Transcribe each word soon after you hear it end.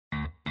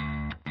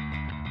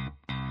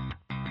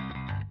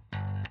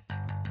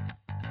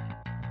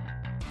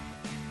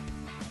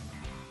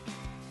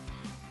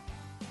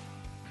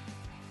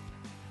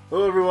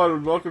Hello everyone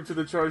and welcome to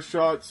the Charge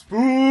Shot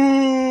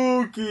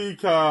Spooky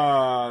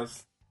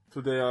Cast.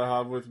 Today I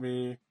have with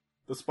me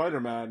the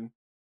Spider-Man.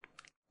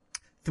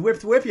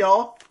 Thwip,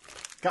 y'all.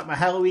 Got my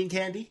Halloween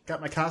candy,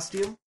 got my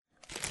costume.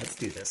 Let's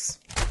do this.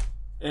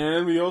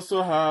 And we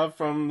also have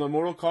from the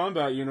Mortal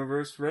Kombat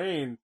universe,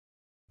 Rain.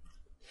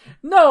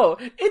 No,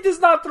 it is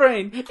not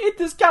Rain.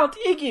 It is Count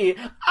Iggy.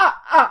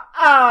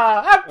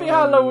 Happy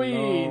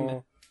Halloween.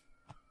 No.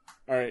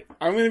 Alright,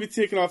 I'm going to be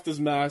taking off this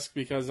mask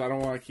because I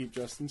don't want to keep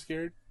Justin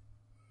scared.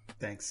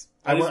 Thanks.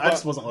 I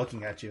just wasn't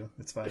looking at you.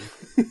 It's fine.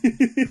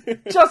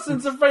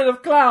 Justin's afraid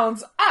of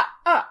clowns.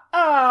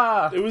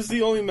 It was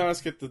the only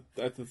mask at the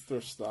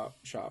thrift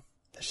shop.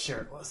 Sure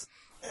it was.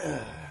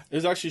 It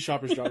was actually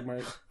Shopper's Drug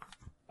Mart.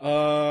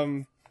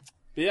 But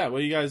yeah, what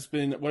do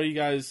you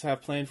guys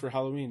have planned for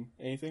Halloween?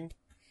 Anything?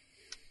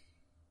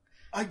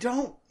 I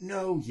don't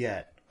know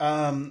yet.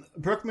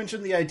 Brooke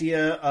mentioned the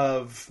idea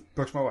of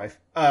Brooke's my wife.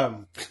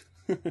 For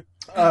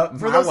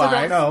those that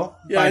don't know,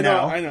 yeah, I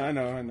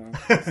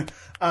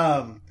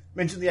know.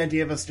 Mentioned the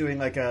idea of us doing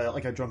like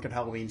a drunken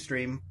Halloween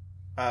stream.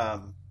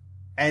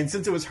 And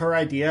since it was her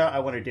idea, I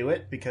want to do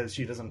it because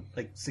she doesn't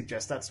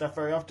suggest that stuff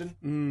very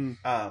often.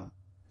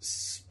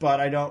 But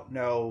I don't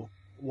know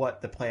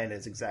what the plan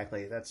is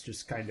exactly. That's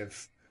just kind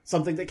of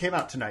something that came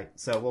out tonight,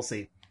 so we'll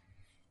see.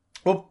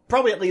 We'll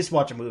probably at least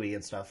watch a movie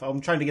and stuff.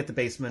 I'm trying to get the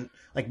basement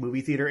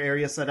movie theater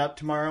area set up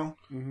tomorrow,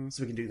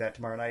 so we can do that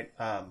tomorrow night.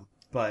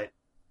 But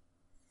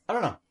I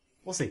don't know.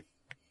 We'll see.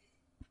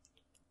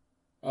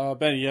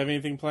 Ben, you have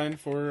anything planned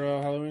for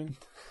Halloween?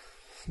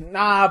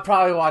 Nah, I'll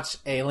probably watch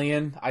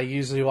Alien. I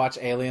usually watch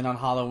Alien on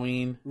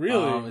Halloween.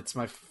 Really? It's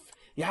my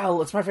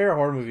favorite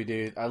horror movie,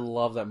 dude. I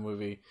love that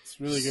movie. It's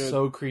really good.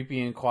 So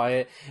creepy and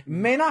quiet. It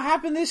may not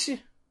happen this year.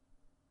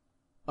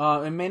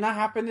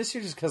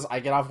 Just because I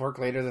get off work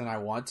later than I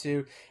want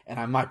to, and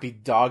I might be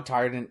dog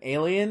tired. And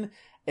Alien,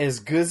 as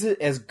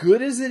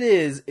good as it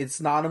is, it's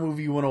not a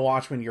movie you want to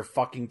watch when you're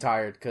fucking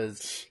tired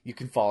because you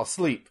can fall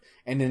asleep,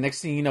 and the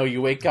next thing you know,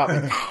 you wake up.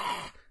 And,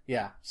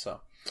 yeah,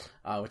 so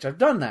which I've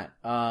done that.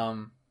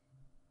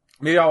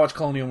 Maybe I'll watch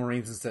Colonial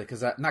Marines instead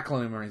because not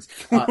Colonial Marines,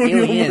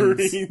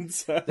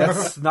 Aliens.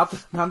 That's not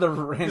the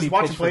Randy. Just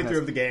watch a playthrough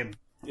of the game.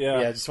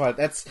 Yeah, just watch.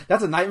 That's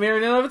a nightmare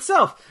in and of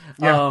itself.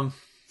 Yeah.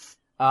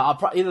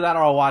 Either that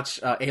or I'll watch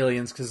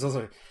Aliens because those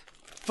are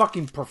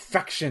fucking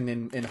perfection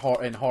in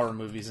horror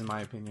movies, in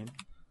my opinion.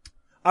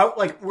 We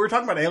were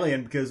talking about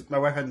Alien because my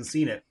wife hadn't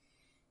seen it.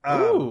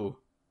 Ooh.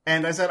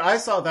 And I said I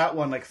saw that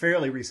one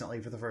fairly recently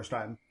for the first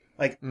time.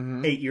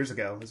 8 years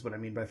ago is what I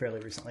mean by fairly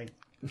recently.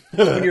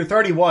 When you're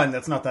 31,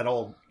 that's not that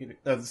old.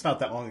 It's not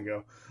that long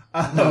ago.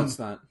 No, it's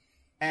not.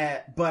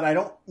 But I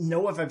don't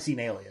know if I've seen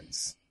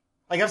Aliens.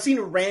 I've seen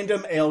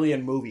random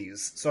Alien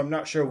movies, so I'm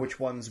not sure which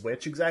one's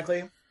which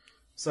exactly.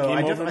 So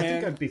I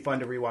think it'd be fun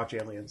to rewatch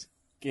Aliens.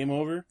 Game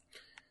over?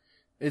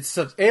 It's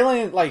such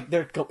Alien,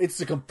 it's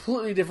a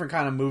completely different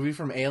kind of movie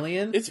from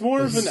Alien. It's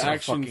more of an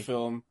action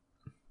film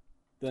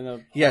than a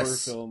horror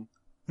film.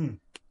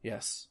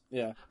 Yes.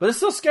 Yeah. But it's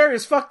still scary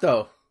as fuck,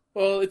 though.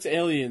 Well, it's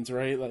aliens,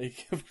 right?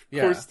 Of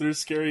course they're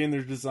scary in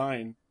their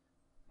design.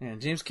 Yeah,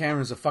 James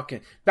Cameron's a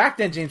fucking... Back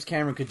then, James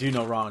Cameron could do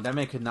no wrong. That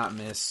man could not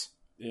miss.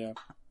 Yeah.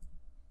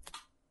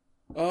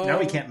 Now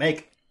we can't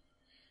make.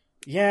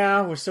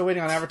 Yeah, we're still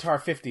waiting on Avatar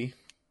 50.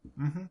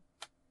 Mm-hmm.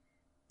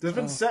 There's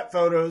been set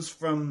photos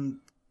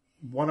from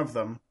one of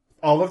them.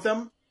 All of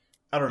them?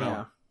 I don't know.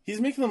 Yeah. He's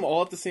making them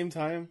all at the same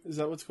time? Is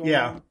that what's going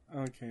on?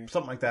 Okay.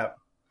 Something like that.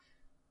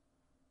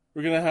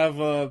 We're going to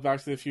have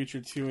Back to the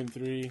Future 2 and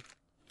 3.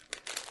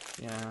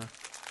 Yeah.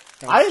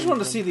 I just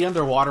wanted to see the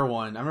underwater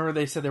one. I remember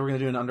they said they were going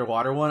to do an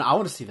underwater one. I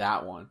want to see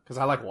that one, because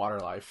I like water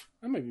life.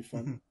 That might be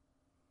fun.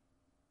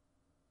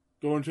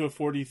 Go into a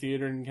 4D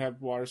theater and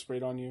have water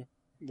sprayed on you.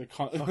 The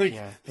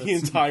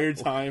entire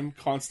time,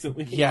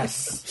 constantly.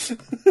 Yes.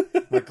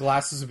 My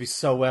glasses would be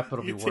so wet, but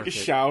it'll be worth it. Take a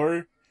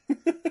shower.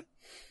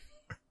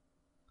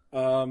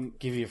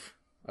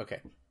 Okay.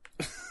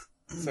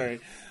 Sorry.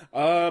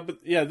 But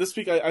yeah, this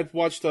week I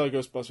watched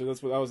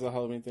Ghostbusters. That was the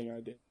Halloween thing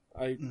I did.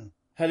 I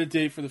had a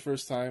date for the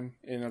first time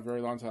in a very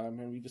long time,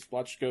 and we just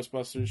watched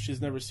Ghostbusters. She's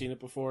never seen it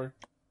before.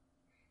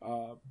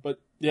 But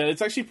yeah,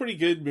 it's actually a pretty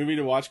good movie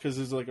to watch because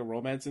there's a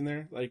romance in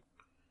there.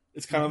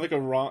 It's kind of like a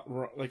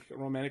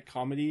romantic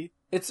comedy.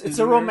 It's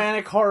a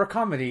romantic horror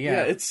comedy.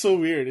 Yeah, it's so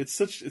weird. It's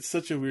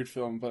such a weird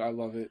film, but I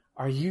love it.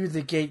 Are you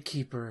the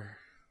gatekeeper?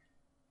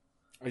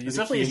 It's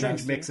definitely a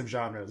strange mix of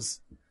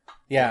genres.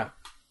 Yeah.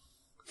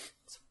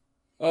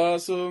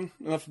 So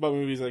enough about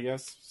movies, I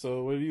guess.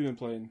 So what have you been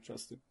playing,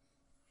 Justin?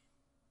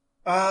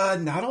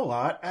 Not a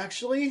lot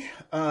actually.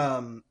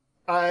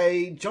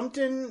 I jumped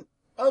in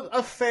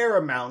a fair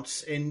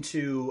amount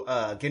into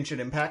Genshin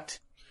Impact.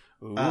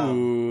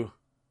 Ooh.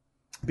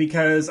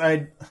 Because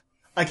I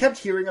kept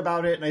hearing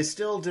about it and I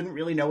still didn't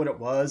really know what it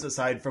was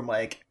aside from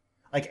Anime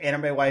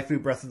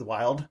Waifu Breath of the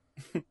Wild.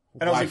 And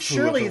I was like,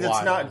 surely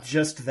that's not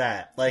just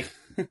that.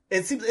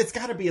 It's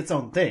got to be its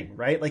own thing,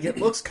 right? It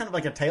looks kind of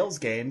like a Tales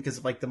game because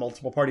of the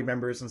multiple party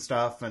members and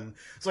stuff. And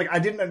so I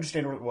didn't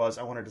understand what it was.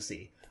 I wanted to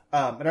see.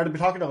 And I've been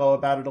talking to Lo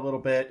about it a little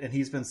bit, and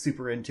he's been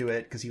super into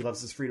it because he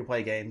loves his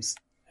free-to-play games.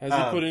 Has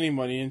he put any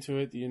money into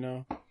it? Do you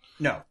know?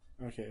 No.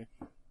 Okay.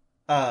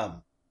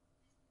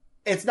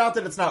 It's not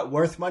that it's not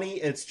worth money.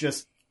 It's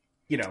just,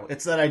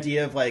 it's that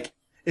idea of like,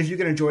 if you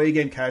can enjoy a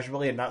game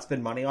casually and not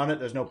spend money on it,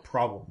 there's no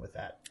problem with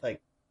that.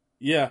 Like,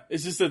 yeah,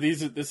 it's just that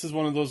this is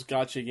one of those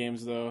gacha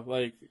games though.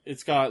 Like,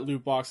 it's got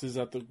loot boxes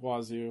at the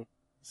wazoo.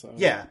 So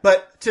yeah,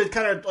 but to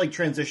kind of like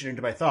transition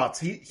into my thoughts,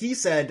 he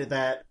said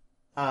that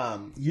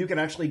you can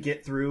actually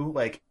get through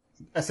like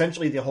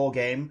essentially the whole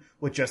game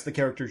with just the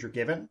characters you're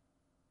given.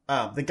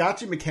 The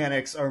gacha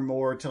mechanics are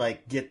more to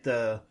like get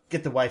the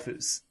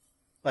waifus.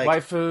 Like,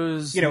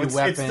 waifus,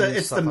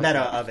 it's the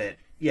meta of it.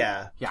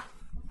 Yeah. Yeah.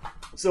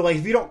 So, like,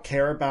 if you don't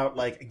care about,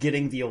 like,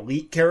 getting the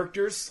elite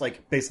characters,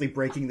 like, basically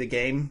breaking the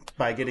game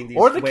by getting these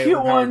or the way cute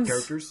overpowered ones,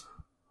 characters.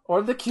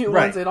 Or the cute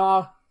ones and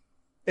all.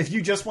 If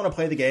you just want to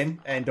play the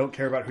game and don't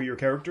care about who your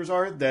characters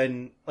are,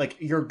 then, like,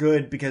 you're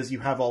good because you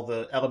have all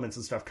the elements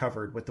and stuff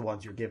covered with the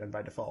ones you're given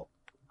by default.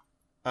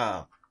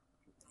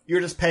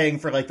 You're just paying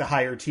for, like, the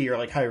higher tier,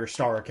 like, higher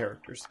star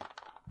characters.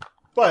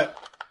 But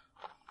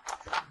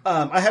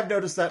I have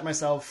noticed that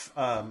myself.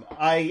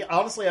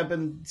 I've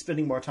been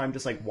spending more time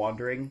just, like,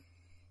 wandering.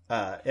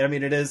 I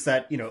mean, it is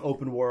that,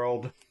 open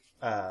world,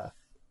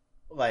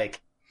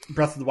 like,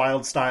 Breath of the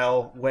Wild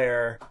style,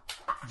 where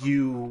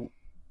you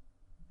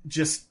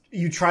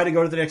try to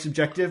go to the next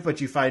objective, but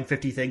you find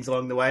 50 things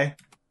along the way,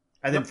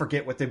 and then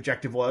forget what the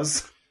objective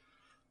was.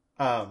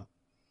 And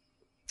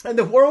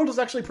the world is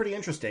actually pretty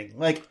interesting.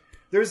 Like,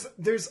 there's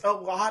a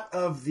lot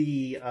of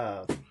the,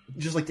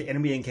 just like the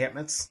enemy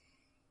encampments,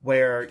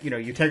 where,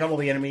 you take out all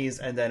the enemies,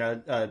 and then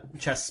a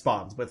chest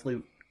spawns with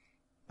loot.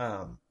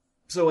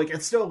 So, like,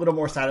 it's still a little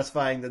more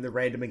satisfying than the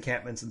random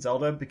encampments in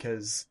Zelda,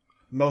 because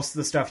most of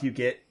the stuff you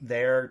get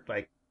there,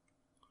 like,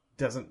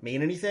 doesn't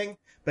mean anything.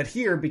 But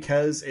here,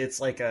 because it's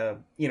like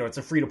it's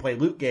a free-to-play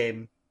loot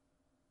game,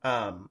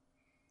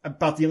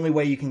 about the only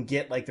way you can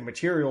get, like, the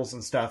materials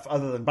and stuff,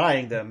 other than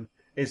buying them,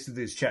 is through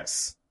these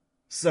chests.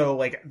 So,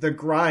 like, the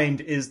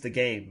grind is the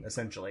game,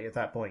 essentially, at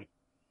that point.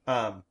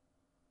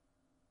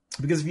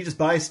 Because if you just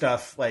buy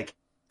stuff, like,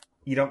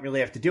 you don't really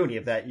have to do any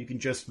of that. You can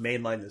just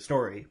mainline the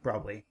story,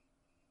 probably.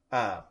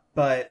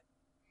 But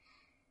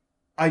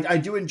I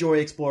do enjoy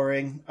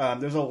exploring.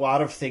 There's a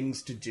lot of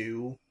things to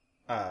do,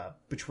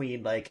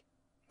 between, like,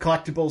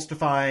 collectibles to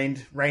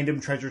find, random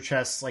treasure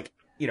chests, like,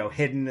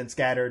 hidden and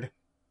scattered.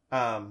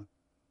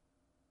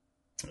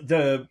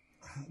 Their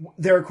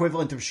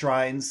equivalent of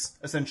shrines,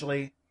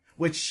 essentially,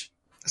 which,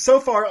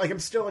 so far, like, I'm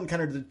still in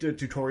kind of the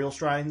tutorial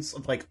shrines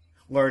of, like,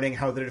 learning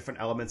how the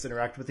different elements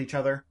interact with each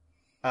other.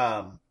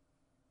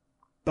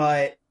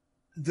 But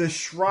the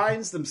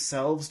shrines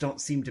themselves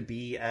don't seem to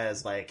be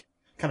as, like,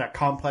 kind of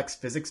complex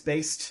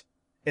physics-based.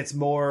 It's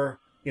more,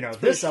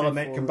 this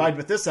element combined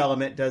with this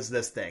element does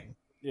this thing.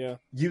 Yeah.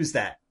 Use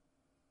that.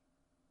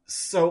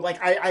 So, like,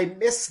 I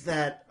miss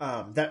that,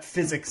 that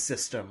physics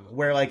system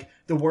where, like,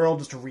 the world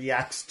just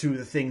reacts to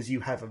the things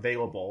you have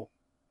available,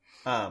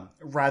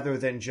 rather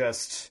than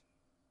just,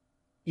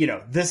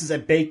 this is a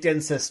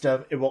baked-in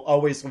system, it will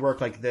always work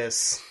like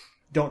this,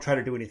 don't try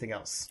to do anything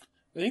else.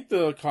 I think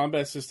the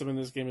combat system in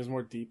this game is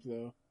more deep,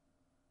 though.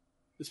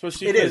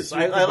 Especially it is.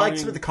 I like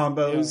some of the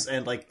combos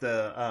and, like,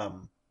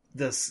 the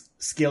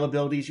skill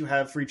abilities you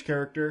have for each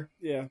character.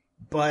 Yeah.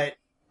 But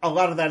a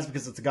lot of that is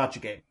because it's a gacha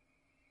game.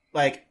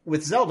 Like,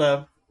 with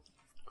Zelda,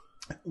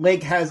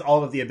 Link has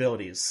all of the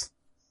abilities.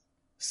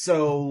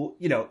 So,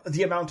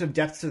 the amount of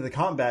depth to the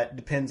combat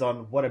depends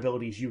on what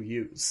abilities you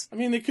use. I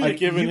mean, they could have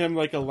given him,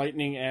 like, a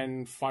lightning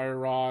and fire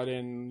rod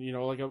and,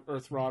 like, a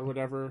earth rod,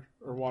 whatever,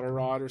 or water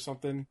rod or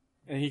something.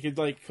 And he could,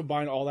 like,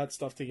 combine all that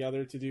stuff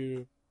together to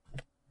do,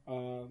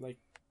 like,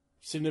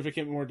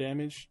 significant more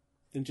damage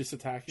than just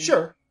attacking.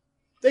 Sure.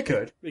 They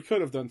could. They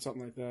could have done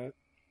something like that.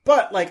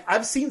 But, like,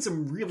 I've seen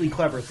some really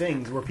clever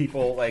things where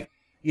people, like,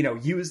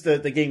 use the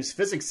game's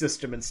physics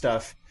system and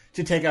stuff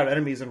to take out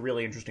enemies in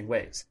really interesting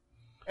ways.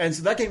 And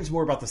so that game's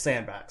more about the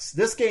sandbox.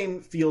 This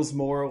game feels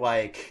more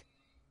like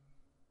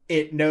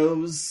it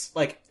knows,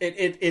 like,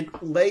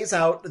 it lays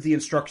out the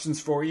instructions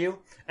for you,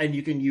 and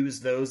you can use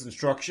those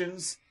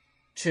instructions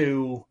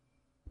to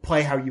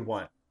play how you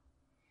want.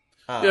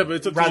 Yeah, but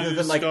it's up to you to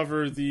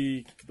discover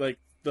the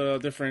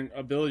different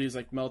abilities,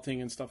 like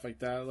melting and stuff like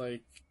that.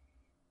 Like,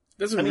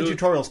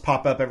 tutorials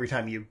pop up every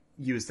time you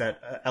use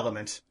that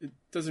element. It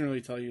doesn't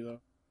really tell you, though.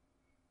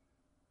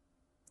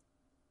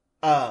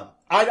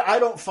 I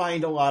don't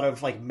find a lot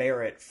of, like,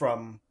 merit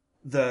from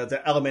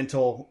the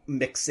elemental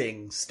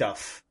mixing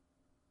stuff.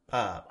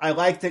 I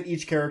like that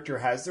each character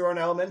has their own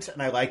element,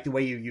 and I like the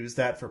way you use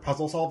that for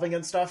puzzle solving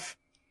and stuff,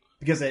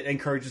 because it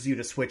encourages you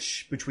to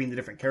switch between the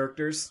different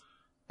characters,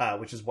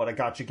 which is what a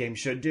gacha game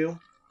should do.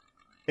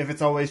 If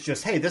it's always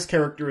just, hey, this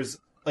character is,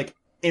 like,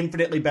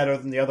 infinitely better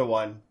than the other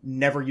one,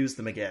 never use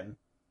them again.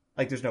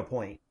 Like, there's no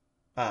point.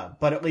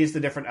 But at least the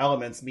different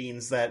elements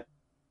means that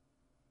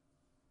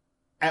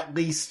at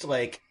least,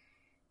 like,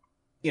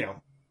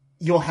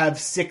 you'll have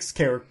 6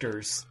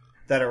 characters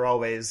that are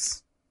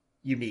always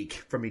unique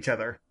from each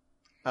other.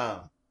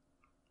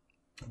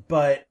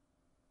 But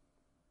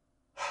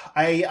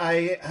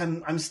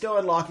I'm still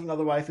unlocking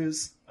other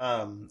waifus.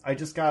 I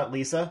just got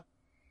Lisa,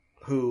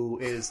 who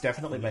is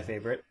definitely my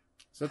favorite.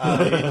 Is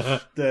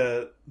that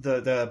The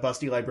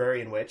busty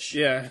librarian witch.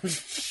 yeah.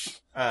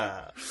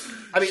 I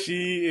mean,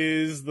 she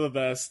is the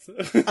best.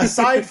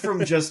 aside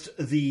from just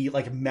the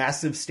like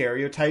massive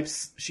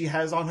stereotypes she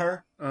has on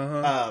her,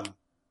 I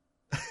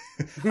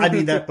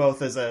mean that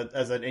both as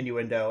an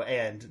innuendo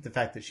and the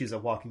fact that she's a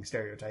walking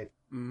stereotype.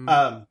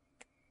 Mhm.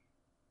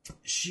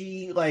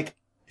 She's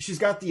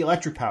got the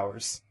electric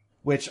powers,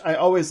 which I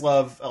always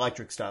love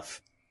electric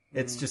stuff.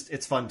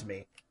 It's fun to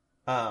me.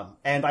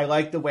 And I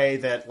like the way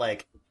that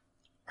like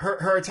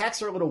her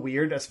attacks are a little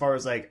weird as far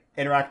as like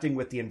interacting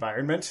with the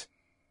environment,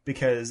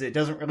 because it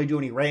doesn't really do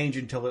any range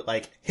until it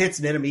like hits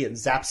an enemy and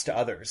zaps to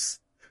others.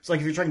 So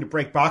like if you're trying to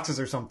break boxes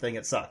or something,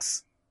 it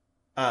sucks.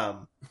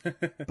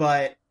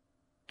 But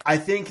I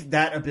think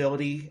that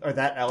ability or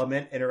that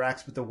element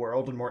interacts with the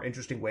world in more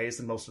interesting ways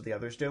than most of the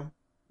others do.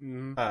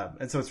 Mhm.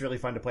 And so it's really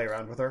fun to play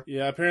around with her.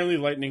 Yeah, apparently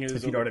lightning is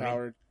If you know what I mean.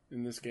 overpowered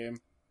in this game.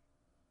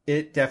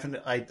 It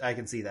definitely, I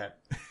can see that.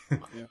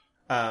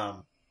 Yeah.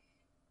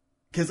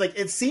 Because like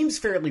it seems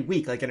fairly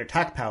weak, like an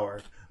attack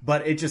power,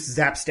 but it just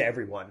zaps to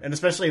everyone, and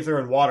especially if they're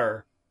in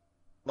water,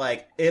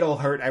 like it'll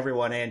hurt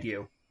everyone and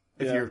you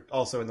if you're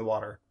also in the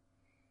water.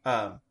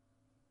 So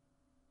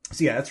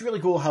yeah, it's really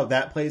cool how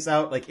that plays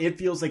out. Like it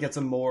feels like it's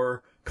a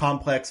more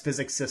complex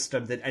physics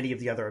system than any of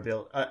the other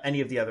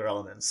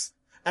elements.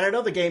 And I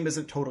know the game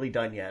isn't totally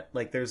done yet.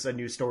 Like there's a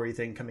new story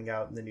thing coming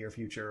out in the near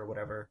future or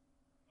whatever.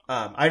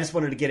 I just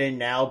wanted to get in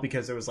now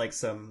because there was like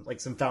some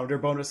founder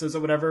bonuses or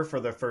whatever for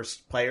the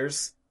first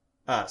players.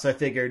 So I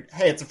figured,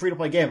 hey, it's a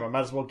free-to-play game. I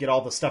might as well get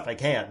all the stuff I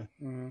can.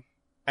 Mm-hmm.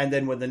 And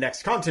then when the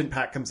next content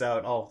pack comes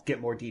out, I'll get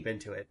more deep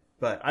into it.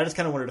 But I just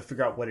kind of wanted to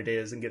figure out what it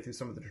is and get through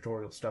some of the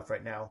tutorial stuff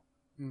right now.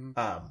 Mm-hmm.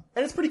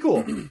 And it's pretty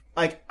cool.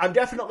 Like, I'm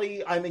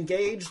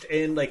engaged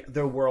in, like,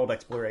 the world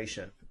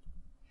exploration.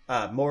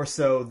 More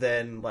so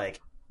than, like,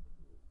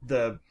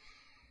 the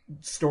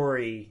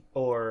story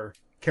or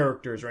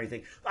characters or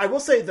anything. I will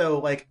say, though,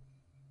 like,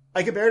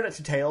 I compared it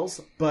to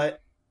Tales,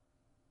 but,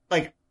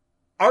 like,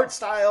 art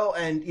style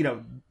and, you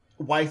know,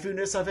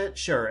 waifu-ness of it,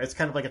 sure, it's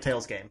kind of like a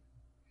Tales game.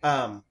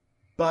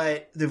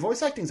 But the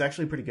voice acting is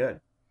actually pretty good.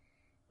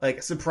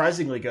 Like,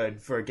 surprisingly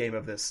good for a game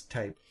of this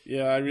type.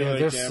 Yeah, I really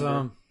like Amber.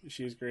 Some...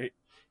 She's great.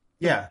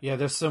 Yeah. Yeah,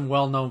 there's some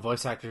well-known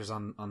voice actors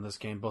on this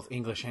game, both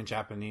English and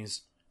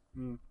Japanese.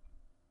 Mm.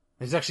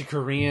 There's actually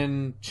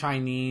Korean,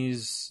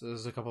 Chinese,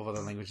 there's a couple of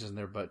other languages in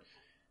there, but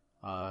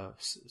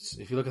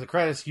if you look at the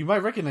credits, you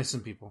might recognize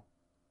some people.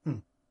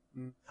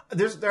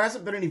 There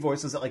hasn't been any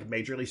voices that like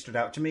majorly stood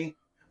out to me,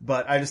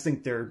 but I just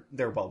think they're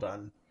well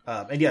done.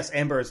 And yes,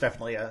 Amber is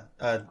definitely a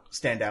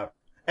standout,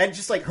 and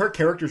just like her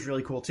character's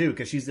really cool too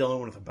because she's the only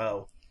one with a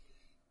bow.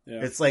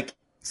 Yeah. It's like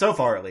so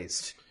far at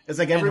least, it's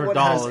like And everyone her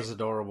doll has. is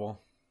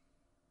adorable.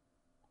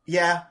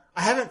 Yeah,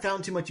 I haven't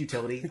found too much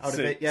utility out of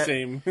it yet.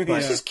 Same. But-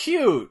 It's just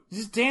cute. It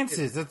just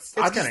dances.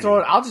 I'll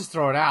just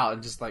throw it out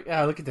and just like,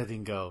 oh, look at that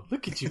thing go.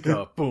 Look at you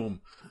go.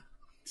 Boom.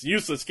 It's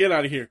useless. Get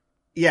out of here.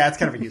 Yeah, it's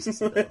kind of a useless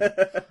thing.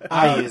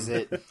 I use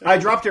it. I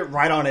dropped it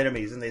right on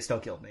enemies and they still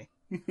killed me.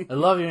 I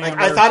love you, Like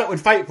Amber. I thought it would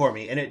fight for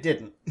me and it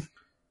didn't.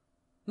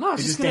 No, It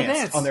it's just just gonna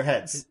danced dance on their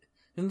heads.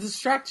 and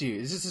distract you.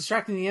 It's just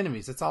distracting the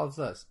enemies. That's all it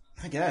does.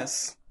 I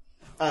guess.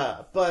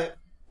 But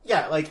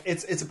yeah, like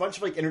it's a bunch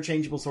of like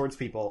interchangeable swords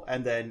people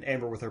and then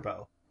Amber with her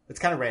bow. It's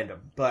kind of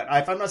random, but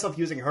I find myself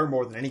using her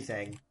more than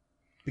anything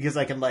because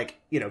I can like,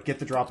 you know, get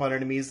the drop on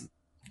enemies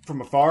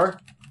from afar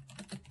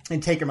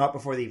and take them out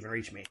before they even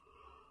reach me.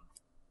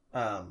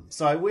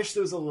 So I wish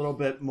there was a little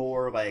bit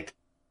more like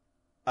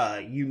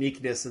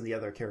uniqueness in the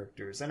other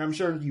characters, and I'm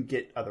sure you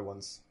get other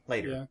ones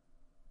later. Yeah.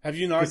 Have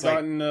you not 'Cause, like-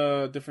 gotten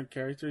a different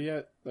character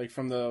yet? Like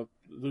from the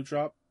loot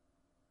drop?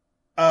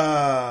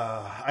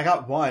 I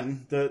got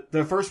one.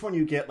 The first one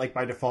you get like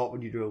by default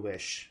when you do a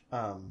wish.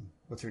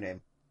 What's her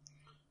name?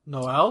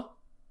 Noelle?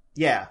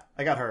 Yeah,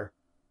 I got her.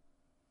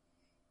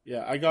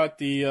 Yeah, I got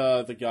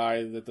the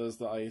guy that does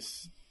the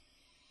ice.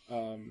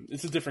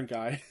 It's a different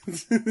guy.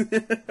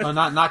 Oh,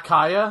 not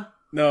Kaya?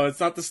 No, it's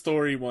not the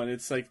story one.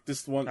 It's like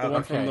this one, the Oh,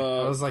 one Okay. from the.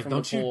 I was like, from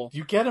don't the pole.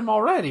 you get him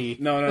already?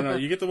 No.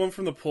 You get the one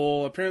from the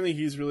pole. Apparently,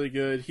 he's really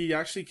good. He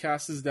actually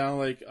casts down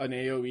like an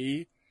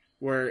AOE,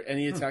 where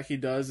any attack he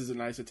does is a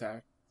nice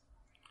attack,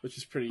 which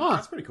is pretty. Huh.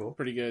 That's pretty cool.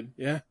 Pretty good.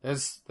 Yeah.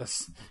 That's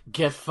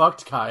get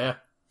fucked, Kaya.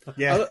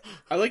 Yeah.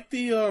 I like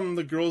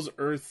the girl's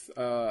earth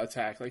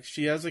attack. Like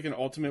she has like an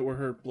ultimate where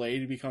her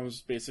blade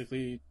becomes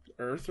basically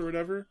earth or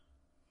whatever.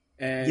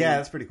 And Yeah,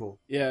 that's pretty cool.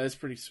 yeah, it's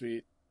pretty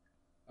sweet.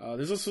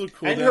 There's also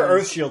cool. And her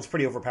earth shield's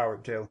pretty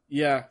overpowered too.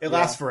 Yeah, It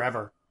lasts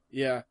forever.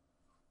 Yeah,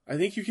 I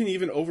think you can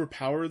even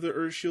overpower the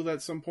earth shield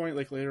at some point,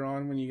 like later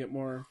on when you get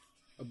more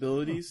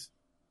abilities.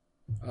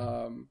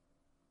 But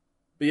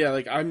yeah,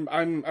 like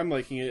I'm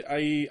liking it.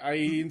 I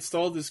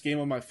installed this game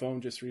on my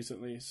phone just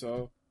recently,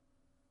 so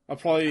I'll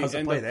probably How's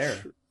it play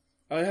there?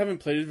 I haven't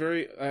played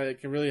it I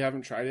really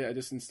haven't tried it. I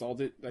just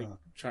installed it, like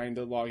trying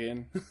to log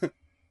in.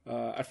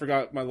 I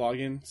forgot my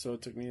login, so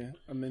it took me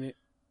a minute.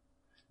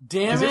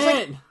 Damn There's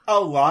it! like a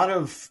lot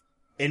of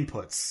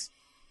inputs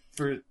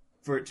for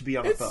it to be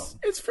on a phone.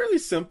 It's fairly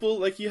simple.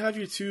 Like you have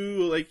your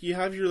two, like you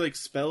have your like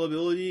spell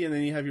ability, and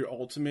then you have your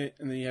ultimate,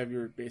 and then you have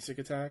your basic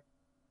attack.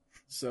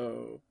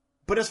 So,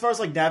 But as far as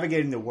like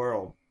navigating the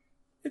world,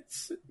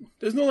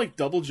 there's no like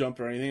double jump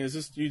or anything. It's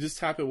just you just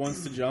tap it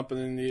once to jump, and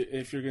then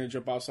if you're gonna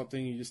jump off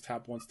something, you just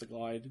tap once to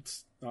glide.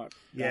 It's not.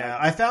 yeah,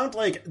 I found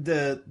like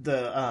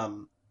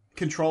the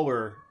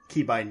controller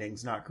key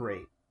bindings not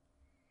great.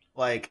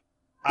 Like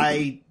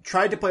I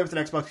tried to play with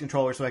an Xbox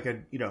controller so I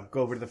could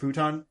go over to the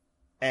futon,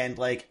 and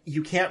like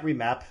you can't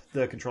remap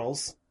the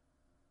controls.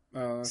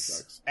 Oh, that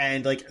sucks.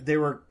 And like they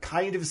were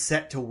kind of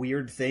set to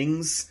weird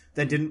things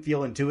that didn't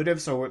feel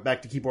intuitive, so I went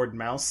back to keyboard and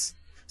mouse.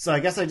 So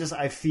I guess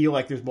I feel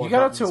like there's more. You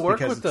got it to buttons work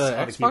because with the it's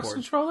on a Xbox keyboard.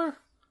 controller?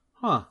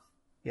 Huh.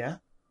 Yeah.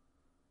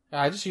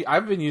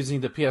 I've been using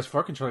the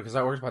PS4 controller because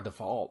that works by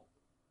default.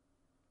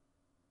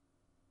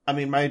 I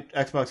mean, my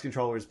Xbox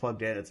controller is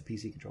plugged in. It's a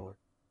PC controller.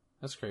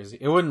 That's crazy.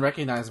 It wouldn't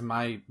recognize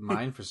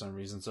mine for some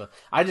reason, so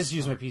I just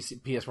use my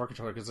PS4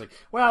 controller because, like,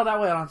 well, that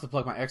way I don't have to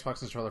plug my Xbox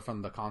controller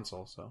from the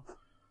console. So,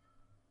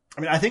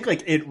 I mean, I think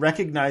like it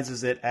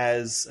recognizes it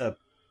as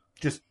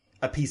just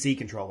a PC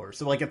controller,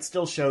 so like it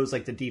still shows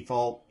like the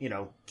default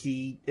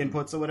key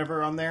inputs or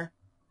whatever on there.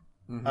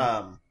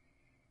 mm-hmm.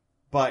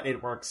 But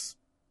it works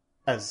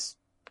as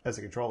a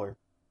controller.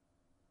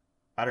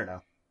 I don't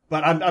know,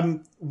 but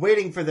I'm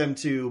waiting for them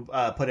to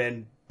put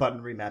in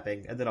button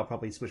remapping, and then I'll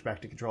probably switch back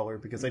to controller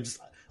because I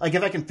just like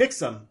if I can fix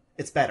them,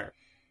 it's better.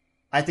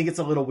 I think it's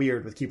a little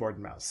weird with keyboard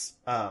and mouse.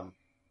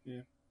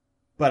 Yeah.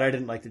 But I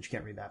didn't like that you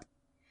can't remap.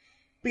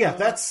 But yeah,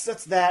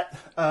 that's that.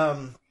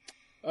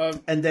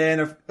 And then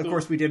of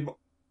course we did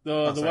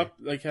the weapon.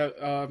 Like,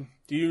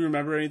 do you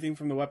remember anything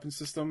from the weapon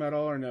system at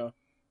all, or no?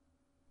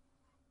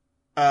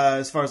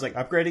 As far as like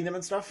upgrading them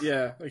and stuff.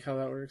 Yeah, like how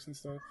that works and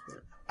stuff.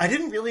 Or... I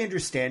didn't really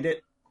understand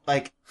it.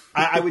 Like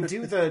I would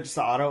do just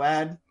the auto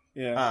add.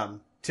 Yeah.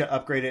 To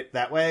upgrade it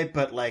that way,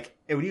 but like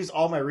it would use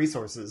all my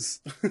resources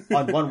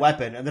on one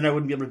weapon, and then I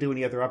wouldn't be able to do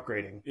any other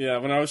upgrading. Yeah,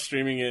 when I was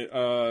streaming it,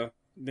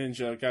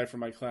 Ninja, a guy from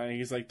my clan,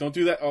 he's like, "Don't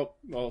do that." Oh,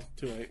 well,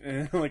 too late.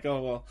 And I'm like,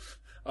 "Oh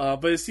well,"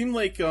 but it seemed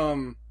like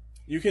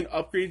you can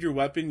upgrade your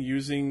weapon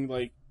using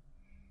like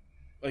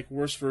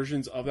worse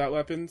versions of that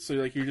weapon. So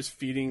like you're just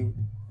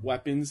feeding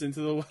weapons into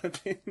the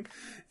weapon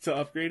to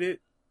upgrade it.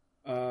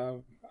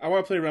 I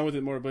want to play around with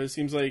it more, but it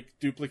seems like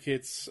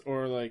duplicates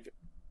or like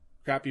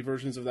crappy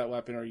versions of that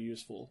weapon are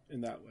useful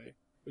in that way,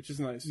 which is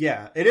nice.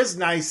 Yeah, it is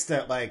nice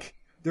that like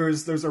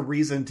there's a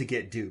reason to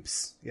get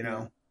dupes,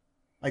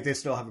 like they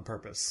still have a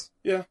purpose.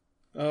 Yeah,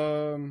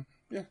 yeah,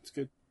 it's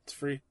good. It's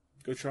free.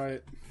 Go try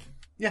it.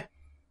 Yeah,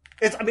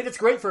 it's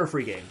great for a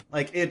free game.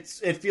 Like it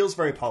feels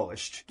very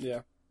polished. Yeah.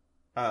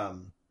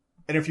 And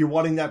if you're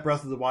wanting that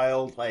Breath of the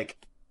Wild like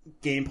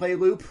gameplay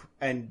loop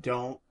and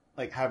don't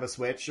like have a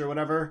Switch or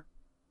whatever,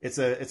 it's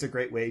a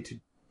great way to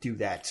do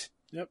that.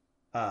 Yep.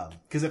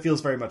 Because it feels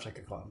very much like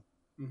a clone.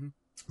 Mm-hmm.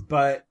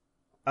 But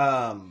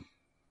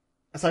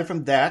aside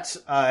from that,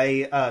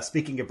 I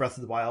speaking of Breath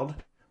of the Wild,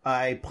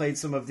 I played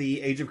some of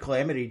the Age of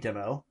Calamity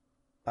demo.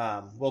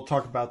 We'll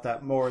talk about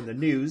that more in the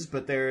news,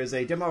 but there is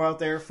a demo out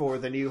there for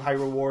the new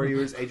Hyrule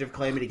Warriors Age of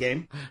Calamity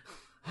game.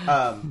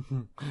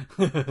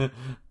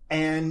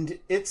 And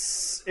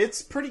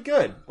it's pretty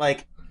good.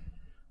 Like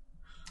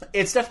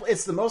it's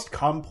the most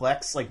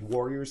complex like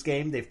Warriors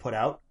game they've put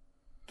out.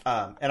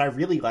 And I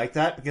really like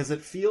that because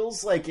it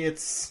feels like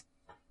it's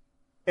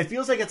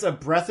a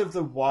Breath of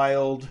the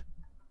Wild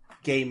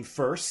game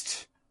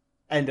first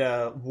and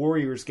a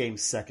Warriors game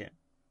second.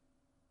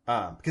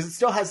 Because it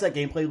still has that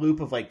gameplay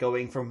loop of like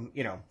going from,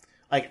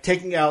 like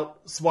taking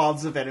out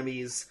swaths of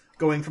enemies,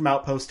 going from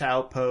outpost to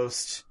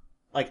outpost,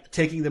 like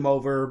taking them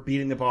over,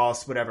 beating the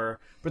boss, whatever.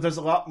 But there's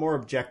a lot more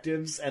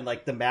objectives, and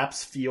like the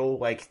maps feel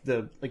like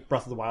the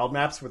Breath of the Wild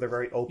maps where they're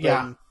very open.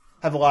 Yeah.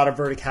 Have a lot of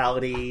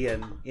verticality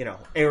and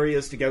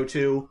areas to go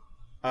to.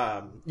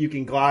 You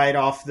can glide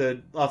off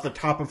the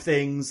top of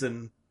things,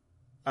 and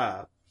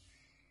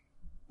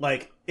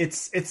like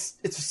it's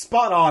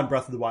spot on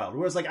Breath of the Wild.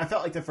 Whereas like I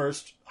felt like the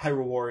first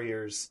Hyrule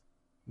Warriors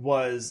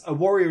was a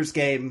Warriors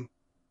game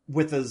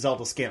with a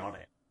Zelda skin on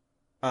it.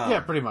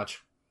 Yeah, pretty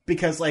much.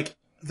 Because like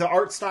the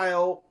art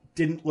style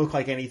didn't look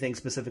like anything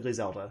specifically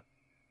Zelda,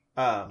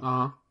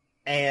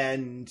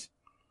 and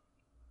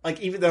like,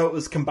 even though it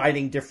was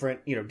combining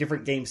different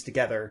games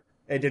together,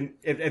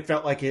 it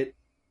felt like it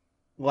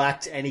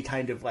lacked any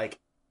kind of, like,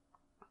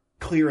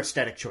 clear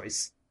aesthetic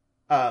choice.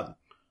 And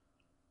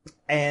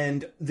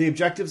the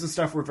objectives and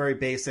stuff were very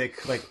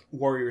basic, like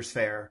Warriors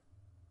Fair.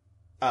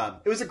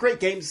 It was a great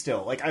game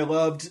still. Like, I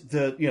loved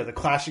the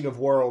clashing of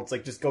worlds,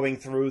 like, just going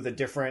through the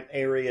different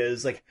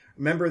areas, like,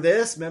 remember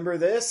this?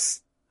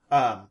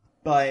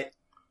 But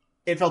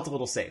it felt a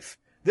little safe.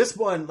 This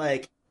one,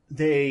 like,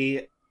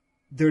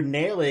 they're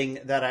nailing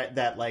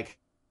that like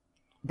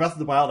Breath of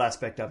the Wild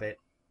aspect of it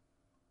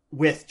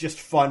with just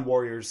fun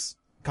Warriors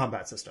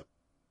combat system.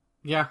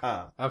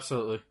 Yeah,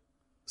 absolutely.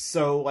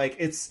 So like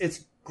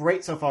it's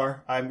great so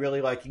far. I'm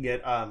really liking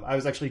it. I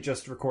was actually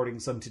just recording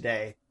some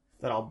today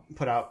that I'll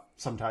put out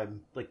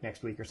sometime like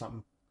next week or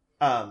something.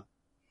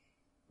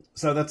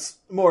 So that's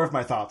more of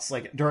my thoughts,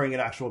 like during an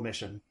actual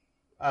mission.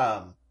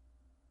 But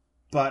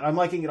I'm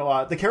liking it a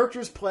lot. The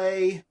characters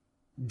play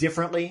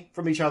differently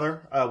from each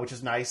other, which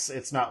is nice.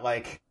 It's not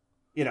like,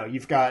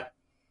 you've got,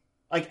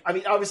 like, I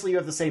mean, obviously you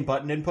have the same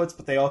button inputs,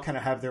 but they all kind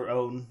of have their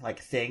own, like,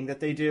 thing that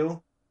they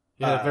do.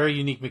 Yeah, very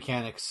unique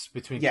mechanics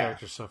between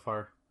characters so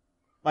far.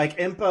 Like,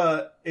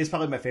 Impa is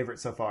probably my favorite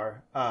so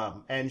far.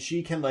 And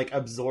she can, like,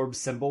 absorb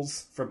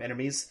symbols from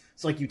enemies.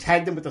 So, like, you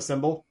tag them with a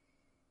symbol,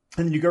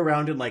 and then you go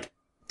around and, like,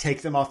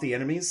 take them off the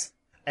enemies.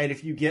 And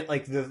if you get,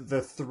 like,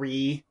 the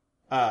 3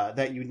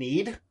 that you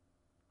need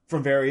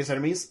from various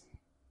enemies,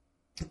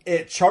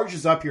 it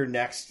charges up your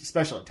next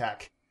special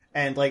attack.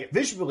 And, like,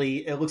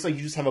 visually, it looks like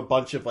you just have a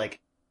bunch of, like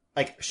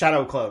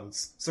shadow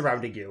clones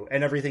surrounding you,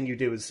 and everything you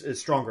do is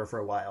stronger for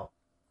a while.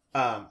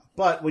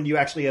 But when you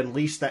actually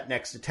unleash that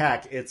next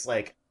attack, it's,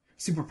 like,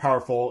 super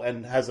powerful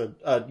and has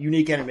a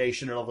unique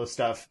animation and all this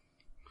stuff.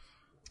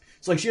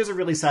 So, like, she has a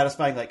really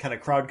satisfying, like, kind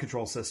of crowd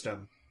control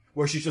system,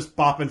 where she's just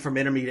bopping from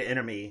enemy to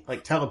enemy,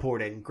 like,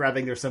 teleporting,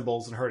 grabbing their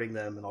symbols and hurting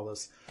them and all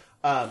this.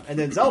 And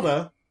then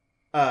Zelda,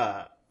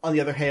 on the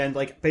other hand,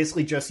 like,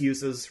 basically just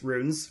uses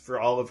runes for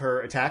all of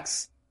her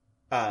attacks.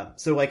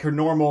 So, like, her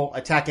normal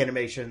attack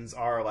animations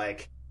are,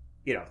 like,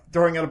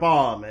 throwing out a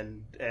bomb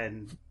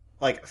and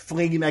like,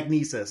 flinging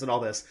magnesis and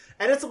all this.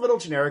 And it's a little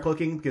generic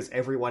looking because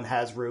everyone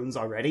has runes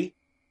already.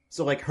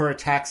 So, like, her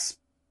attacks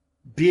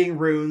being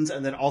runes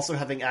and then also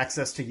having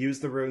access to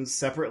use the runes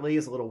separately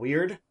is a little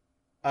weird.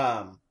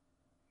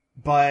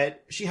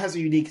 But she has a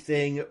unique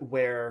thing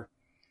where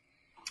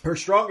her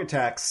strong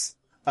attacks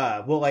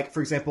will, like, for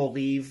example,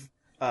 leave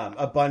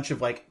a bunch of,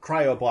 like,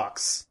 cryo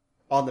blocks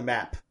on the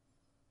map.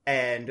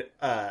 And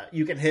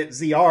you can hit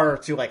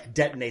ZR to, like,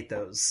 detonate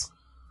those.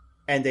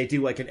 And they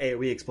do, like, an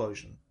AoE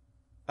explosion.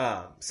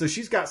 So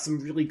she's got some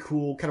really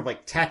cool kind of,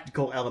 like,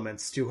 tactical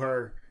elements to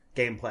her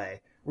gameplay,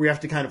 where you have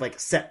to kind of, like,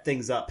 set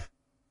things up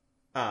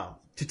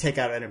to take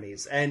out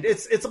enemies. And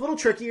it's a little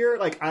trickier.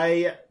 Like,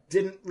 I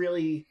didn't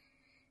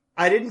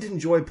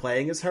enjoy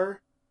playing as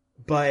her,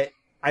 but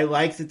I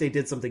like that they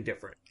did something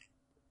different.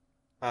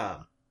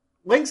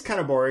 Link's kind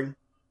of boring.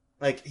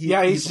 Like,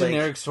 he's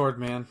generic sword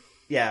man.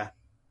 Yeah.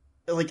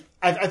 Like,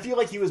 I feel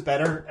like he was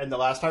better in the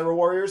last Hyrule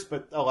Warriors,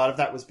 but a lot of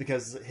that was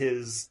because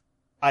his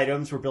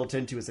items were built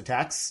into his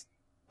attacks.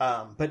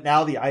 But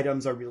now the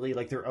items are really,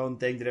 like, their own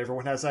thing that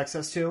everyone has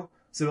access to,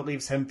 so it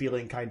leaves him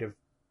feeling kind of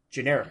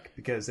generic,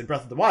 because in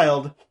Breath of the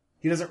Wild,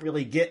 he doesn't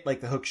really get,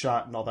 like, the hook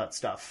shot and all that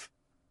stuff.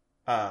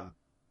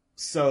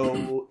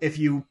 So if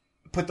you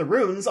put the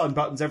runes on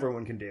buttons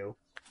everyone can do,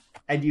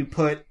 and you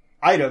put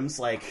items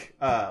like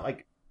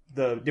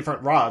the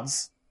different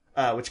rods,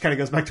 which kind of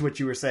goes back to what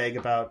you were saying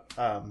about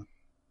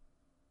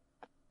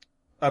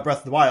Breath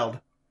of the Wild,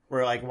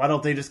 where, like, why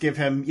don't they just give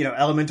him,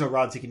 elemental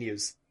rods he can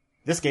use?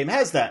 This game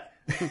has that.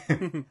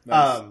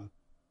 Nice.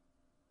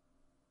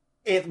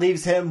 It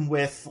leaves him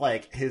with,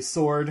 like, his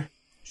sword,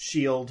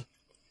 shield,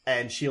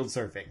 and shield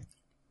surfing,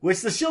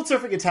 which the shield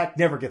surfing attack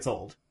never gets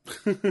old.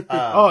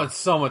 It's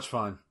so much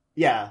fun.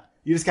 Yeah,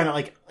 you just kind of,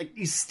 like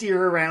you steer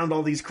around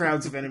all these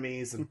crowds of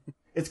enemies, and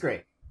it's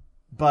great.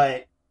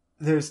 But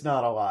there's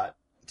not a lot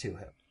to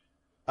him.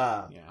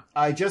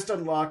 I just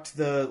unlocked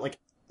the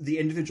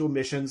individual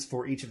missions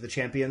for each of the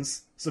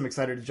champions, so I'm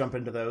excited to jump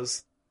into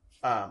those.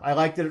 I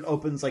like that it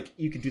opens, like,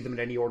 you can do them in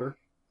any order.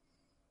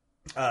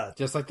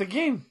 Just like the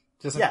game.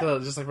 Just like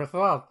Breath of the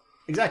Wild.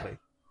 Exactly.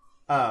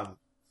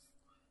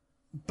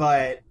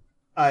 But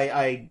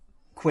I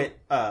quit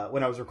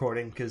when I was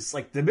recording, because,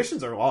 like, the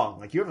missions are long.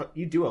 Like,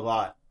 you do a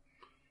lot.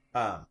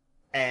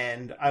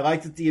 And I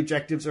like that the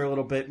objectives are a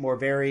little bit more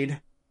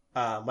varied.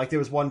 Like, there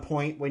was one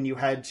point when you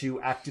had to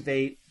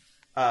activate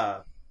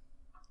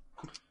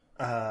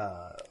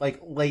like,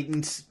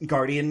 latent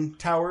guardian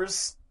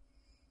towers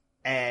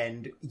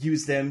and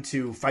use them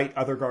to fight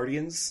other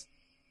guardians,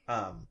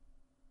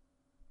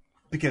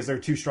 because they're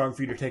too strong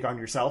for you to take on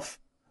yourself.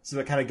 So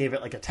it kind of gave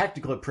it, like, a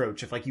tactical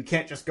approach. If, like, you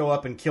can't just go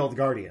up and kill the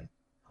guardian,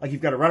 like,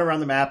 you've got to run around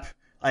the map,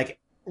 like,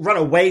 run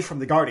away from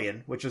the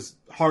guardian, which is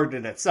hard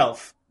in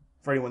itself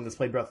for anyone that's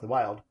played Breath of the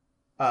Wild,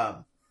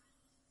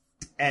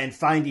 and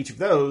find each of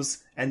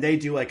those, and they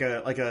do, like,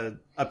 a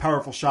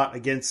powerful shot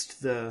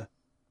against the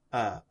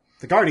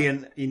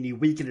guardian, and you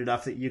weaken it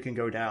enough that you can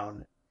go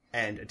down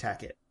and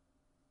attack it,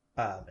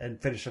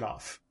 and finish it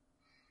off.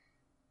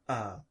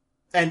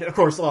 And, of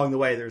course, along the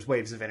way, there's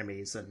waves of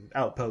enemies and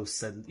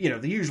outposts, and,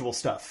 the usual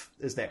stuff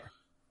is there.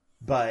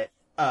 But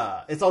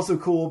it's also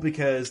cool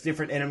because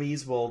different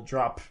enemies will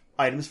drop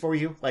items for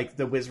you, like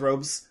the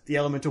Wizrobes. The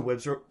elemental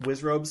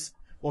Wizrobes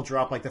will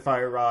drop, like, the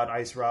Fire Rod,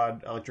 Ice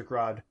Rod, Electric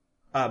Rod,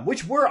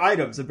 which were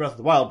items in Breath of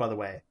the Wild, by the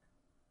way.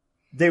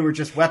 They were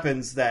just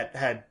weapons that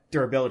had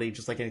durability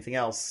just like anything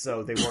else,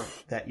 so they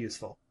weren't that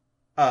useful.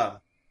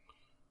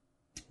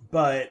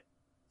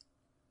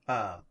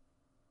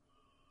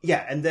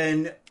 Yeah, and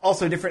then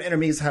also different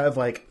enemies have,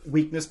 like,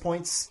 weakness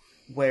points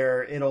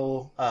where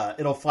it'll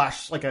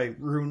flash, like, a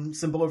rune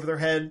symbol over their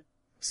head.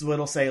 So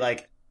it'll say,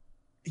 like,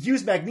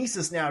 use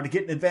Magnesis now to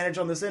get an advantage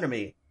on this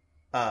enemy.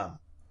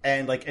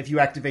 And like if you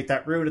activate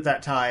that rune at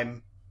that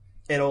time,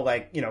 it'll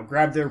like, you know,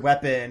 grab their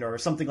weapon or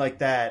something like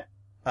that,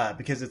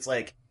 because it's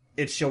like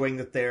it's showing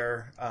that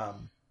they're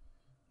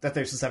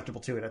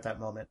susceptible to it at that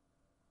moment.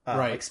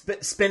 Right.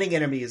 Like spinning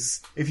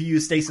enemies, if you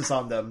use stasis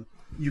on them,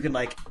 you can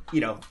like, you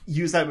know,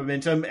 use that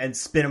momentum and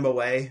spin them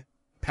away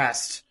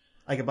past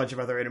like a bunch of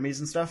other enemies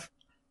and stuff.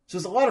 So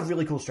there's a lot of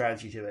really cool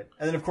strategy to it.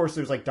 And then of course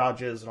there's like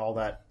dodges and all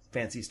that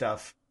fancy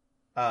stuff.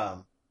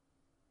 A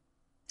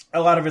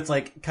lot of it's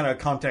like kind of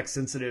context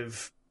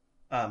sensitive,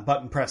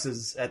 button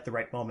presses at the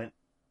right moment.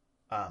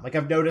 Like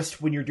I've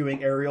noticed when you're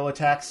doing aerial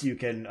attacks, you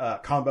can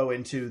combo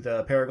into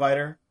the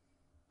paraglider.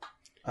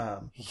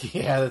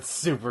 Yeah, that's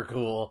super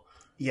cool.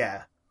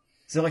 Yeah.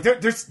 So like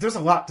there's a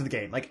lot to the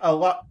game. Like a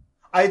lot.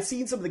 I had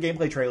seen some of the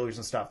gameplay trailers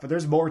and stuff, but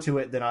there's more to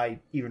it than I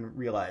even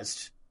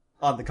realized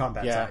on the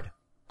combat side.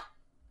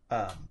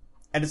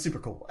 And it's super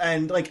cool.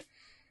 And like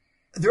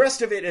the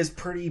rest of it is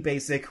pretty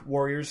basic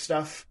Warriors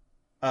stuff.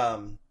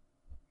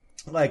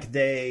 Like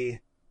they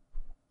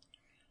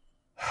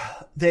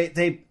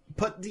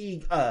put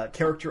the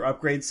character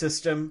upgrade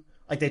system,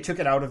 like they took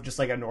it out of just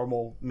like a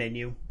normal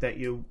menu that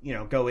you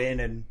know go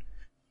in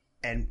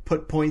and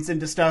put points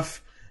into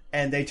stuff,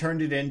 and they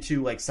turned it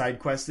into like side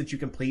quests that you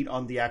complete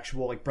on the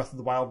actual like Breath of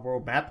the Wild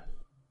world map.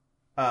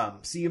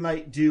 So you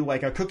might do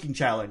like a cooking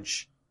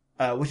challenge,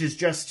 which is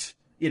just,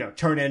 you know,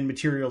 turn in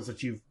materials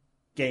that you've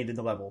gained in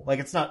the level. Like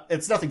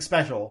it's nothing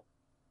special,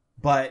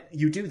 but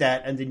you do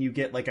that and then you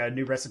get like a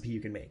new recipe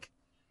you can make.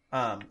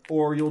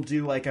 Or you'll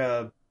do like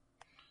a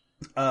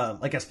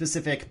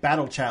specific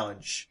battle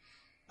challenge,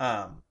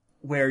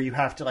 where you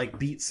have to like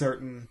beat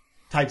certain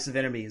types of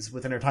enemies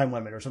within a time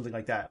limit or something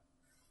like that.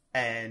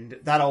 And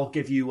that'll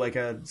give you like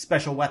a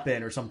special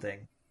weapon or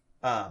something.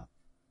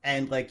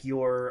 And like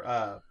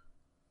your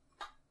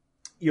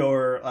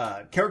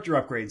character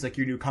upgrades, like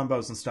your new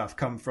combos and stuff,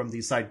 come from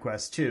these side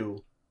quests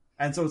too.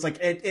 And so it's like,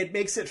 it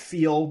makes it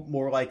feel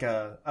more like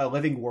a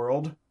living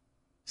world,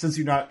 since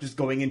you're not just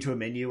going into a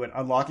menu and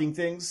unlocking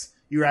things.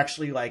 You're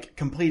actually like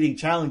completing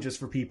challenges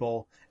for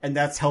people, and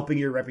that's helping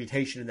your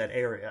reputation in that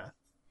area.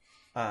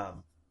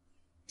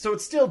 So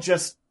it's still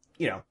just,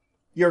 you know,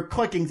 you're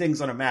clicking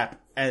things on a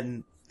map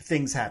and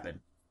things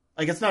happen.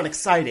 Like it's not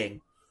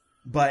exciting,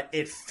 but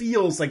it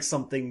feels like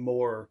something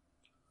more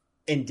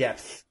in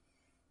depth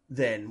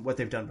than what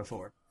they've done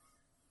before.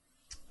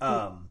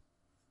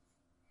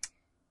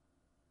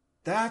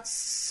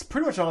 That's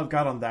pretty much all I've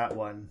got on that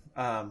one.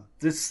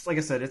 This, like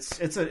I said,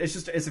 it's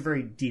a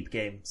very deep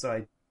game, so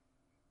I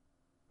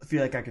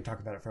feel like I could talk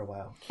about it for a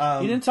while.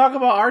 You didn't talk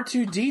about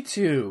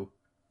R2-D2.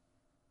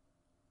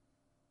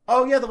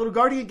 Oh yeah, the little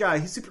guardian guy.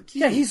 He's super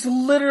cute. Yeah, he's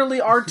literally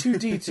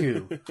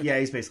R2-D2. Yeah,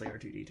 he's basically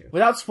R2-D2.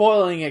 Without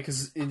spoiling it,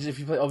 because if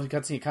you play open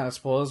cutscene, it kind of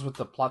spoils what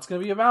the plot's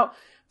going to be about.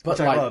 But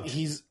Which I loved.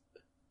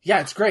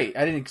 Yeah, it's great.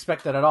 I didn't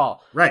expect that at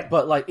all. Right.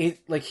 But he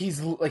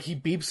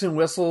beeps and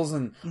whistles,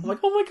 and I'm like,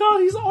 oh my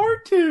god, he's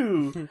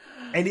R2!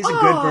 And he's a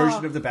good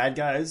version of the bad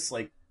guys.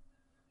 Like,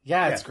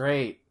 yeah, it's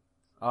great.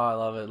 Oh, I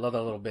love it. Love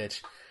that little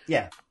bitch.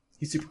 Yeah,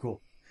 he's super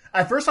cool.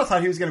 At first, I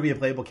thought he was going to be a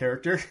playable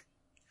character.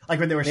 Like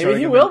when they were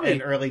showing him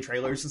in early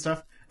trailers and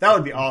stuff. That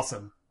would be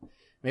awesome.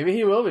 Maybe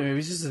he will be. Maybe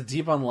he's just a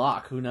deep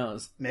unlock. Who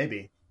knows?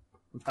 Maybe.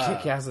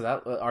 Kick ass of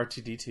that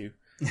R2-D2.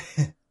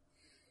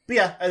 But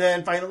yeah, and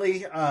then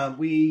finally,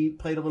 we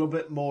played a little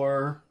bit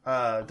more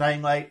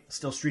Dying Light.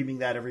 Still streaming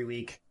that every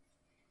week.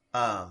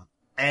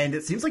 And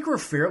it seems like we're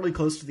fairly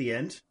close to the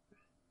end.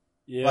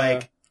 Yeah.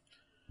 Like,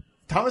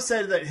 Thomas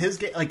said that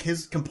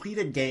his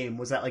completed game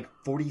was at like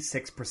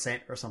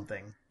 46% or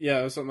something. Yeah,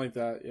 it was something like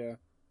that. Yeah.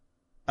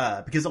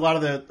 Because a lot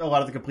of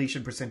the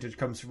completion percentage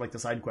comes from like the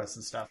side quests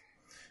and stuff.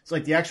 So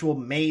like the actual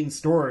main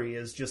story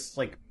is just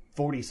like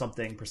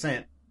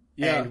 40-something%.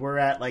 Yeah. And we're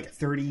at like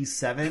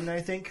 37,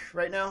 I think,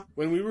 right now.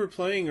 When we were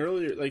playing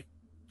earlier, like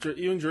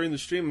even during the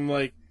stream, I'm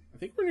like, I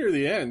think we're near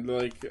the end.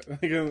 Like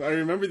I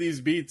remember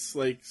these beats,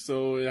 like,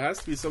 so it has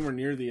to be somewhere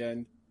near the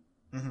end.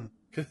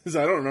 Because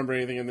I don't remember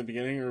anything in the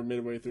beginning or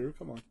midway through.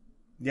 Come on.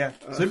 Yeah.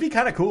 So it'd be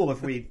kind of cool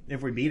if we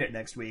beat it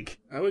next week.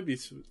 That would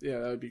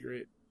be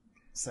great.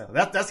 So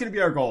that's going to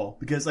be our goal,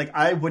 because like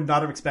I would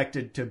not have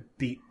expected to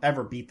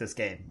ever beat this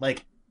game.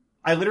 Like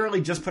I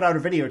literally just put out a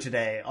video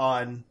today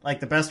on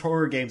like the best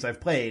horror games I've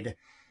played,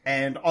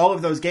 and all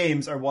of those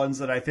games are ones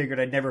that I figured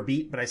I'd never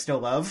beat, but I still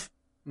love.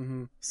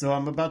 Mm-hmm. So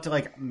I'm about to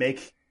like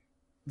make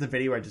the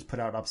video I just put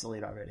out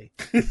obsolete already.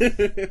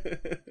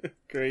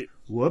 Great.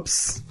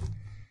 Whoops.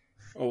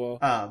 Oh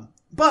well.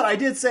 But I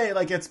did say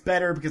like it's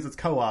better because it's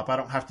co-op. I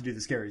don't have to do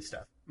the scary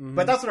stuff. Mm-hmm.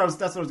 But that's what I was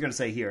going to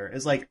say here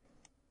is like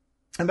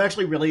I'm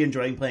actually really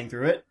enjoying playing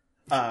through it.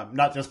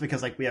 Not just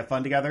because like we have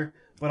fun together,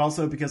 but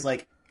also because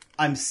like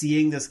I'm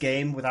seeing this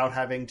game without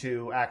having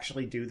to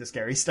actually do the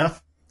scary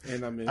stuff.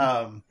 And I'm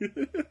in.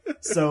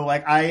 So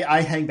like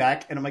I hang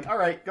back and I'm like, all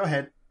right, go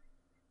ahead.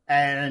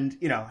 And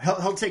you know,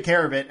 he'll take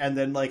care of it, and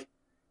then like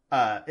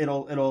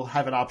it'll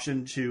have an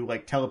option to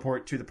like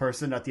teleport to the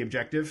person at the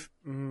objective.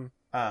 Mm-hmm.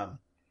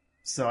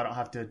 So I don't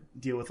have to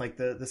deal with like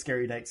the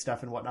scary night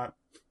stuff and whatnot.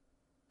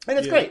 And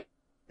it's great.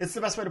 It's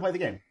the best way to play the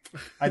game.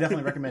 I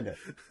definitely recommend it.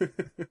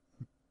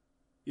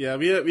 Yeah,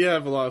 we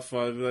have a lot of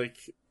fun. Like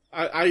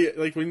I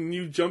like when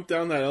you jump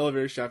down that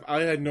elevator shaft.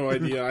 I had no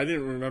idea. I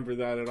didn't remember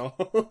that at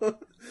all.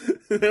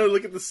 And I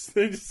look at the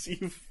thing to see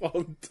you fall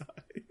and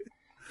die.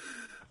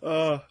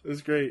 Oh, it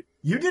was great.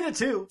 You did it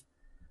too.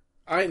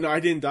 I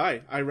didn't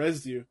die. I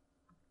rezzed you.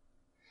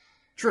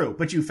 True,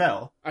 but you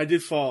fell. I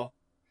did fall.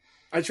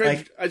 I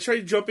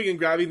tried jumping and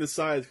grabbing the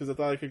sides because I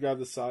thought I could grab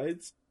the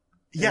sides.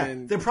 Yeah,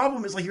 and... the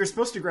problem is, like, you're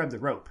supposed to grab the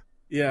rope.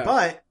 Yeah.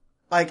 But,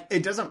 like,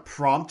 it doesn't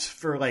prompt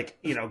for, like,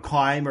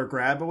 climb or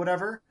grab or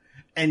whatever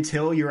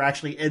until you're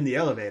actually in the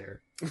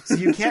elevator. So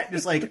you can't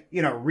just, like,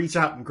 reach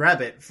out and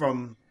grab it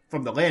from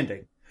the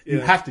landing.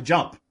 You have to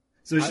jump.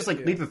 So it's just,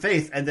 like, leap of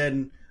faith and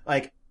then,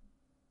 like,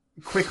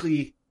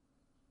 quickly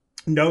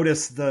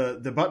notice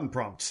the button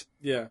prompt.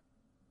 Yeah.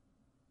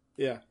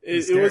 Yeah.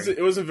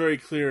 It wasn't very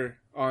clear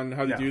on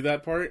how to do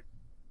that part.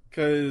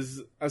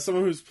 Because as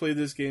someone who's played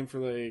this game for,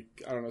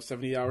 like, I don't know,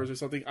 70 hours or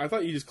something, I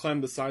thought you just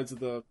climbed the sides of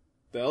the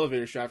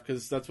elevator shaft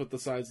because that's what the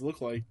sides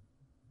look like.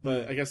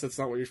 But I guess that's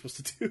not what you're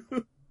supposed to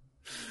do.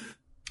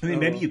 I mean,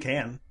 maybe you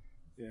can.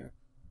 Yeah.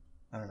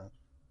 I don't know.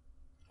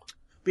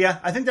 But yeah,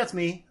 I think that's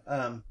me.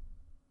 I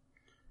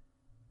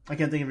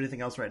can't think of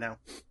anything else right now.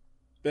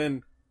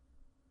 Ben.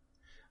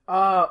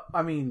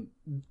 I mean,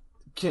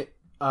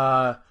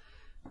 I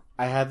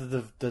had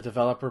the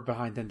developer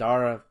behind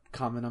Dandara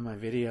comment on my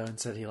video and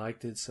said he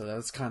liked it, so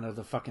that's kind of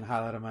the fucking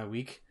highlight of my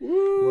week.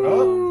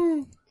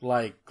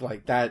 Like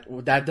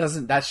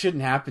that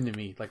shouldn't happen to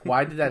me. Like,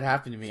 why did that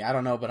happen to me? I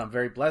don't know, but I'm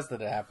very blessed that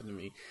it happened to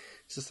me.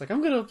 It's just like,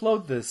 I'm gonna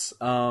upload this.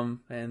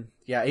 And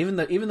yeah, even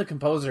the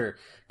composer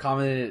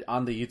commented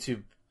on the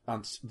YouTube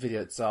on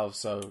video itself.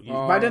 So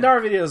my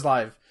Dandara video is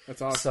live.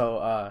 That's awesome.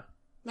 So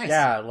nice.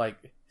 Yeah, like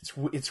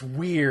it's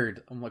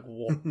weird. I'm like,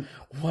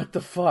 what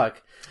the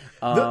fuck?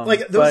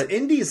 Those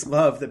indies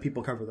love that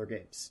people cover their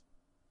games.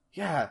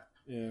 Yeah.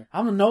 Yeah.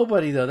 I'm a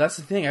nobody though. That's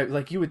the thing.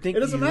 You would think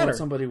it doesn't matter.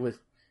 Somebody with.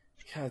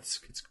 Yeah,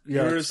 it's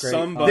you're it's great.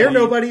 somebody. They're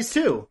nobodies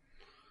too.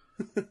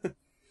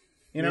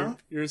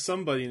 You're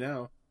somebody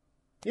now.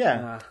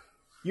 Yeah.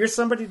 You're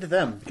somebody to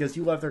them because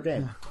you love their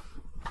game.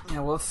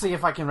 Yeah. Well, let's see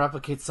if I can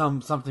replicate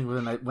something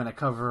when I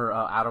cover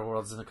Outer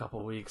Worlds in a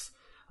couple of weeks.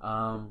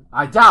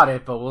 I doubt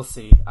it, but we'll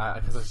see.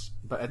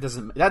 But that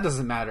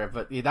doesn't matter.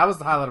 But yeah, that was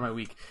the highlight of my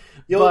week.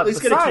 You'll at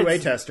least get a QA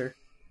tester.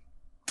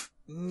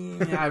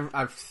 Yeah,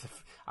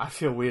 I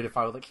feel weird if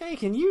I was like, hey,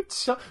 can you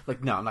show...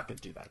 Like, no, I'm not going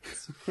to do that.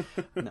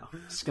 No,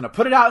 I'm just going to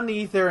put it out in the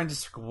ether and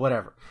just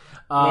whatever.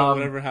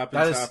 Whatever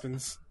happens,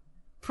 happens.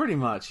 Pretty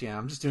much, yeah.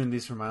 I'm just doing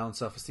these for my own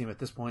self-esteem at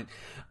this point.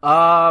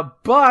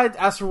 But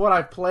as for what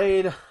I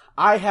played,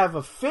 I have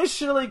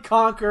officially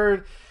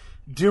conquered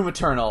Doom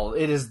Eternal.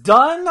 It is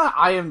done.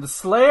 I am the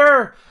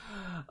Slayer.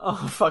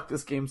 Oh, fuck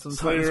this game sometimes.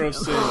 Slayer of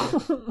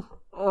Sin.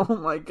 Oh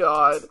my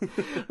god.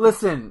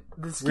 Listen,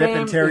 this game... Rip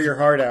and tear your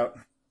heart out.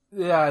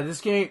 Yeah,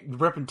 this game,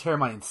 rip and tear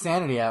my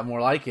insanity out, more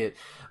like it.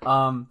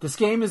 This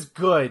game is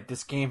good.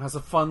 This game has a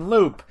fun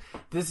loop.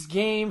 This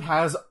game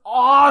has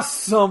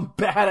awesome,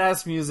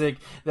 badass music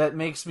that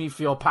makes me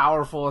feel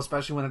powerful,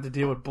 especially when I have to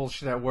deal with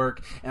bullshit at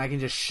work, and I can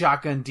just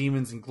shotgun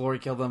demons and glory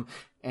kill them,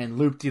 and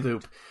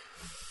loop-de-loop.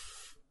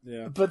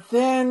 Yeah. But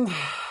then,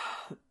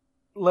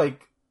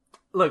 look,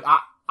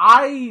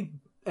 I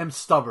am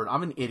stubborn.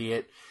 I'm an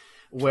idiot.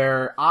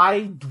 Where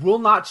I will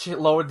not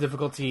lower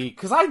difficulty,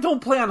 because I don't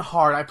play on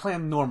hard, I play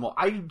on normal.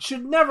 I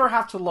should never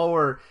have to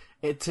lower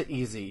it to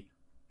easy.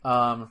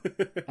 And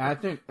I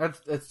think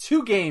that's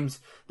two games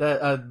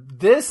that,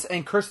 this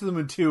and Curse of the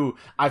Moon 2,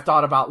 I've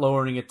thought about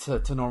lowering it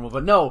to normal.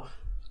 But no,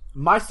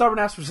 my stubborn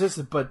ass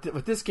resisted, but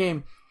with this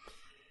game,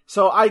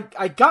 so I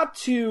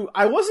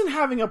wasn't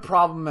having a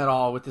problem at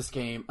all with this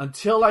game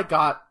until I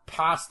got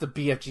past the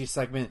BFG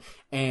segment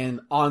and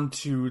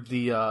onto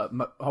the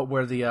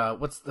where the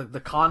what's the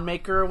con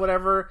maker or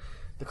whatever,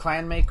 the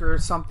clan maker or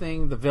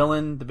something, the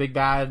villain, the big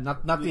bad,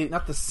 not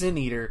the sin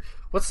eater.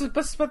 What's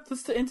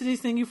the entity's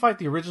thing you fight?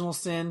 The original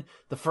sin,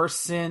 the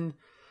first sin.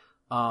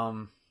 I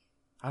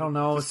don't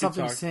know. It's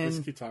something sin.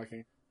 Just keep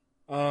talking.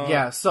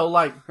 Yeah. So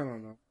like I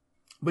don't know.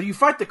 But you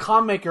fight the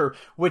con maker,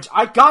 which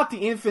I got the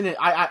infinite.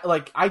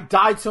 I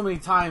died so many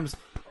times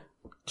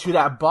to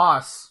that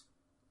boss.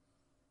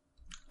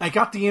 I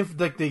got the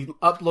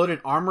uploaded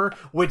armor,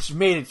 which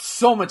made it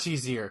so much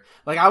easier.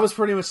 Like, I was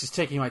pretty much just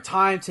taking my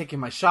time, taking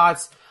my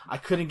shots. I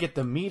couldn't get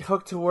the meat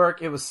hook to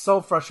work. It was so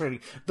frustrating.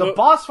 The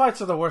boss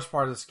fights are the worst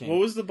part of this game. What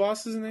was the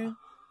boss's name?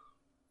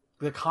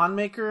 The con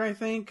maker, I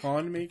think.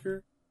 Con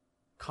maker.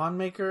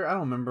 I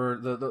don't remember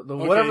the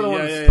Okay, whatever the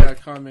one. Yeah,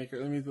 con maker.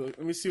 Let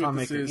me see what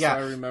this is. Yeah. So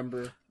I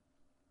remember.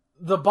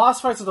 The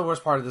boss fights are the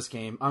worst part of this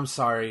game. I'm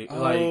sorry.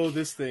 Oh,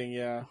 this thing,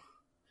 yeah.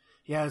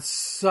 Yeah, it's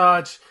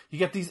such. You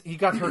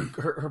got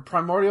her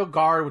primordial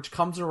guard, which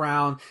comes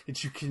around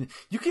that you can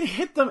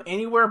hit them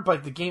anywhere,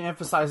 but the game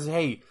emphasizes,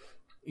 hey,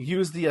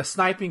 use the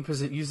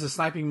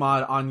sniping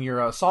mod on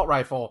your assault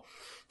rifle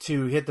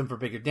to hit them for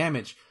bigger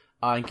damage.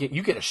 And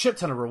you get a shit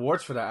ton of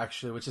rewards for that,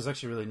 actually, which is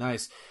actually really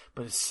nice.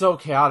 But it's so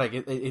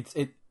chaotic.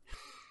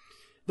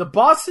 The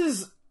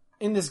bosses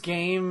in this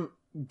game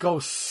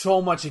goes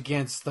so much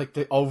against like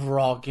the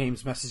overall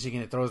game's messaging,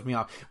 and it throws me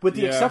off. With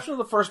the exception of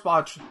the first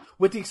boss,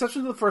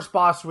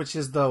 which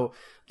is the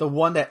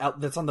one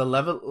that's on the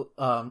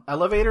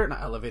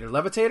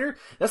levitator.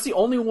 That's the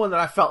only one that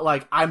I felt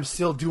like I'm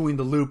still doing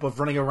the loop of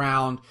running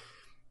around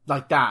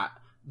like that.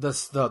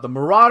 The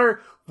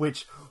Marauder,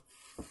 which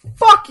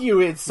fuck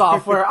you, id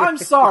Software. I'm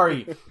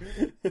sorry.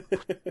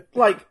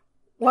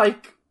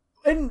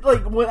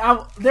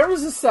 There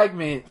was a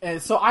segment,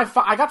 and so I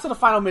got to the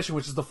final mission,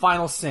 which is the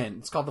final sin.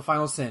 It's called the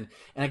final sin,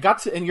 and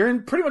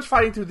you're pretty much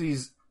fighting through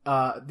these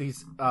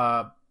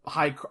high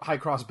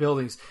cross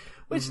buildings,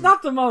 which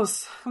not the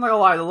most. I'm not gonna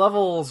lie, the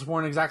levels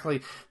weren't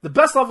exactly the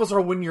best. Levels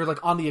are when you're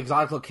like on the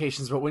exotic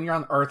locations, but when you're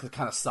on Earth, it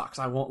kind of sucks.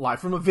 I won't lie,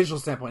 from a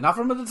visual standpoint, not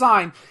from a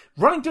design.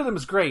 Running through them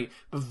is great,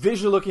 but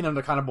visually looking at them,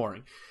 they're kind of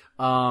boring.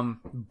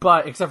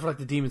 But except for like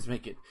the demons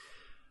make it,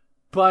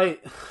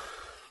 but.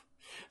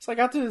 So I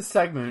got to this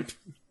segment,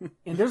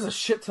 and there's a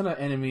shit ton of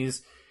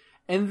enemies,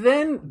 and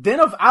then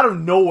out of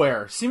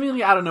nowhere,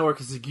 seemingly out of nowhere,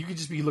 because you could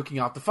just be looking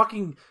out, the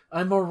fucking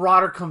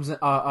Marauder comes in.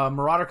 I'm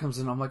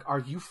like, are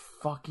you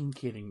fucking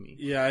kidding me?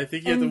 Yeah, I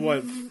think you have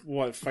to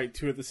what fight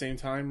two at the same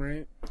time,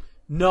 right?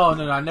 No,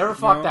 I never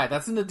fought that.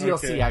 That's in the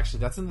DLC. Okay.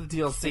 Actually, that's in the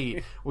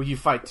DLC where you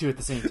fight two at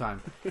the same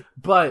time.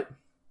 But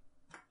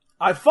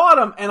I fought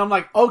him, and I'm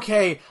like,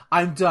 okay,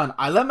 I'm done.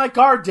 I let my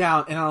guard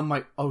down, and I'm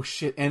like, oh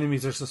shit,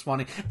 enemies are still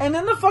spawning. And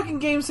then the fucking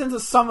game sends a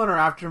summoner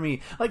after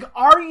me. Like,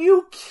 are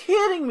you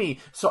kidding me?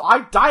 So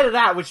I die to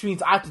that, which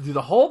means I have to do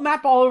the whole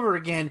map all over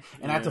again,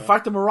 and I have to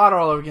fight the Marauder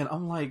all over again.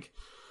 I'm like,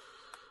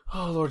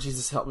 oh Lord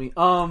Jesus, help me.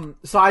 So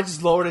I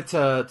just lowered it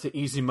to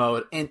easy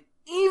mode, and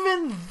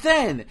even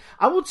then,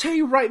 I will tell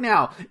you right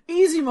now,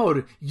 easy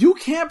mode, you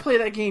can't play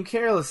that game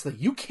carelessly.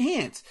 You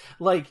can't.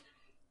 Like,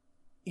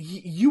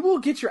 you will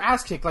get your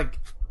ass kicked, like,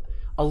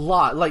 a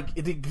lot. Like,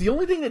 the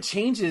only thing that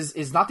changes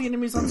is not the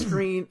enemies on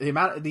screen. The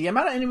amount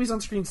of enemies on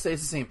screen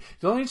stays the same.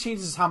 The only thing that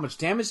changes is how much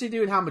damage they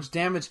do and how much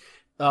damage,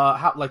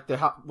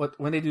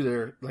 when they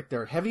do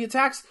their heavy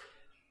attacks.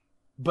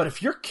 But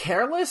if you're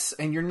careless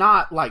and you're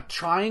not, like,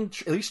 trying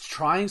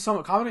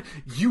somewhat confident,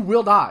 you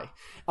will die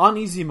on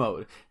easy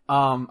mode.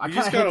 You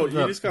just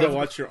gotta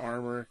watch your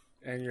armor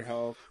and your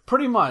health.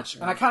 Pretty much.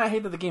 Yeah. And I kind of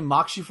hate that the game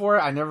mocks you for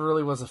it. I never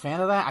really was a fan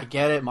of that. I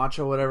get it,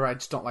 macho, whatever. I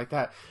just don't like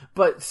that.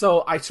 But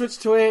so I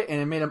switched to it, and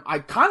it made him. I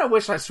kind of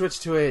wish I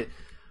switched to it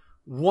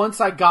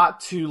once I got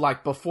to,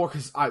 like, before,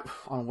 because on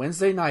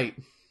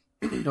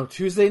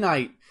Tuesday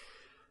night,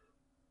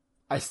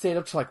 I stayed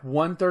up to like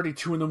 1:30,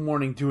 2 in the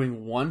morning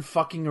doing one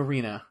fucking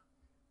arena.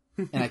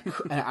 And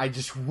I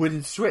just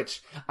wouldn't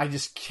switch. I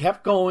just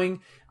kept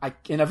going.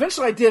 And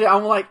eventually I did it.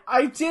 I'm like,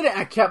 I did it.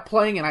 I kept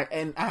playing,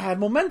 and I had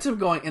momentum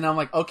going. And I'm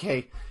like,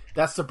 okay,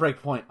 that's the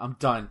break point. I'm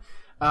done.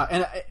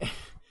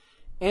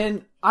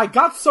 And I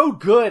got so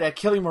good at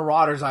killing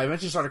Marauders, I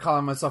eventually started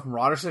calling myself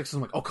Marauder 6.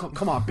 I'm like, oh,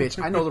 come on,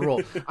 bitch. I know the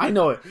role. I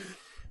know it.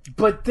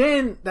 But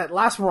then that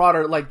last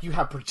Marauder, like, you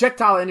have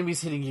projectile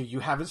enemies hitting you.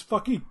 You have this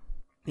fucking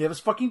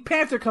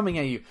Panther coming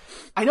at you.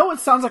 I know it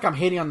sounds like I'm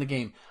hating on the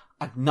game.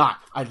 I'm not.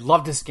 I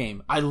love this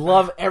game. I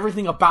love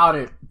everything about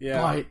it.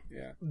 Yeah, but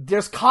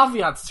there's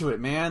caveats to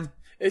it, man.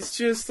 It's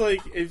just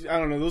like, I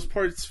don't know, those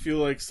parts feel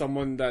like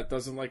someone that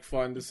doesn't like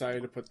fun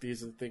decided to put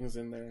these things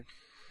in there.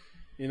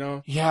 You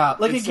know? Yeah,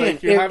 like, it's again,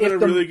 like you're having a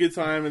really good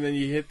time, and then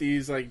you hit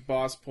these like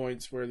boss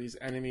points where these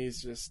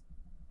enemies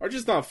are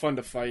just not fun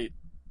to fight.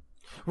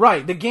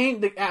 Right. The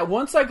game,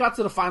 once I got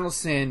to the final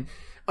sin,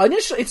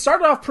 initially it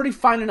started off pretty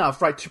fine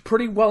enough, right?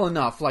 Pretty well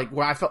enough, like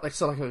where I felt like a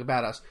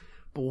badass.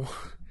 But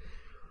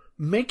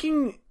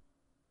making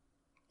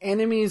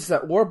enemies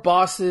that were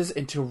bosses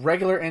into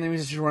regular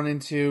enemies that you run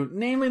into,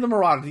 namely the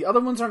Marauder. The other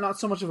ones are not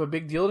so much of a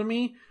big deal to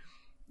me.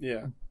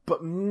 Yeah.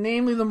 But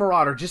namely the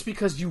Marauder, just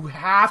because you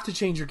have to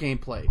change your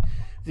gameplay.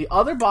 The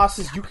other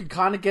bosses you can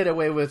kind of get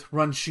away with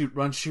run, shoot,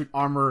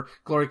 armor,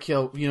 glory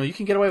kill. You know, you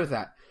can get away with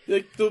that.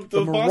 Like the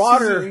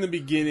bosses in the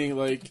beginning,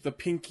 like the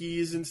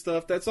Pinkies and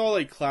stuff, that's all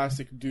like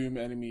classic Doom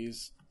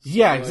enemies. So,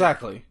 yeah,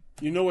 exactly.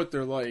 You know what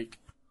they're like.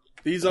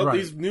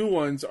 These new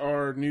ones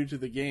are new to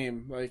the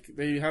game. Like,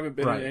 they haven't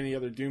been in any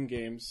other Doom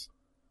games,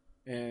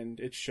 and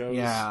it shows.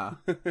 Yeah,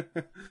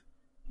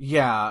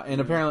 yeah, and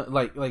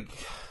apparently, like,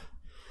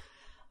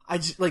 I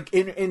just like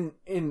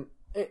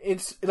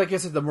it's like I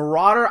said, the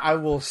Marauder. I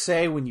will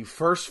say, when you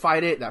first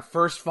fight it, that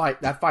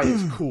fight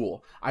is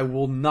cool. I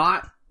will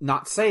not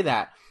say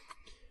that.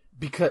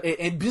 Because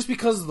just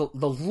because of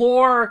the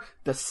lore,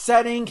 the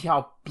setting,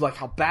 how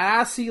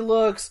badass he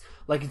looks,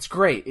 like, it's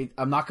great.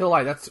 I'm not gonna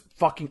lie, that's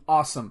fucking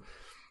awesome.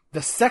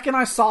 The second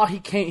I saw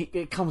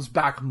it comes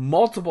back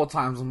multiple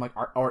times. I'm like,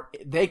 or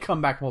they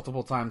come back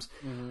multiple times.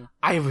 Mm-hmm.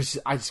 I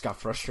just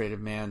got frustrated,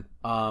 man.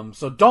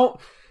 So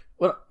don't.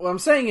 What I'm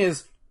saying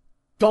is,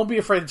 don't be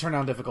afraid to turn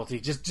down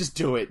difficulty. Just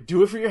do it.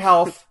 Do it for your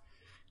health.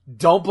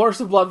 Don't burst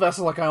the blood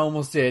vessel like I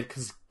almost did,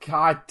 because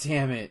god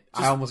damn it,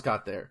 I almost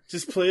got there.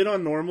 Just play it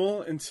on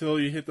normal until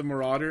you hit the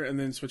Marauder, and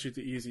then switch it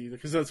to easy,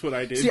 because that's what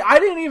I did. See, I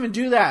didn't even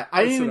do that.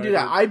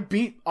 I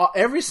beat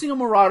every single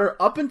Marauder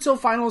up until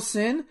Final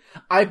Sin.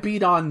 I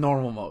beat on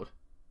normal mode.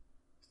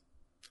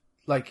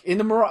 Like in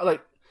the Marauder,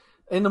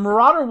 the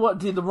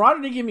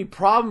Marauder didn't give me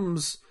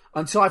problems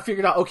until I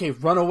figured out, okay,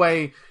 run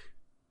away,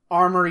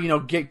 armor,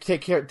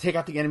 take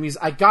out the enemies.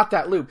 I got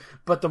that loop.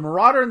 But the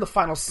Marauder and the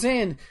Final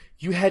Sin,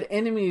 you had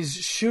enemies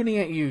shooting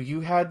at you.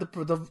 You had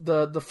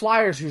the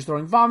flyers who's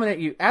throwing vomit at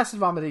you, acid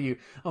vomit at you.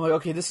 I'm like,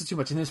 okay, this is too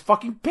much. And this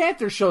fucking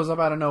Panther shows up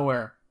out of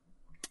nowhere.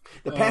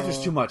 The Panther's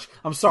too much.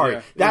 I'm sorry.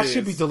 Yeah, that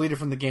should be deleted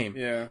from the game.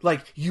 Yeah.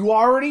 Like, you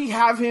already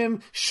have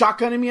him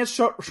shotgunning me at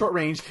short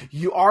range.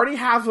 You already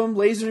have him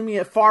lasering me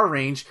at far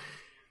range.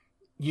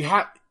 You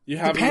have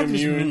him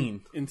Panther's immune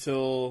mean.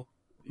 until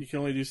you can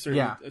only do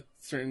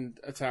certain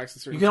attacks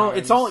at certain times.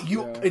 It's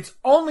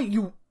only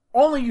you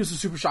only use the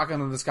super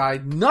shotgun on this guy.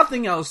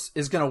 Nothing else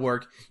is gonna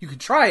work. You can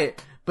try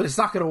it, but it's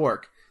not gonna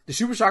work. The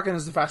super shotgun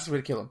is the fastest way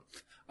to kill him.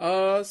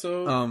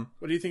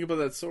 What do you think about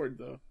that sword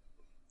though?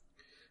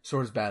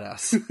 Sword is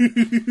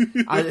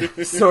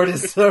badass.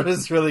 Sword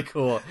is really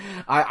cool.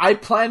 I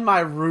plan my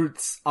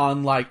routes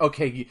on like,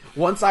 okay,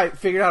 once I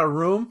figured out a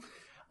room,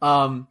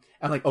 I'm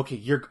like,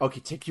 take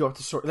you up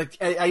the sword. Like,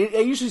 I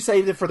usually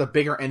save it for the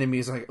bigger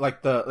enemies,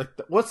 like the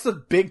what's the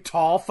big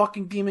tall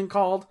fucking demon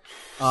called?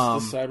 The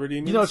cyber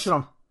demons? You know what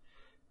I'm.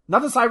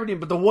 Not the cyber demon,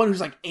 but the one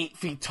who's like 8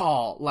 feet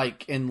tall,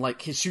 like, and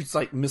like he shoots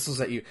like missiles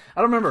at you.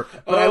 I don't remember.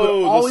 But I would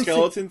always the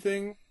skeleton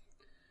thing?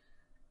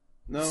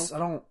 No? I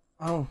don't.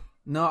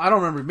 No, I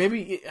don't remember.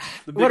 Maybe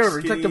skinnies, whatever.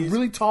 It's like the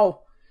really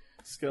tall.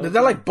 skeleton?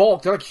 They're like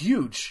bulk. They're like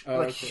huge. They're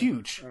okay.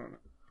 huge. I don't know.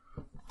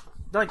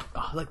 They're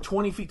like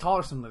 20 feet tall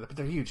or something like that. But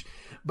they're huge.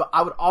 But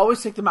I would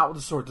always take them out with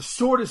the sword. The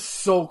sword is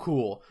so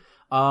cool.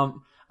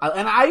 And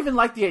I even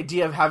like the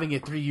idea of having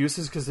it 3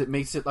 uses because it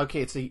makes it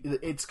okay.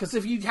 It's because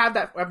if you had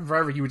that weapon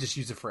forever, you would just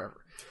use it forever.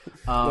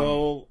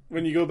 Well,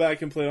 when you go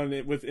back and play on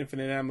it with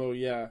infinite ammo,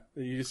 yeah,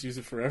 you just use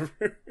it forever.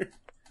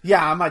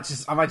 Yeah, I might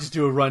just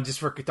do a run just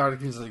for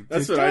cathartic music.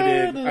 That's what I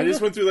did. I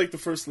just went through like the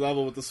first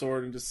level with the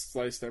sword and just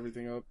sliced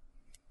everything up.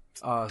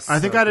 I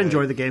think I'd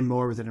enjoy the game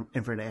more with an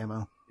infinite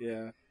ammo.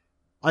 Yeah.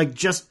 Like,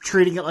 just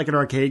treating it like an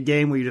arcade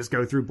game where you just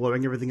go through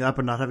blowing everything up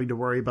and not having to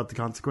worry about the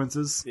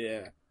consequences.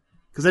 Yeah.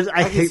 Because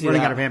I hate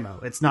running out of ammo.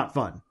 It's not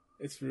fun.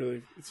 It's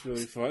really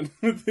fun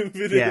with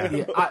infinite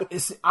ammo.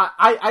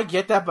 I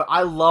get that, but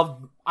I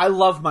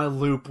love my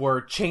loop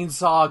where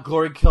chainsaw,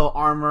 glory kill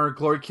armor,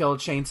 glory kill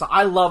chainsaw.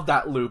 I love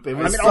that loop.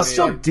 I'll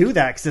still do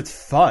that because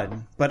it's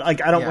fun, but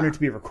like I don't want it to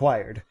be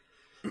required.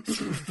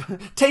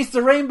 Taste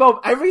the rainbow.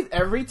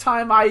 Every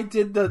time I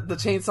did the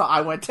chainsaw,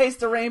 I went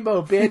taste the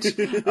rainbow,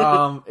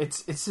 bitch.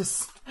 It's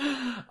just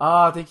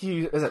thank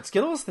you. Is that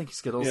Skittles? Thank you,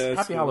 Skittles. Yeah,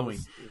 Happy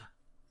Skittles.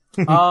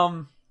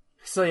 Halloween.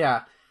 So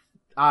yeah.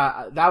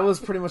 That was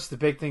pretty much the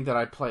big thing that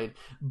I played.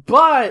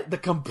 But the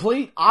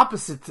complete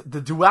opposite,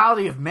 the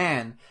duality of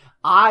man,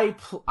 I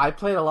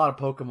played a lot of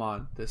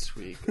Pokemon this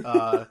week.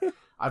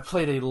 I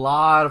played a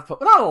lot of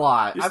not a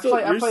lot. I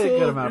played a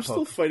good amount of Pokemon. You're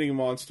still fighting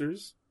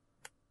monsters.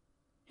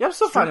 Yeah, I'm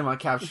still fighting them,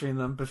 capturing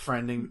them,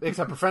 befriending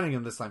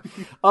them this time.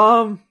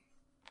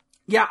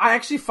 Yeah, I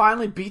actually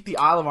finally beat the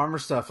Isle of Armor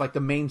stuff, like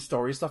the main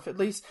story stuff at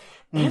least.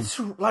 It's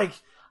like,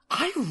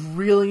 I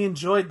really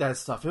enjoyed that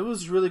stuff. It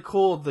was really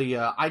cool.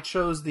 I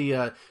chose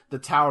the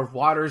Tower of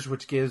Waters,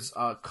 which gives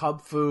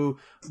Kubfu,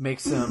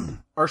 makes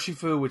him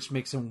Urshifu, which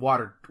makes him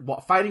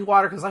fighting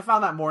water, because I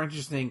found that more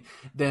interesting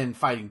than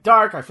fighting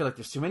dark. I feel like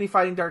there's too many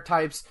fighting dark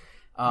types,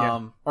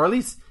 or at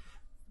least,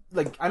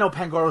 like, I know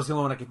Pangoro's the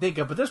only one I can think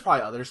of, but there's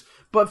probably others.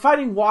 But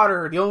fighting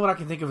water, the only one I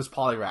can think of is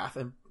Poliwrath,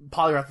 and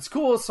Poliwrath is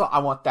cool, so I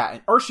want that.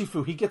 And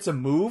Urshifu, he gets a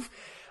move.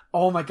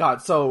 Oh my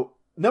god! So,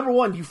 number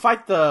one, you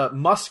fight the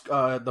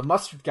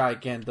mustard guy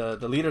again,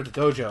 the leader of the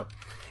dojo,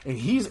 and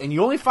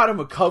you only fight him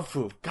with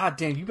Kubfu. God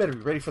damn, you better be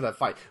ready for that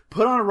fight.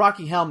 Put on a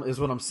Rocky Helm is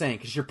what I'm saying,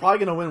 because you're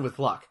probably gonna win with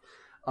luck.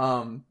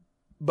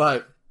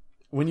 But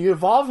when you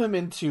evolve him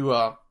into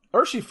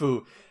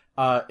Urshifu,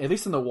 at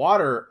least in the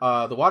water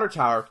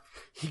tower,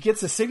 he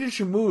gets a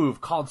signature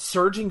move called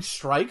Surging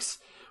Strikes,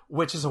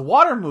 which is a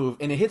water move,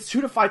 and it hits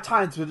 2 to 5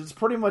 times, but it's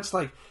pretty much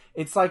like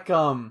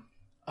the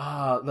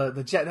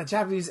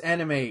Japanese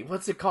anime,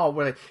 what's it called?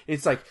 Where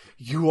it's like,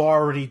 you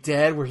are already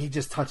dead, where he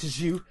just touches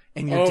you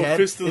and you're dead.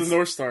 Fist of the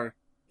North Star.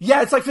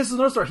 Yeah, it's like Fist of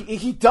the North Star.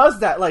 He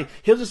does that. Like,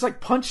 he'll just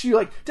like punch you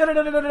like da da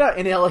da da da,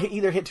 and he'll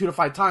either hit 2 to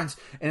 5 times.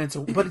 And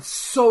but it's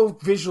so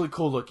visually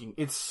cool looking.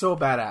 It's so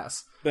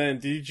badass. Ben,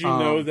 did you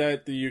know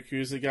that the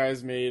Yakuza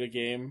guys made a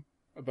game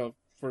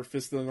for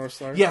Fist of the North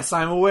Star? Yes,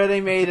 I'm aware they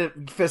made a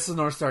Fist of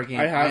the North Star game.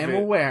 I am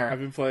aware. I've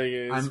been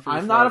playing it.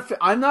 I'm not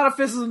a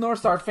Fist of the North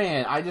Star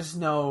fan. I just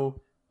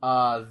know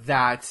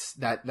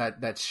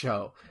that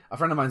show. A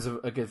friend of mine's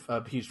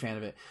a huge fan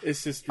of it.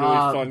 It's just really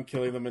fun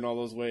killing them in all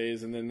those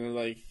ways, and then they're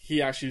like,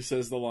 he actually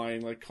says the line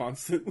like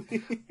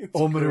constantly.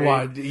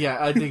 Yeah,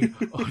 I think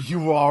you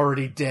were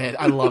already dead.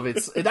 I love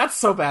it. That's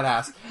so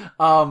badass.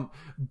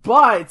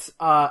 But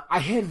I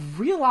had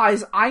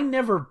realized I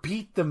never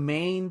beat the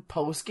main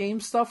post game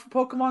stuff for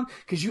Pokemon,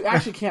 because you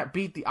actually can't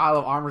beat the Isle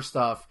of Armor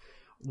stuff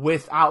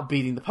without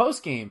beating the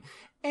post game.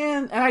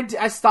 And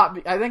I stopped.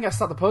 I think I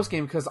stopped the post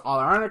game because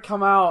Arena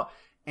come out,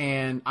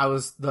 and I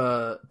was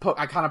I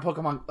kind of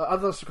Pokemon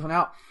others were coming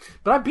out,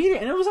 but I beat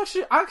it, and it was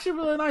actually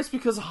really nice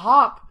because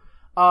Hop,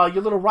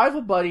 your little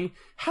rival buddy,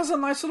 has a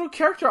nice little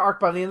character arc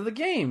by the end of the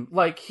game.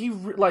 Like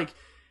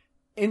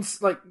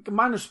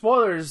minor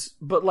spoilers,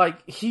 but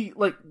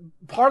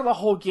part of the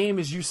whole game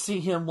is you see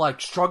him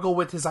struggle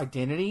with his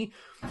identity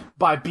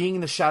by being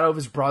in the shadow of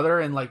his brother,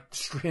 and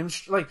him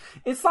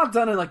it's not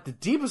done in the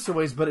deepest of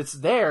ways, but it's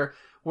there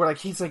where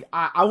he's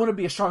I want to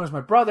be as strong as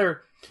my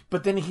brother,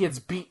 but then he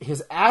gets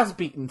his ass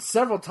beaten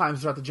several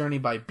times throughout the journey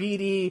by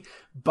BD,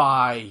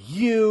 by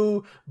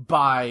you,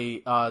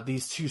 by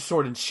these two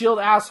Sword and Shield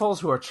assholes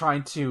who are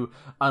trying to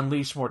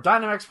unleash more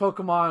Dynamax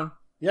Pokemon.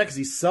 Yeah, because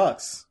he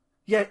sucks.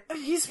 Yeah,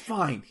 he's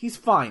fine. He's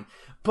fine.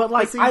 But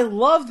I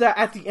love that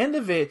at the end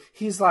of it,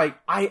 he's I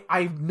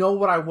know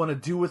what I want to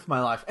do with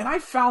my life. And I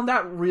found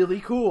that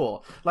really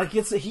cool.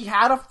 He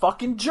had a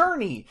fucking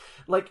journey.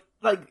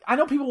 I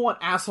know people want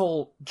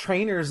asshole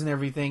trainers and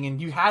everything, and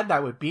you had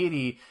that with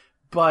Beatty,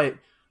 but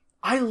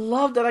I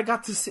love that I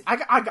got to see,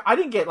 I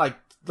didn't get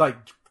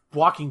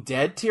Walking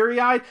Dead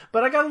teary-eyed,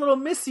 but I got a little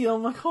misty.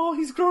 I'm oh,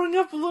 he's growing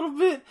up a little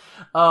bit.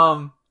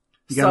 You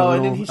got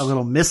a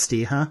little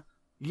misty, huh?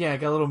 Yeah, I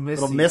got a little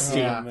misty.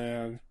 Yeah. Oh,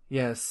 man.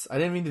 Yes, I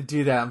didn't mean to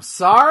do that. I'm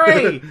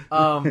sorry.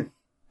 I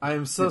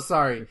am so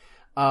sorry.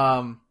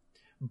 But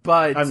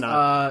I'm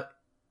not.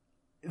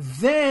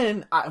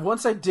 Then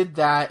once I did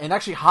that, and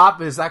actually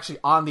Hop is actually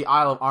on the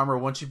Isle of Armor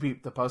once you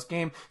beat the post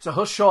game, so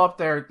he'll show up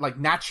there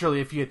naturally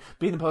if you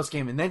beat the post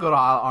game and then go to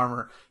Isle of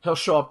Armor. He'll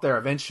show up there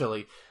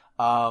eventually,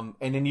 and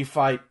then you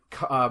fight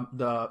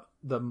the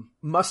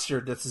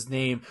Mustard, that's his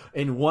name,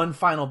 in one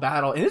final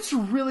battle, and it's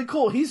really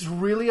cool. He's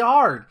really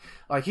hard.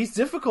 He's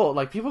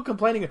difficult. People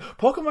complaining,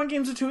 Pokemon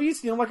games are too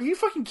easy. I'm are you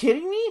fucking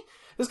kidding me?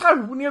 This guy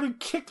nearly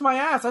kicked my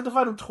ass. I had to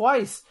fight him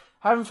twice.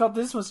 I haven't felt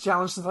this much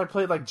challenge since I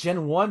played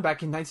Gen 1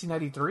 back in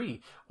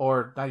 1993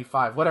 or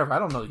 95, whatever. I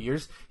don't know the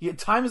years.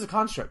 Time is a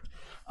construct.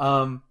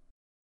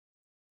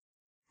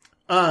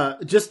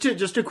 Just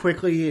to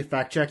quickly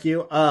fact check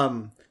you,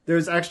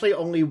 there's actually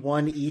only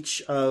one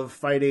each of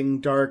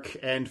Fighting Dark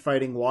and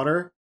Fighting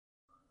Water.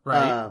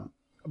 Right.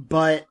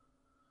 But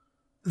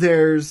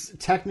there's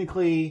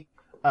technically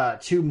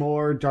two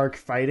more Dark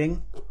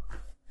Fighting,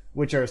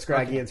 which are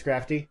Scraggy and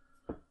Scrafty.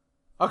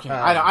 Okay,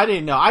 I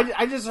didn't know.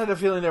 I just had a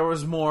feeling there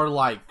was more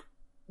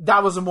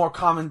that was a more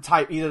common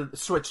type, either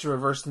switch to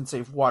reverse than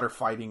say water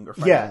fighting or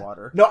fighting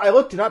water. No, I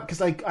looked it up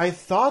because I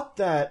thought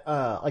that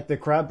the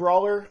Crab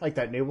Brawler,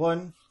 that new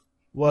one,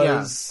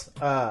 was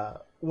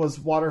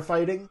water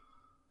fighting.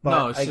 But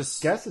no, I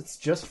guess it's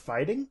just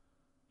fighting.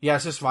 Yeah,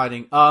 it's just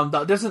fighting.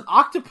 There's an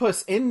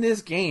octopus in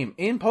this game,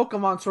 in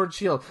Pokemon Sword and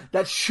Shield,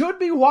 that should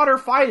be water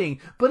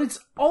fighting, but it's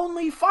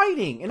only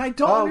fighting, and I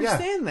don't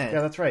understand that.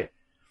 Yeah, that's right.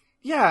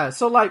 Yeah,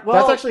 so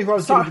that's actually who I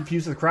was getting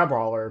confused with Crab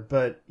Brawler,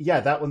 but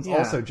yeah, that one's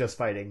also just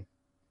fighting.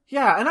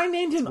 Yeah, and I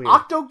named him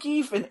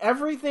Octogeef and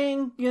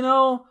everything,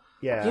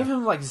 Yeah. Give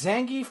him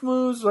Zangief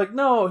moves.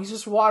 No, he's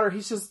just water.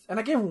 And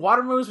I gave him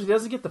water moves, but he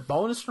doesn't get the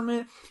bonus from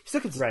it. He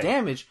still gets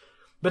damage.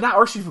 But now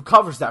Urshifu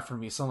covers that for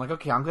me, so I'm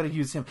okay, I'm gonna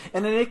use him.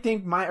 And I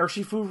nicknamed my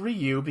Urshifu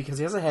Ryu because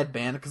he has a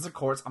headband, because of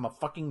course, I'm a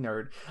fucking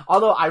nerd.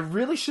 Although, I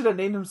really should have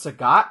named him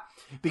Sagat,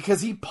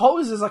 because he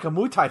poses like a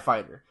Muay Thai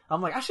fighter.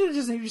 I'm I should have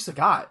just named you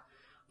Sagat.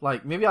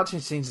 Maybe I'll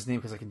change his name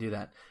because I can do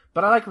that.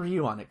 But I like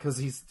Ryu on it, because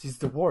he's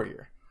the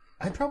warrior.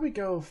 I'd probably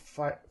go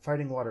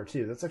Fighting Water,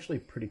 too. That's actually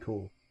pretty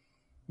cool.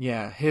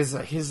 Yeah, his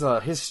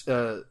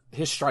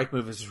strike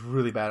move is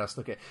really badass.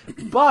 Okay,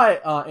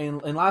 but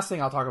and last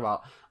thing I'll talk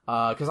about,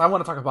 because I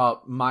want to talk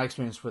about my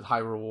experience with Age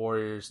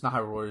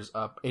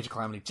of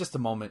Calamity, just a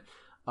moment.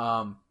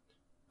 But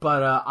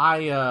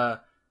I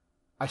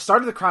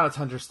started the Crown of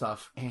Tundra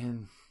stuff,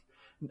 and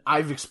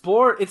I've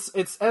explored.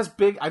 It's as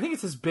big. I think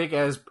it's as big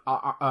as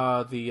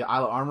the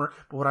Isle of Armor.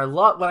 But what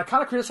I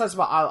kind of criticized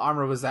about Isle of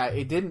Armor was that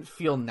it didn't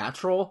feel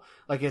natural.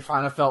 It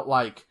kind of felt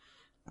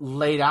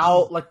laid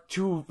out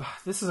too.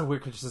 This is a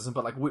weird criticism,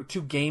 but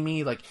too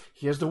gamey.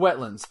 Here's the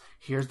wetlands,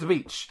 here's the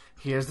beach,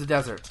 here's the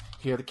desert,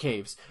 here are the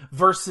caves.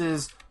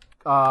 Versus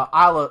Crown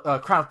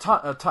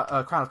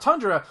of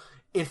Tundra,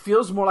 it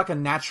feels more like a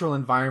natural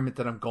environment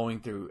that I'm going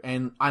through,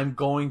 and I'm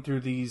going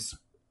through these.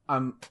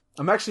 I'm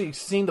actually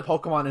seeing the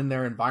Pokemon in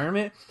their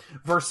environment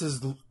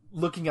versus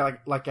looking at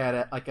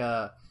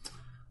a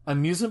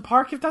amusement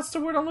park, if that's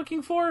the word I'm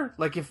looking for.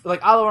 If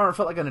Isle of Armor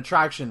felt like an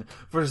attraction,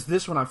 versus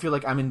this one I feel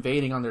like I'm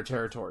invading on their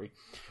territory,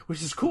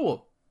 which is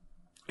cool.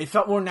 It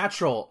felt more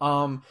natural.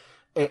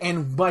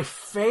 And my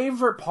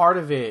favorite part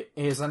of it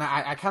is, and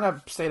I kind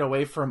of stayed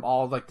away from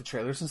all the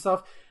trailers and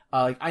stuff.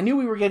 I knew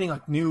we were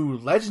getting new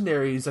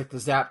legendaries, the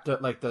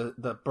Zapdos,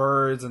 the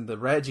birds and the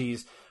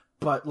Reggies.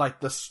 But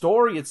the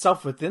story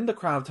itself within the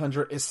Crown of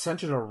Tundra is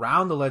centered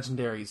around the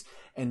legendaries,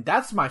 and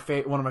that's one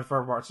of my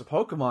favorite parts of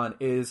Pokemon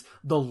is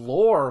the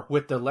lore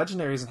with the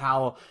legendaries and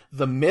how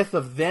the myth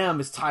of them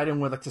is tied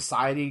in with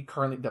society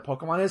currently that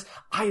Pokemon is.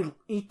 I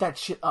eat that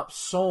shit up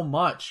so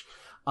much.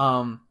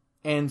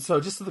 And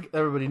so just to let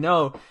everybody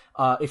know,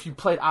 if you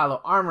played Isle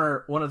of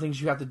Armor, one of the things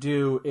you have to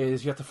do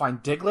is you have to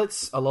find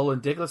Diglets,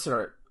 Alolan Diglets that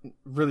are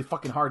really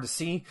fucking hard to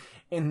see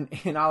in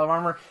Isle of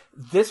Armor.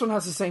 This one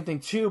has the same thing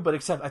too, but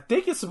except I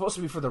think it's supposed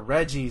to be for the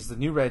Regis, the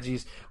new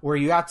Regis, where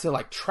you have to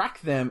like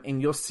track them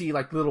and you'll see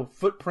like little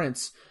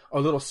footprints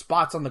or little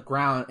spots on the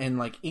ground, and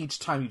like each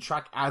time you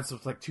track adds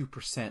up like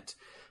 2%.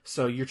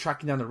 So you're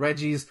tracking down the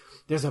Regis.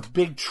 There's a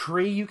big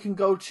tree you can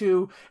go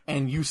to,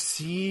 and you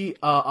see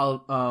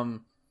Galar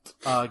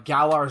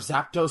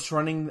Zapdos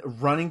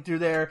running through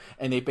there,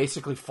 and they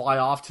basically fly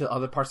off to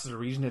other parts of the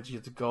region that you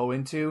have to go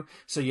into.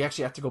 So you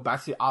actually have to go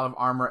back to the Isle of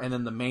Armor, and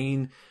then the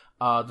main,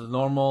 the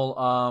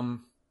normal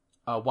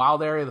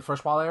wild area, the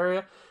first wild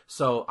area.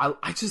 So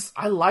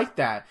I like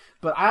that,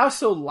 but I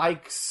also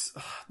like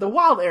the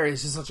wild area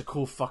is just such a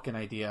cool fucking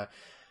idea.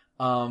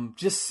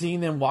 Just seeing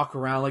them walk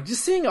around, like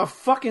just seeing a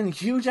fucking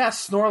huge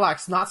ass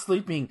Snorlax not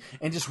sleeping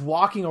and just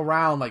walking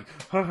around like,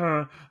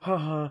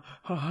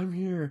 I'm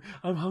here,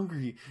 I'm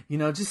hungry, you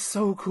know, just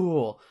so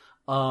cool.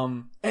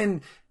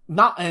 And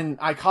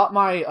I caught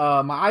my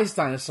ice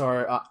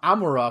dinosaur,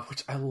 Amura,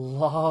 which I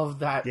love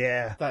that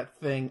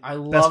thing. I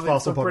love it,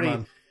 so pretty.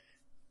 Pokemon.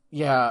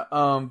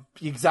 Yeah,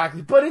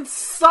 exactly. But it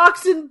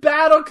sucks in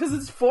battle because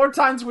it's 4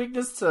 times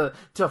weakness to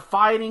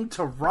fighting,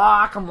 to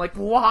rock. I'm like,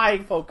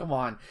 why,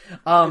 Pokemon?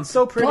 It's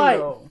so pretty,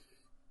 though.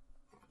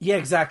 Yeah,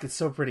 exactly. It's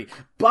so pretty.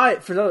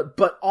 But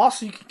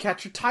also you can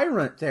catch your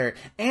Tyrant there.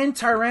 And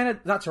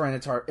not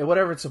Tyranitar,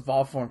 whatever its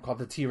evolved form called,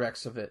 the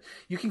T-Rex of it.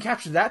 You can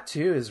capture that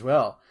too as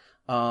well.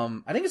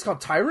 I think it's called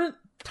Tyrant,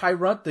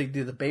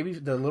 the baby,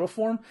 the little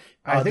form.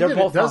 I think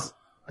it does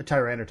a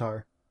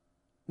Tyranitar.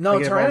 No,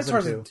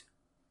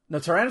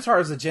 Tyranitar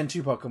is a Gen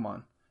 2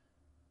 Pokemon.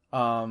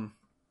 I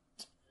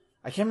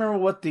can't remember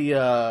what the...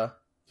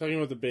 Talking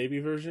about the baby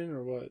version,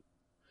 or what?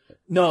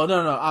 No.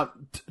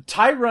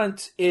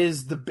 Tyrant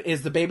is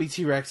the baby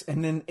T-Rex,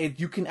 and then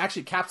you can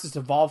actually capture its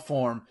evolved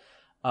form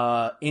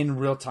in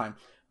real time.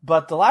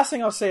 But the last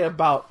thing I'll say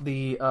about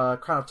the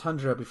Crown of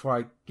Tundra before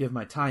I give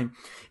my time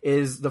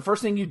is the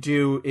first thing you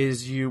do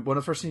is you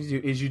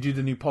do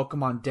the new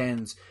Pokemon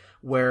dens,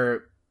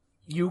 where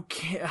you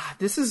can't.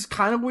 This is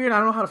kind of weird. I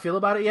don't know how to feel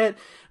about it yet,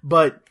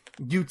 but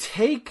you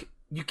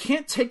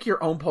can't take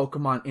your own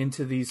Pokemon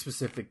into these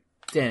specific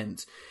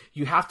dens.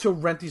 You have to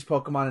rent these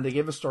Pokemon, and they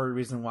give a story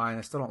reason why, and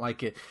I still don't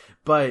like it.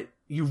 But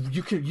you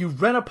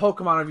rent a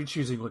Pokemon of your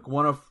choosing, like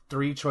one of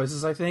 3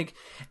 choices, I think,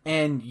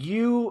 and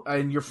you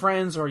and your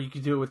friends, or you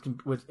could do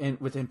it with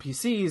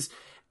NPCs,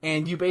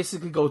 and you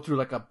basically go through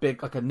like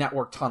a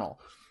network tunnel.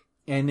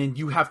 And then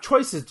you have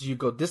choices. Do you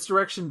go this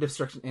direction,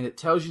 and it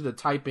tells you the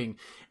typing,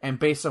 and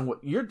based on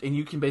what and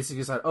you can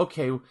basically decide,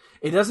 okay,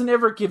 it doesn't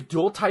ever give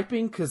dual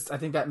typing, because I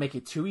think that make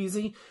it too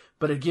easy,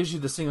 but it gives you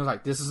the signal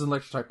like, this is an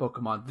electric type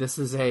Pokemon, this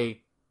is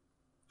a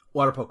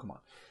water Pokemon.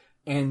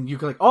 And you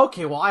can like,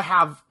 okay, well, I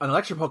have an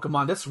electric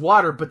Pokemon that's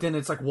water, but then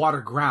it's like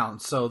water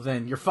ground, so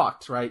then you're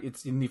fucked, right?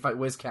 You fight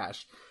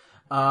Whiscash.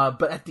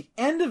 But at the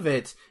end of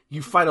it,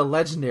 you fight a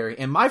legendary,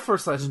 and my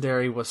first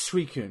legendary was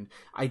Suicune.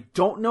 I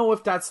don't know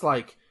if that's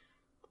like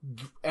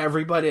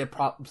everybody,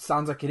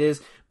 sounds like it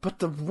is, but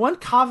the one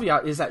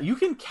caveat is that you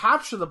can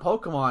capture the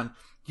Pokemon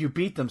you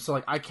beat them. So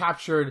like I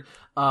captured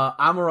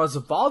Amura's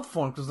evolved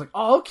form, because like,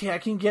 oh, okay, I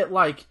can get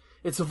like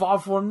its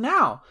evolved form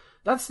now.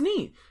 That's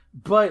neat.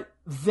 But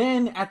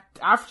then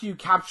after you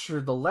capture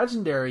the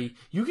legendary,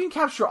 you can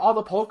capture all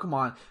the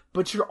Pokemon,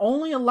 but you're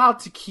only allowed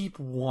to keep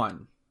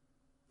one.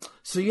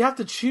 So you have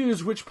to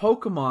choose which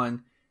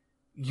Pokemon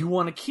you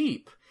want to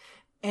keep.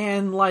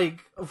 And like,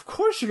 of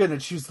course you're going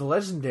to choose the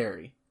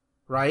legendary,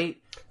 right?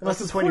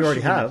 Unless it's one you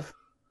already have.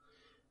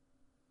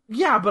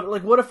 Yeah, but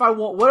like, what if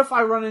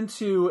I run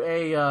into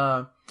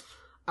a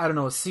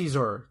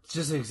Caesar,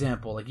 just an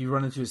example, like you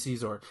run into a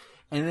Caesar,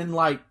 and then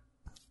like,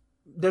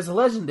 there's a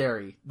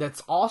legendary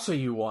that's also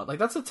you want. Like,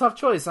 that's a tough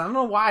choice. I don't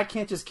know why I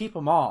can't just keep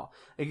them all.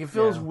 Like, it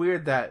feels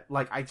weird that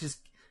like, I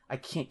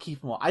can't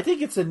keep them all. I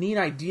think it's a neat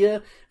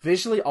idea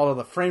visually, although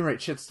the frame rate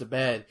shits to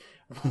bed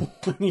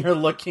when you're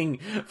looking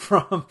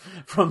from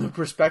the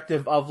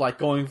perspective of like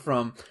going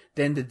from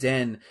den to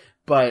den.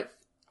 But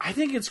I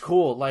think it's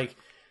cool. Like,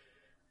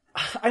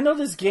 I know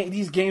these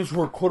games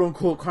were quote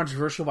unquote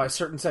controversial by a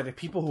certain set of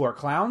people who are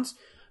clowns,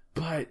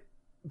 but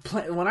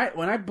when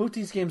I boot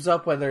these games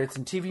up, whether it's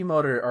in TV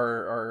mode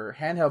or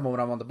handheld mode when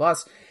I'm on the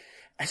bus,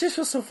 I just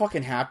feel so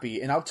fucking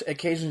happy. And I'll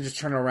occasionally just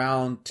turn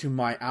around to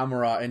my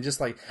Amura and just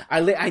like,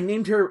 I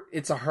named her,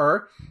 it's a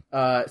her,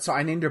 so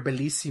I named her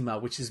Bellissima,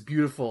 which is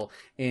beautiful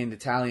in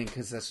Italian,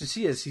 because that's what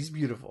she is. She's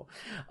beautiful.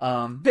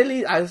 I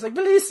was like,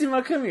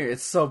 Bellissima, come here.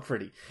 It's so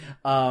pretty.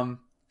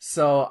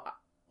 So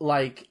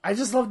like, I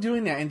just love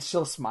doing that, and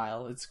she'll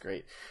smile. It's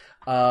great.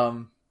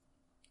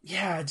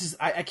 Yeah,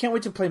 I can't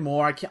wait to play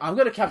more. I'm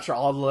gonna capture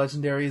all the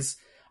legendaries.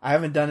 I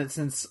haven't done it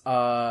since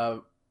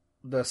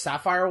the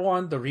Sapphire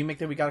one, the remake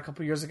that we got a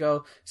couple years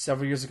ago,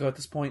 several years ago at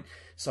this point.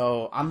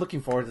 So I'm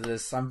looking forward to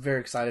this. I'm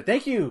very excited.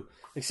 Thank you.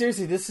 Like,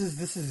 seriously, this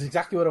is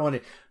exactly what I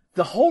wanted.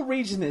 The whole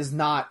region is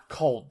not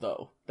cold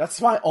though.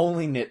 That's my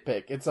only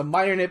nitpick. It's a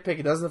minor nitpick.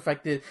 It doesn't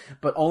affect it,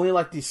 but only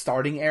like the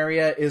starting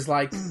area is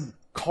like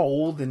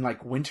cold and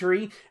like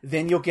wintry.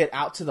 Then you'll get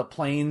out to the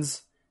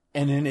plains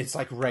and then it's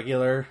like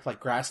regular like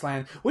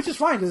grassland, which is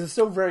fine because it's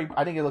still very.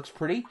 I think it looks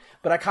pretty,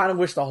 but I kind of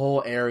wish the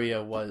whole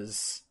area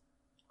was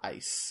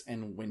ice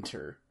and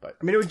winter. But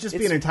I mean, it would just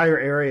be an entire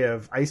area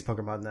of ice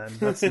Pokemon. Then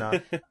that's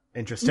not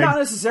interesting. Not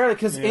necessarily,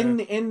 because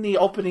in the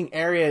opening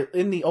area,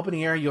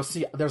 you'll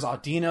see there's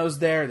Audinos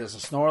there, there's a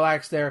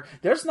Snorlax there,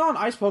 there's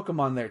non-ice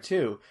Pokemon there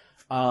too.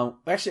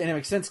 Actually, and it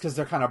makes sense because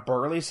they're kind of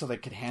burly, so they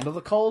can handle the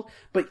cold.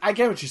 But I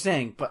get what you're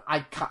saying. But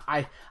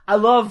I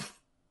love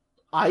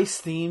ice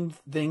themed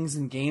things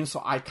in games,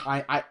 so I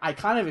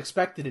kind of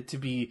expected it to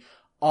be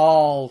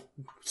all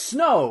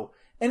snow,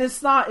 and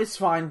it's not. It's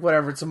fine,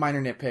 whatever. It's a minor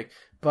nitpick,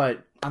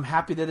 but I'm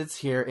happy that it's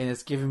here, and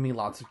it's giving me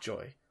lots of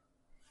joy.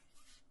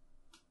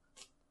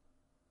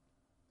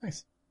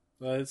 Nice.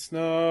 Let it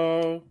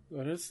snow.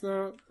 Let it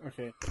snow.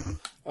 Okay.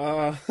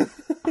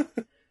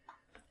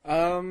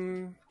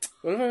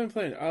 What have I been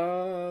playing?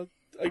 I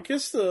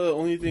guess the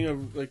only thing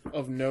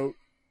of note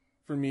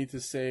for me to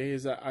say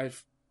is that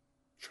I've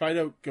tried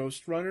out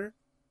Ghost Runner,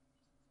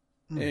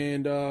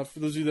 and for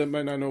those of you that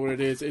might not know what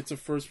it is, it's a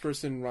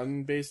first-person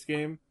run-based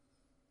game.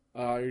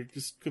 You're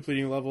just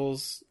completing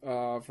levels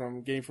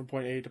from getting from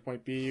point A to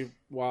point B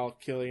while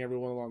killing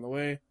everyone along the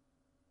way.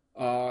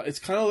 It's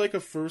kind of like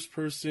a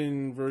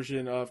first-person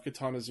version of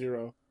Katana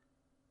Zero.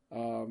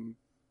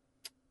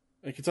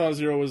 And Katana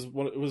Zero was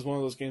one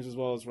of those games as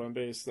well as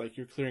run-based. Like,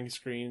 you're clearing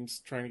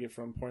screens, trying to get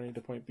from point A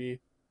to point B.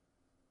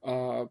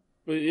 But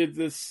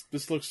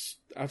this looks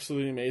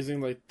absolutely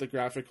amazing. Like, the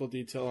graphical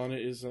detail on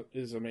it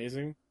is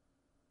amazing.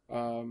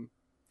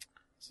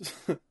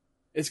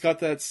 It's got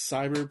that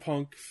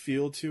cyberpunk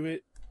feel to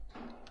it,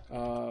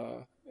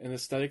 and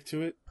aesthetic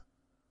to it.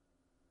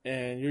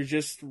 And you're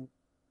just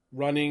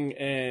running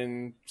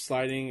and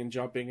sliding and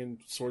jumping and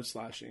sword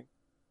slashing.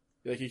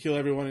 Like, you kill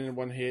everyone in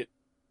one hit.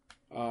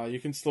 You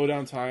can slow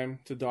down time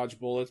to dodge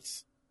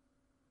bullets.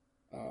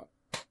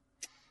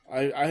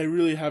 I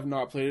really have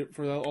not played it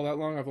for all that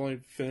long. I've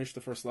only finished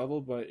the first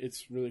level, but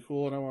it's really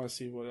cool, and I want to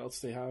see what else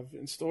they have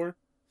in store.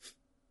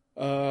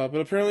 But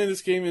apparently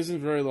this game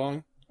isn't very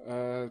long.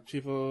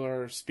 People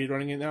are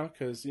speedrunning it now,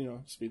 because,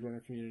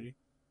 speedrunner community.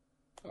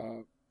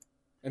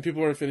 And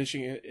people are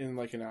finishing it in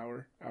like an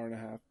hour and a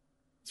half.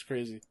 It's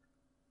crazy.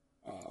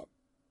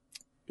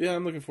 Yeah,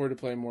 I'm looking forward to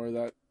playing more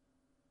of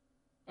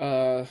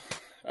that.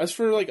 As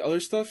for like other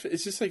stuff,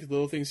 it's just like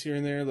little things here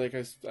and there. Like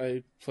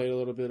I played a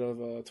little bit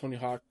of Tony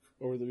Hawk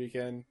over the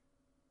weekend.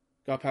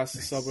 Got past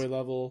the subway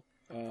level.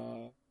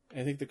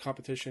 I think the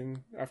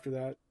competition after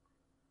that.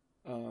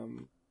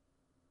 I'm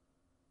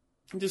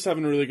just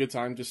having a really good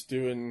time just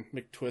doing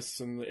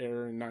McTwists in the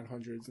air and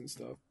 900s and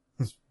stuff.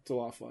 It's a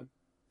lot of fun.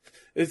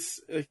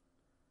 It's like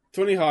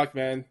Tony Hawk,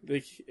 man.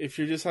 Like, if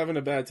you're just having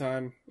a bad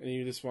time and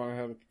you just want to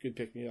have a good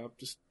pick me up,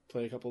 just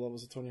play a couple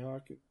levels of Tony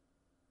Hawk.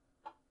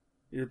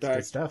 You're back.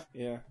 Good stuff.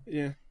 Yeah.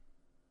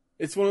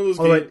 It's one of those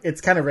games.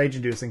 It's kind of rage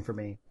inducing for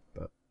me,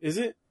 but is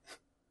it?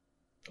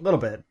 A little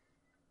bit.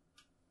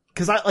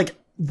 Because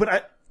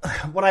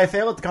when I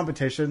fail at the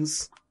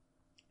competitions,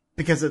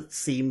 because it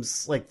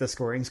seems like the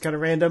scoring's kind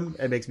of random,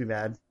 it makes me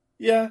mad.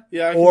 Yeah.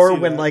 Or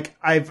when like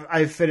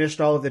I've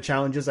finished all of the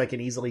challenges I can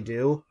easily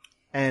do,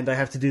 and I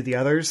have to do the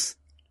others,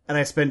 and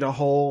I spend a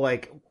whole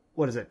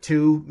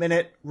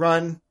 2-minute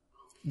run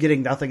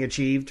getting nothing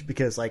achieved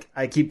because like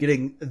I keep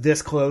getting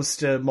this close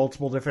to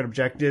multiple different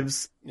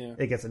objectives. Yeah.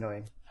 It gets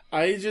annoying.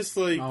 I just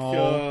I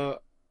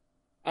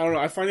don't know,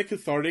 I find it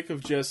cathartic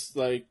of just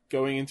like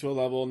going into a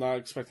level not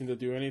expecting to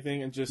do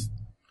anything and just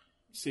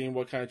seeing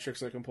what kind of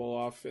tricks I can pull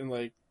off and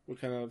like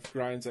what kind of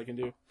grinds I can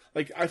do.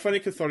 Like, I find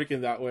it cathartic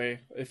in that way.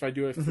 If I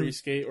do a free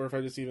skate or if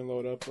I just even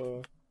load up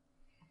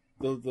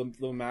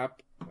the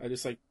map, I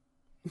just like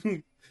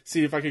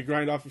see if I could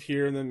grind off of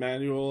here and then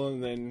manual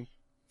and then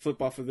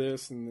flip off of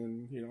this and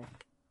then,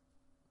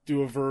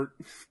 do a vert.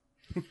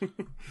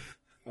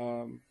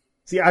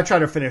 See, I try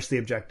to finish the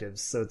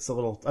objectives, so it's a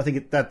little. I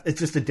think it's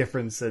just a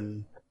difference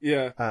in.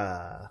 Yeah.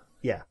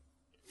 Yeah.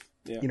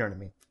 You know what I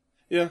mean?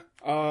 Yeah.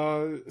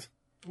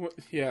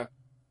 Yeah.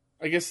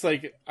 I guess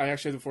like I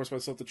actually have to force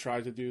myself to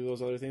try to do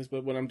those other things,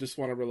 but when I just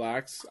want to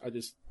relax, I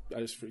just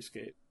free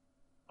skate.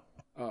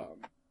 Yeah,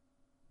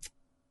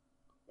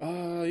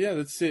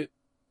 that's it.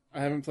 I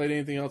haven't played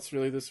anything else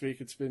really this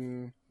week. It's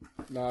been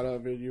not a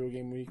video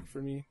game week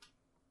for me,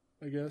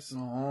 I guess.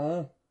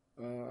 Oh.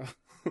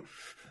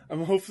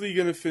 I'm hopefully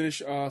gonna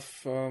finish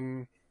off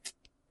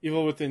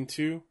Evil Within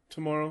 2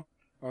 tomorrow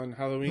on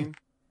Halloween.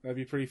 That'd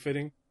be pretty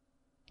fitting.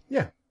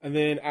 Yeah. And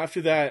then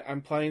after that,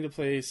 I'm planning to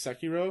play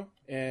Sekiro,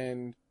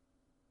 and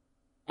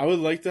I would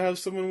like to have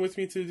someone with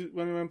me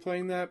when I'm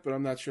playing that, but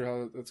I'm not sure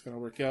how that's gonna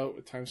work out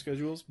with time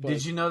schedules. But...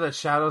 Did you know that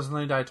Shadows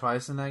only die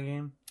twice in that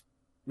game?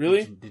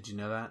 Really? Did you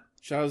know that?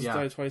 Shadows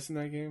die twice in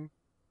that game?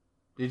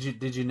 Did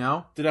you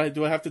know?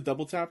 Do I have to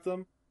double tap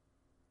them?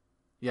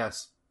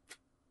 Yes.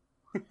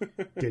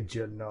 Did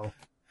you know?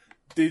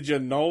 Did you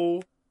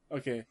know?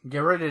 Okay. Get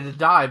ready to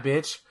die,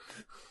 bitch.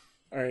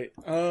 Alright.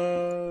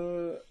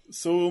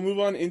 So we'll move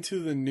on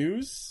into the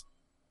news.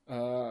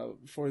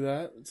 Before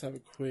that, let's have a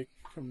quick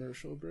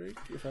commercial break,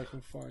 if I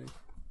can find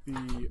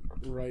the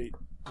right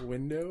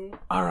window.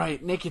 All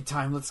right, naked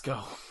time. Let's go.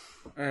 All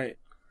right,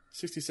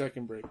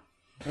 60-second break.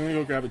 I'm gonna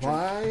go grab a drink.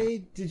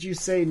 Why did you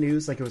say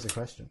news like it was a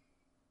question?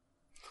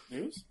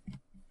 News?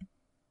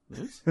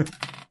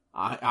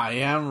 I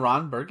am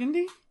Ron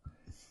Burgundy.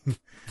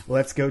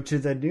 Let's go to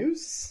the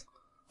news.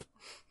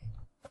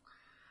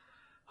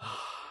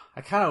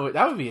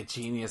 That would be a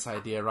genius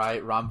idea,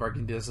 right? Ron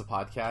Burgundy does a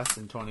podcast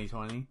in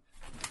 2020.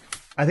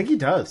 I think he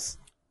does.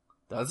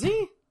 Does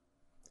he?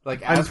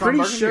 Like, I'm as pretty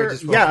Ron Burgundy sure. or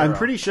just Will Yeah, Ferrell? I'm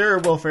pretty sure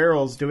Will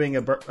Ferrell's doing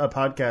a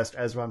podcast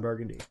as Ron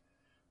Burgundy.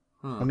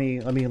 Let me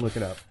look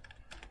it up.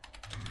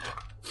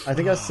 I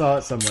think I saw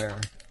it somewhere.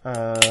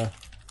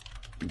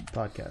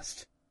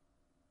 Podcast.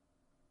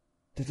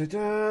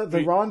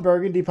 The Ron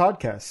Burgundy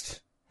podcast.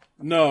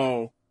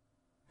 No,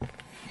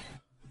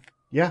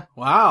 Yeah,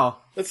 Wow.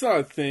 that's not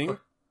a thing.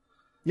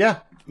 yeah,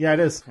 it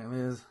is.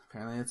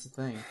 Apparently it's a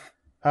thing.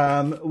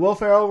 Will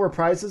Ferrell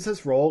reprises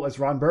his role as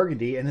Ron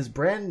Burgundy in his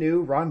brand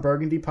new Ron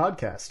Burgundy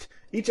podcast.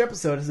 Each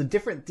episode has a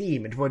different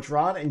theme into which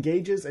Ron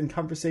engages in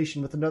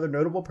conversation with another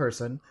notable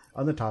person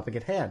on the topic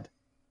at hand.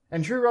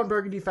 In true Ron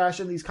Burgundy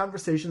fashion, these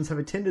conversations have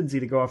a tendency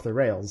to go off the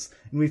rails,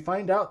 and we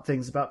find out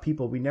things about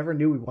people we never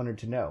knew we wanted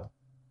to know.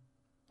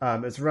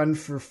 It's run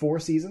for 4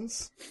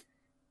 seasons.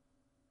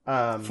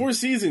 4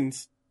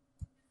 seasons.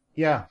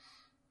 Yeah.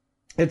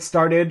 It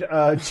started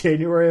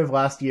January of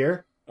last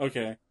year,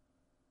 Okay.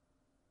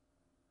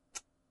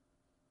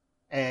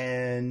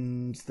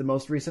 and the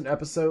most recent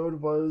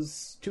episode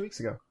was 2 weeks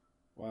ago.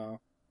 Wow.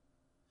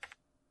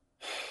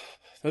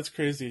 That's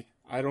crazy.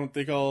 I don't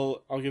think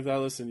I'll give that a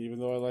listen, even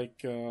though I like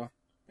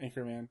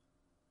Anchorman.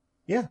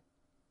 Yeah.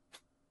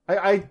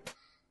 I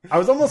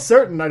was almost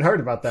certain I'd heard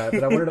about that,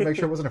 but I wanted to make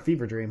sure it wasn't a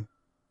fever dream.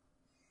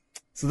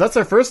 So that's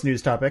our first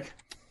news topic.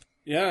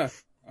 Yeah.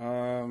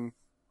 I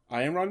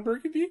am Ron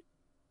Burgundy.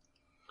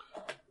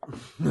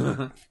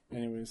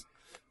 Anyways.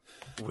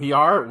 We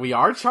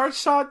are Charge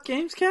Shot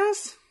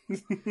Gamescast?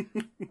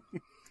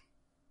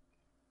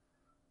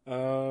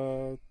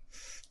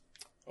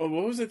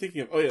 What was I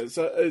thinking of? Oh yeah,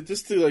 so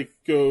just to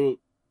go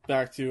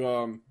back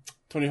to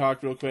Tony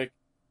Hawk real quick.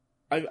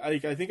 I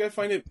think I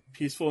find it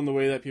peaceful in the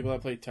way that people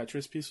that play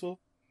Tetris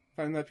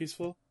find that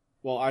peaceful.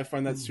 Well, I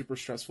find that super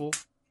stressful,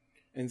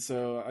 and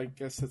so I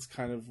guess that's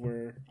kind of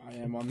where I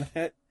am on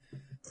that.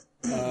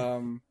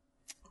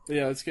 But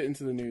yeah, let's get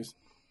into the news.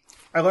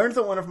 I learned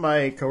that one of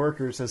my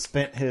coworkers has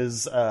spent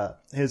his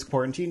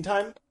quarantine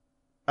time,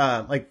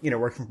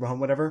 working from home,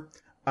 whatever,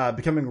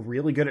 becoming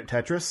really good at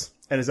Tetris,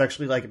 and has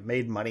actually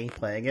made money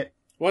playing it.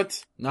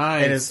 What?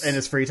 Nice. In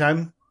his free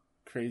time.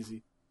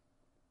 Crazy.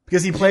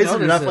 Because he plays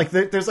it enough.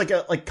 It? There's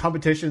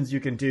competitions you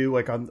can do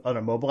on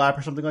a mobile app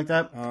or something like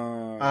that,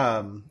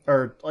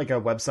 or a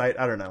website.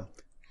 I don't know,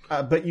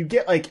 but you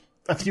get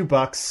a few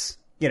bucks,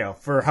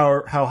 for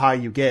how high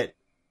you get.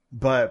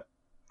 But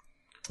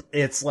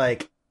it's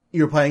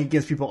you're playing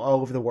against people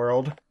all over the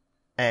world,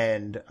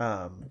 and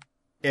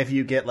if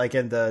you get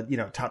in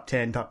the top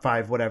 10, top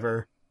 5,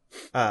 whatever,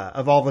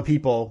 of all the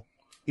people,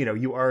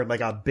 you earn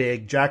a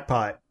big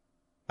jackpot.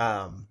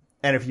 And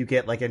if you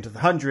get into the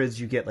hundreds,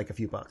 you get a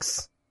few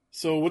bucks.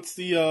 So what's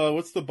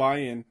the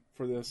buy-in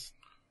for this?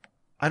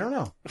 I don't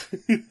know.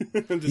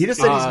 I'm He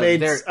just said he's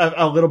made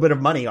a little bit of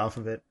money off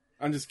of it.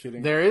 I'm just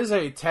kidding. There is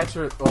a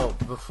Tetris. Well,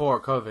 before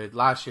COVID,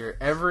 last year,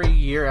 every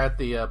year at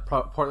the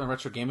Portland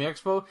Retro Gaming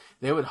Expo,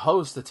 they would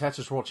host the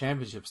Tetris World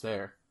Championships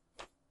there.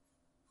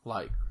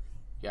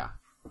 Yeah.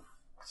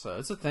 So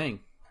it's a thing.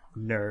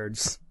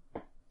 Nerds.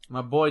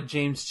 My boy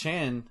James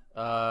Chan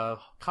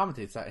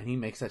commentates that, and he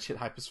makes that shit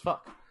hype as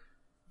fuck.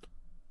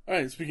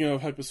 Alright, speaking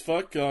of hype as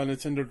fuck,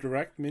 Nintendo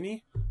Direct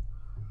Mini.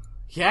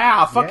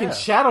 Yeah, fucking Yeah.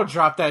 Shadow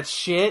dropped that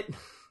shit.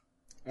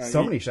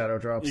 So many shadow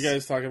drops. You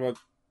guys talk about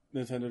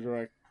Nintendo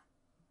Direct.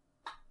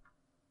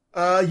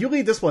 You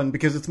lead this one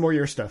because it's more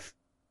your stuff.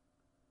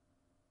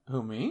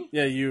 Who, me?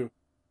 Yeah, you.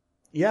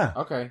 Yeah.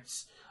 Okay.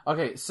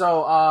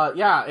 So,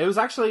 yeah, it was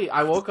actually,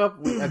 I woke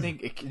up, I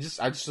think,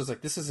 I just was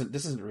like, this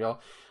isn't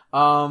real.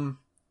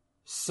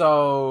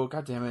 So,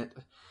 god damn it.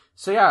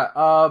 So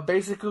yeah,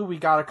 basically we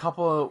got a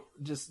couple,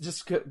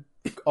 just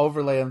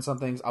overlay on some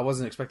things. I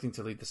wasn't expecting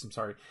to lead this, I'm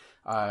sorry.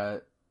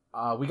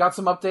 We got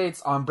some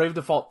updates on Brave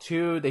Default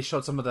 2. They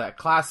showed some of the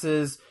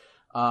classes,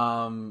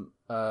 or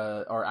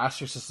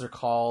asterisks as they're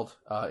called,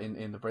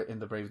 in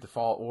the Brave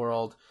Default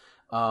world.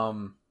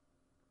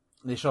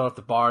 They showed off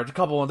the barge, a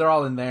couple, they're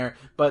all in there.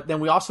 But then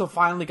we also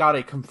finally got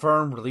a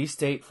confirmed release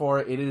date for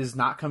it. It is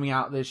not coming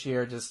out this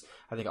year.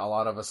 I think a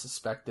lot of us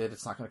suspected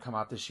it's not going to come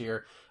out this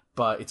year.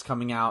 But it's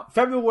coming out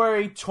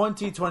February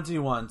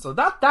 2021. So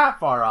not that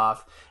far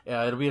off.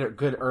 It'll be a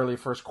good early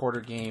first quarter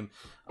game.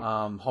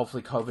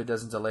 Hopefully COVID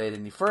doesn't delay it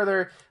any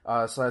further.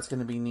 So that's going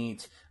to be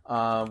neat.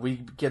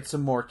 We get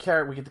some more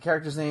we get the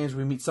characters' names.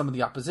 We meet some of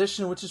the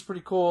opposition, which is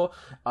pretty cool.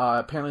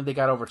 Apparently they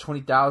got over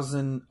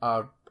 20,000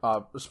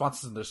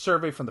 responses in their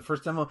survey from the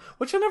first demo,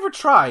 which I never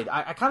tried.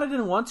 I kind of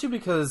didn't want to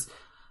because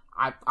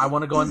I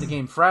want to go in the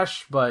game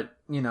fresh, but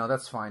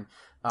that's fine.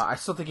 I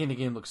still think the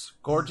game looks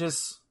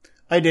gorgeous.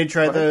 I did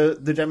try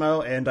the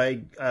demo, and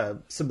I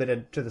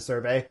submitted to the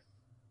survey.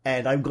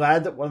 And I'm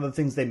glad that one of the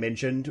things they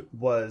mentioned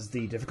was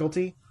the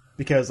difficulty,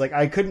 because like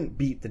I couldn't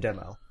beat the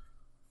demo.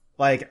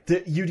 Like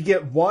you'd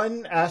get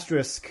one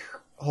asterisk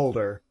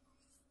holder,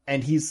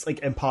 and he's like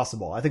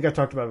impossible. I think I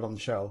talked about it on the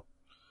show.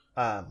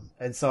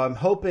 And so I'm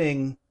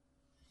hoping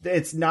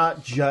it's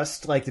not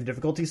just like the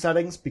difficulty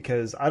settings,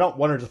 because I don't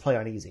want to just play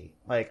on easy.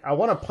 Like I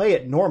want to play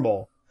it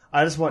normal.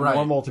 I just want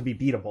normal to be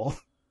beatable.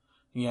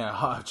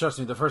 Yeah, trust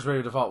me, the first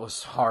radio default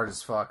was hard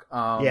as fuck.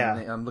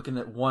 I'm looking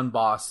at one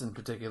boss in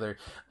particular.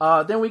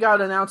 Then we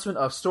got an announcement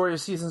of Story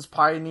of Seasons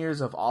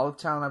Pioneers of Olive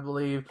Town, I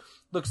believe.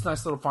 Looks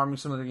nice, little farming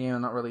simulator game.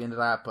 I'm not really into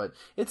that, but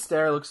it's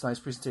there. It looks nice.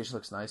 Presentation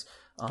looks nice.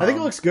 I think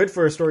it looks good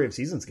for a Story of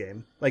Seasons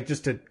game. Like,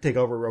 just to take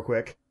over real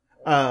quick.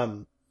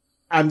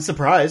 I'm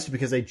surprised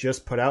because they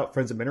just put out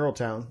Friends of Mineral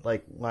Town,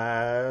 like,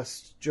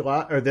 last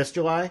July, or this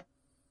July.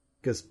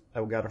 Because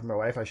I got it from my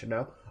wife, I should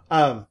know.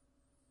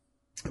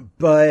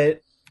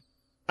 But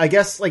I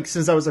guess, like,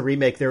 since that was a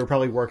remake, they were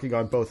probably working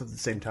on both at the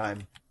same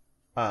time.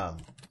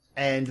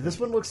 And this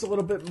one looks a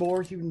little bit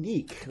more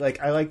unique. Like,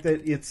 I like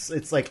that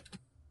it's like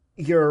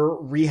you're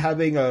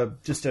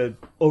rehabbing just a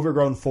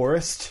overgrown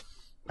forest,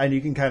 and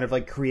you can kind of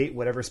like create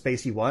whatever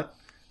space you want.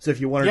 So if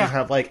you want to just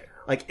have like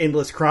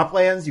endless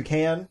croplands, you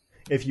can.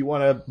 If you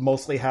want to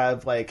mostly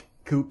have like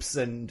coops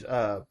and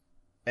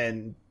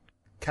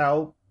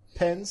cow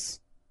pens,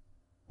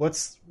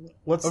 what's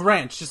a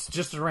ranch?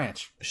 Just a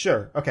ranch.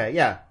 Sure. Okay.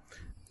 Yeah.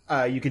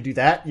 You could do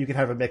that. You could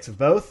have a mix of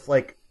both.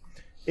 Like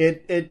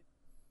the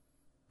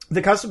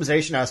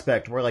customization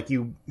aspect where like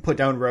you put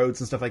down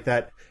roads and stuff like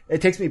that.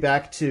 It takes me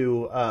back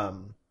to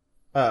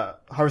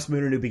Harvest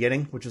Moon: A New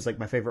Beginning, which is like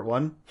my favorite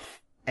one,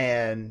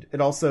 and it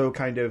also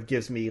kind of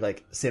gives me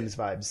like Sims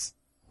vibes.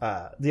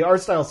 The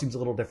art style seems a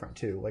little different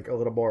too, like a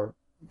little more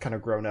kind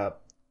of grown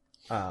up.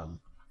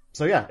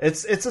 So yeah,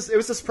 it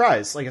was a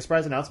surprise, like a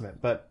surprise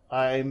announcement, but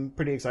I'm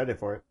pretty excited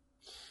for it.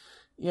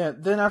 Yeah.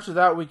 Then after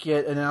that, we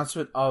get an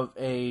announcement of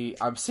a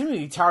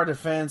seemingly tower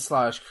defense /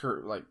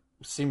 like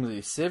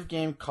seemingly Civ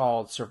game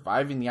called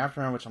Surviving the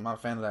Aftermath, which I'm not a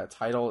fan of that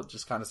title. It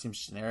just kind of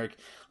seems generic.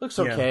 Looks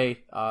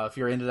okay. If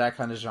you're into that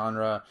kind of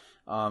genre,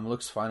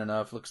 looks fun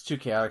enough. Looks too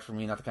chaotic for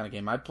me, not the kind of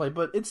game I'd play,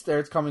 but it's there.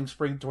 It's coming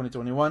spring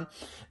 2021.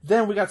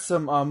 Then we got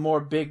some more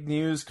big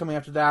news coming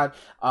after that.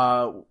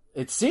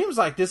 It seems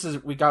like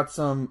we got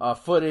some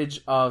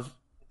footage of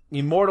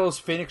Immortals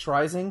Phoenix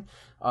Rising.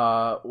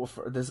 I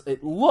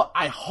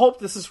hope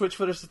this is Switch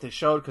footage that they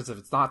showed, because if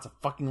it's not, it's a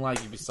fucking lie,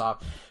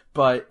 Ubisoft.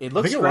 But it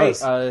looks great.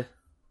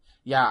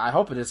 Yeah, I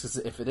hope it is, because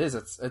if it is,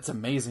 it's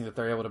amazing that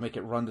they're able to make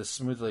it run this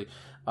smoothly.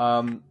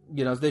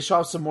 They show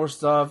off some more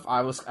stuff.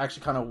 I was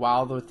actually kind of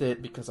wowed with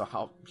it because of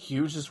how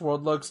huge this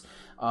world looks.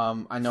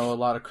 I know a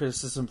lot of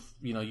criticism,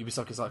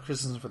 Ubisoft gets a lot of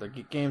criticism for their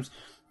games,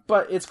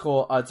 but it's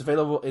cool. It's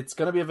available. It's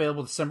going to be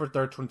available December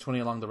 3rd, 2020,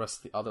 along the rest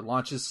of the other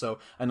launches. So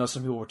I know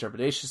some people were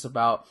trepidatious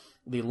about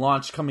the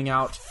launch coming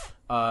out,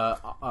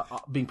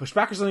 being pushed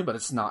back or something, but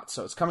it's not.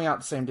 So it's coming out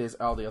the same day as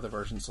all the other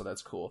versions, so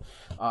that's cool.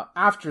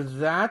 After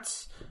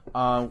that,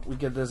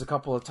 there's a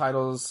couple of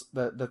titles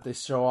that they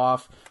show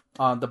off.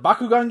 The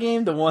Bakugan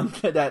game, the one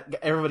that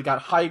everybody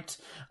got hyped.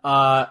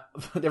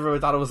 Everybody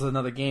thought it was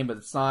another game, but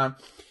it's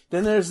not.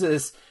 Then there's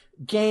this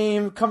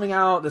game coming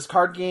out, this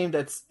card game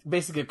that's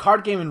basically a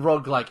card game and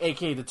roguelike,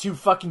 aka the two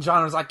fucking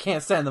genres I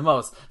can't stand the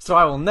most, so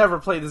I will never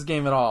play this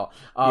game at all.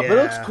 But it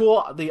looks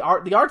cool. The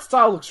art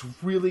style looks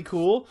really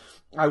cool.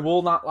 I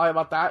will not lie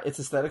about that. Its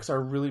aesthetics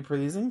are really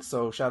pleasing,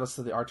 so shout outs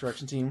to the art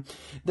direction team.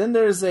 Then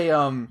there's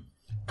a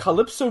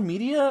Calypso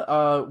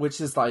Media,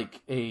 which is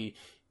like I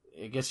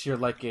guess you're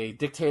like a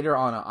dictator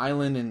on an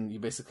island and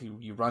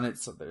you run it,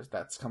 so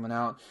that's coming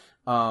out.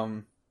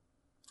 And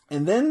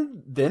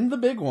then the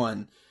big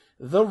one.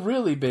 The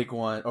really big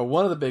one, or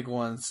one of the big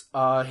ones,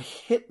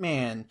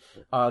 Hitman,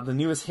 the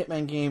newest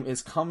Hitman game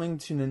is coming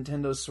to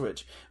Nintendo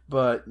Switch,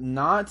 but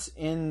not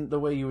in the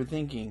way you were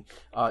thinking.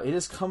 It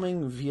is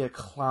coming via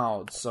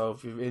cloud. So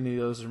if any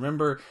of those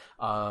remember,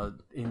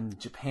 in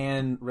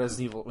Japan,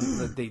 Resident Evil,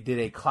 they did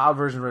a cloud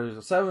version of Resident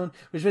Evil 7,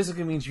 which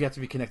basically means you have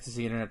to be connected to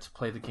the internet to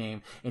play the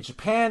game. In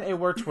Japan, it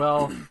worked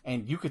well,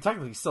 and you could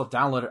technically still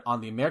download it on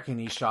the American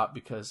eShop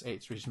because, hey,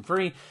 it's region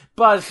free,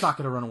 but it's not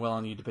going to run well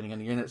on you depending on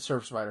your internet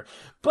service provider.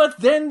 But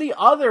then the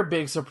other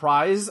big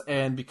surprise,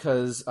 and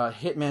because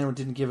Hitman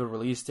didn't give a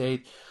release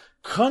date,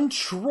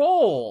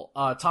 Control,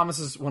 one of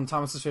Thomas's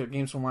favorite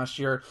games from last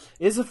year,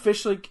 is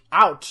officially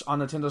out on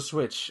Nintendo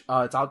Switch.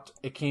 It's out.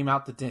 It came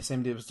out the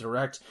same day it was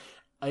Direct.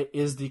 It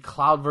is the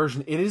cloud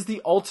version. It is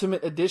the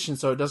Ultimate Edition,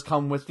 so it does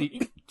come with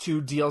the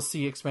 2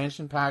 DLC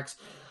expansion packs.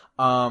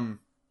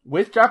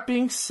 With that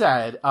being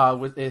said,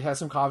 it has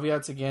some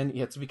caveats. Again,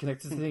 you have to be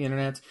connected to the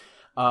internet.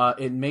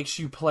 It makes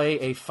you play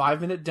a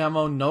 5-minute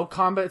demo, no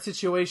combat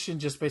situation,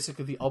 just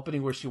basically the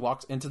opening where she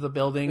walks into the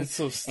building. It's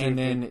so stupid.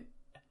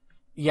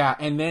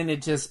 And then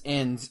it just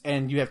ends.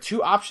 And you have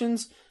 2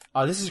 options.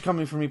 This is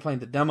coming from me playing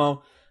the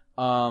demo.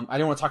 I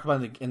didn't want to talk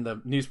about it in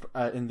the news,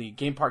 in the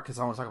game part, because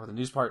I want to talk about the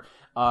news part.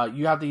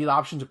 You have the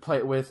option to play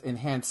it with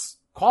enhanced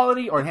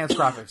quality or enhanced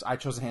graphics. I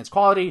chose enhanced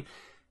quality.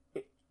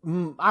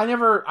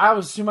 I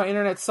always assume my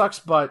internet sucks,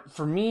 but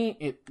for me,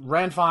 it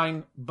ran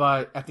fine.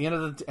 But at the end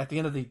of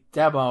the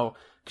demo,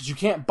 because you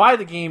can't buy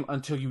the game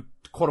until you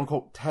quote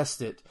unquote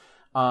test it.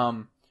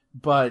 And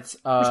it's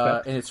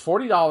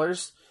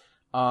 $40,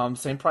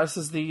 same price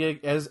as the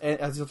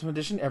Ultimate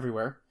Edition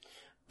everywhere.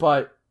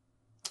 But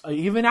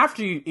even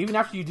after you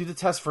do the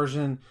test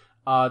version,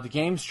 the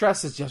game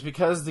stresses just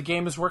because the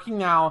game is working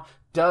now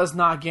does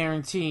not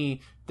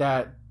guarantee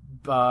that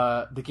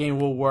the game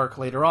will work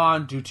later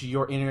on due to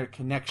your internet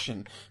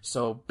connection.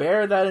 So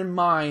bear that in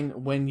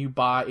mind when you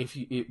buy.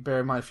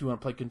 Bear in mind if you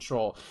want to play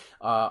Control.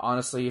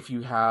 Honestly, if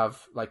you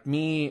have like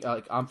me,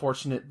 like I'm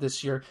fortunate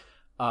this year.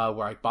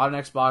 Where I bought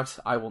an Xbox,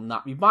 I will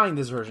not be buying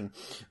this version.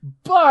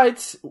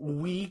 But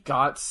we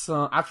got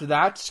some, after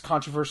that,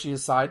 controversy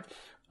aside,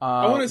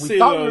 I want to say,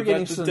 though,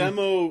 that the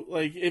demo,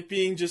 like, it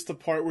being just a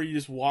part where you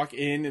just walk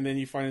in and then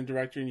you find a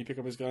director and you pick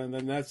up his gun and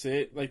then that's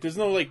it. Like, there's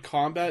no, like,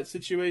 combat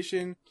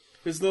situation.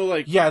 There's no,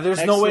 like... Yeah,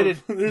 there's no way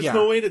to... There's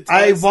no way to test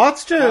I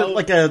watched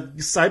a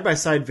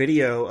side-by-side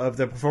video of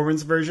the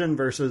performance version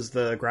versus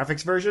the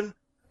graphics version,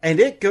 and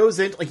it goes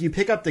into, like, you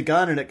pick up the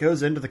gun and it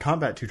goes into the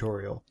combat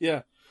tutorial.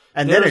 Yeah.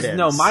 And then it ends.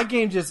 No, my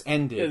game just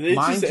ended. Yeah,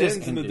 Mine just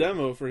ends in the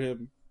demo for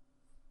him.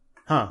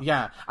 Huh.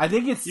 Yeah, I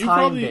think it's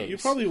time-based. You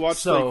probably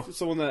watched like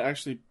someone that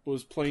actually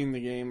was playing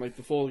the game, like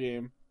the full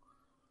game.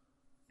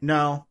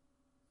 No,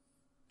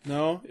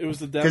 it was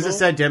the demo. Because it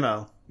said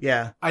demo.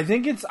 Yeah, I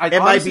think it's. It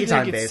might be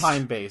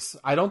time-based.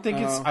 I don't think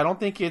it's. I don't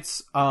think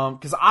it's.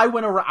 Because I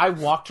went around. I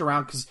walked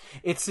around because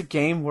it's a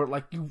game where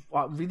like you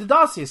read the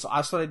dossier. So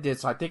that's what I did.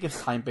 So I think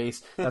it's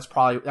time-based. That's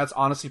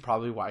honestly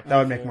probably why. That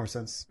would make more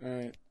sense. All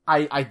right.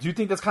 I do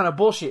think that's kind of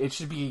bullshit. It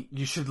should be,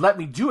 you should let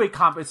me do a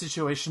combat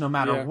situation no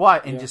matter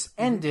what and just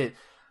end it.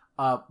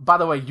 By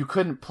the way, you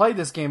couldn't play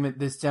this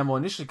demo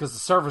initially because the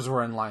servers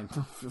were in line.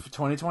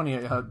 2020,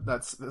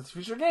 that's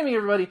future gaming,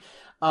 everybody.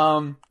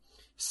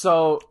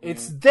 So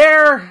it's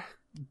there.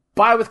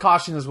 Buy with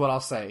caution is what I'll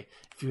say.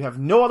 If you have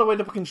no other way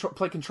to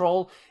play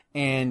Control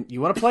and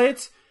you want to play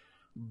it,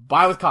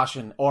 buy with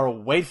caution or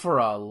wait for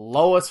a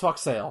low as fuck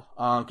sale,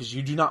 because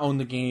you do not own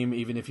the game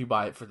even if you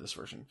buy it for this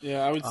version. Yeah,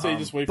 I would say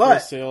just wait for a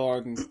sale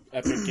on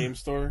Epic Game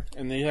Store,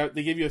 and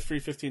they give you a free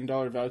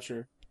 $15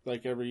 voucher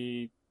like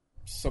every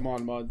some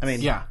odd months. I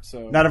mean, yeah.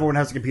 So not everyone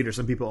has a computer.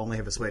 Some people only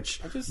have a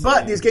Switch.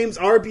 But these games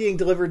are being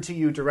delivered to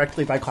you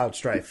directly by Cloud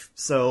Strife,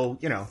 so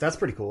that's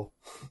pretty cool.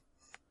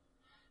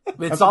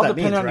 It's all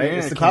dependent on right? your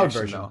It's internet the cloud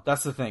connection, version. though.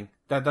 That's the thing.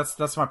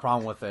 That's my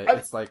problem with it.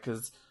 It's like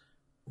because.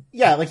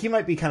 Yeah, like he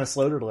might be kind of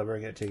slow to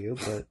delivering it to you,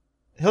 but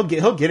he'll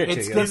get it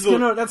to you.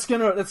 That's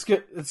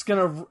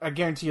gonna. I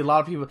guarantee you, a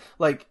lot of people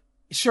like.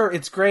 Sure,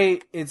 it's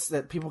great. It's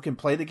that people can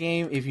play the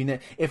game.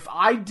 If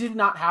I did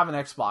not have an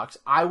Xbox,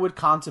 I would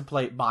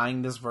contemplate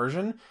buying this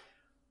version.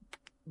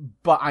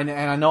 But I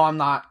know I'm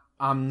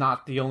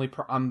not the only.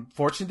 I'm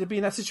fortunate to be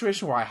in that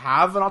situation where I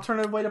have an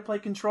alternative way to play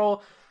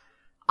Control.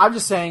 I'm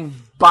just saying,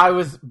 buy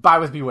with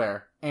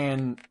beware,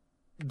 and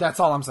that's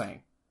all I'm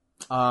saying.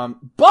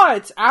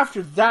 But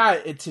after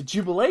that, to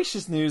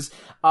jubilacious news,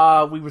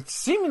 we were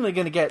seemingly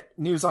going to get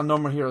news on No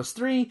More Heroes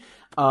 3,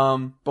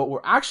 but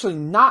we're actually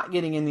not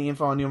getting any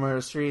info on No More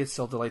Heroes 3. It's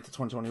still delayed to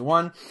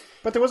 2021.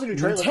 But there was a new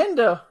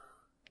trailer.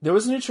 There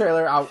was a new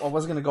trailer. I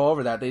wasn't going to go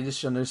over that. They just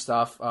showed new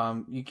stuff.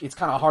 It's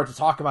kind of hard to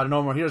talk about a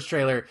No More Heroes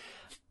trailer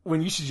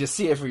when you should just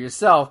see it for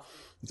yourself.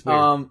 It's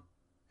weird.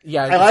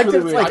 Yeah, I like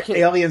that it's like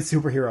alien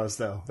superheroes,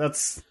 though.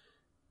 It's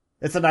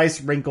a nice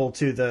wrinkle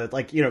to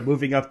the,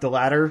 moving up the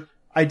ladder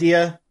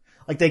idea.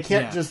 Like, they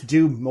can't just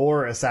do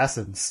more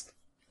assassins.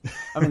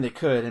 I mean, they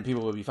could, and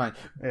people would be fine.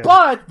 Yeah.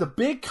 But the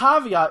big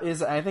caveat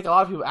is, and I think a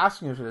lot of people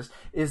asking me for this,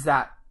 is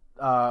that,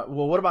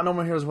 what about No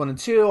More Heroes 1 and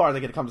 2? Are they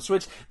going to come to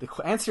Switch? The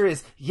answer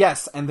is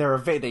yes, and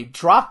they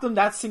dropped them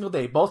that single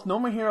day. Both No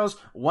More Heroes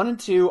 1 and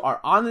 2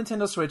 are on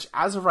Nintendo Switch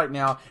as of right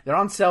now. They're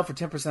on sale for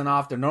 10%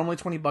 off. They're normally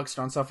 $20.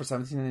 They're on sale for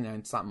 $17.99.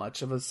 It's not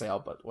much of a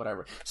sale, but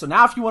whatever. So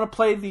now if you want to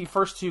play the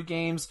first two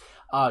games,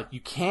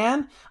 you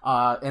can.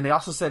 And they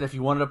also said if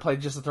you wanted to play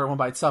just the third one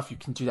by itself, you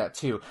can do that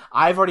too.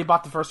 I've already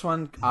bought the first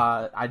one.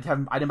 I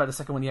didn't buy the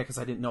second one yet because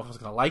I didn't know if I was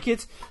going to like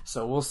it.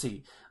 So we'll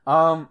see.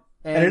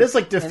 And it is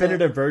like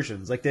definitive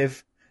versions. Like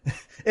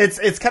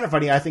it's kind of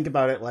funny. I think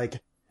about it like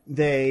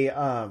they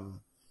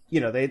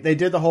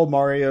did the whole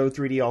Mario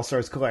 3D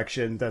All-Stars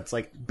collection that's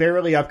like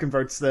barely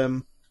upconverts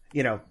them.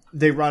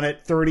 They run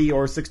at 30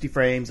 or 60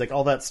 frames, like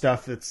all that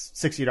stuff. It's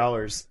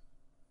 $60.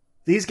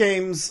 These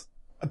games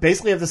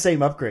basically have the same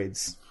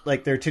upgrades.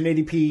 Like they're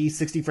 1080p,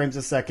 60 frames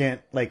a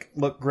second, like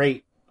look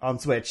great on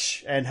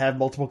Switch and have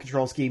multiple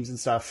control schemes and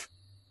stuff.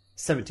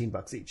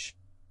 $17 each.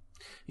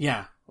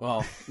 Yeah.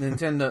 Well,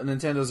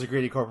 Nintendo's a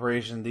greedy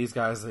corporation. These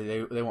guys,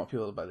 they want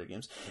people to buy their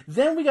games.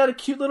 Then we got a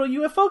cute little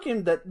UFO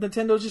game that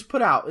Nintendo just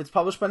put out. It's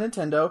published by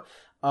Nintendo.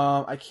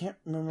 I can't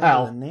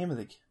remember the name of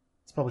the game.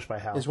 It's published by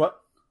HAL. Is what?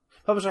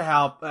 Published by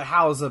HAL.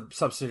 HAL is a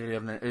subsidiary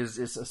of is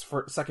a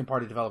second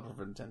party developer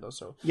for Nintendo.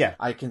 So yeah,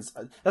 I can.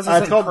 That's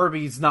the same.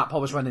 Kirby's not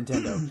published by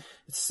Nintendo.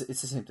 It's the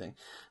same thing.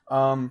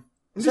 I'm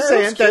just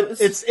saying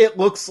that it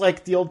looks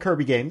like the old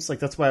Kirby games. Like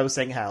that's why I was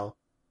saying HAL.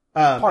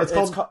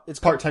 It's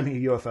Part-Time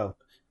UFO.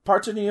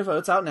 Part-Time UFO.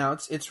 It's out now.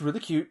 It's really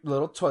cute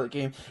little toilet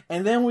game.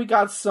 And then we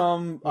got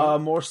some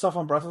more stuff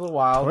on Breath of the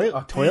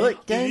Wild.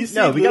 Toilet game?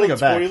 No, we gotta go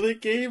back.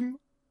 Toilet game?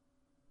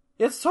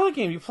 It's a toilet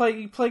game. You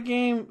play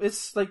game.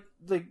 It's like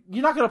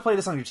you're not gonna play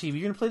this on your TV.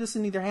 You're gonna play this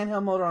in either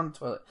handheld mode or on the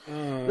toilet.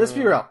 Let's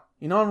be real.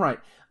 You know I'm right.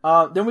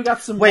 Then we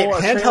got some more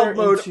handheld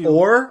mode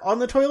or on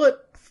the toilet?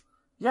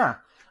 Yeah.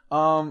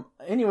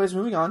 Anyways,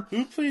 moving on.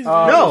 Who plays?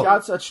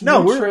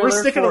 We're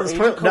sticking on this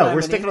toilet. No,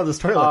 we're sticking on this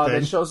toilet thing.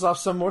 That shows off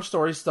some more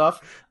story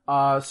stuff.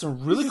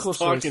 Some really cool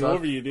story stuff.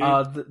 Over you,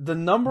 dude. The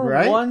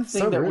number one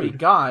thing we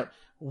got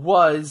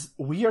was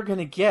we are going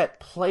to get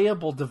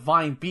playable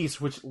Divine Beast,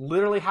 which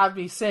literally had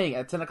me saying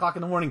at 10 o'clock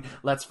in the morning,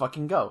 let's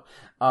fucking go.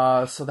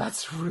 So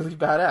that's really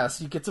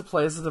badass. You get to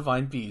play as a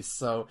Divine Beast.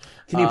 So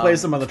can you play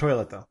some on the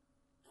toilet though?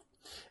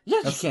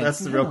 Yes, you can. That's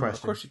the real question.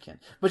 Of course you can.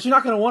 But you're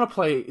not going to want to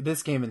play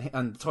this game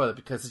on the toilet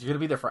because you're going to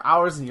be there for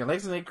hours and your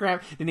legs are going to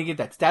cramp. Then you get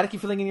that staticky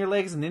feeling in your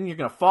legs and then you're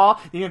going to fall.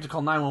 Then you have to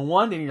call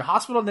 911. Then you're in your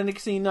hospital. And then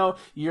next thing you know,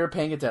 you're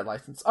paying a debt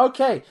license.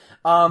 Okay.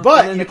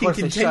 But you can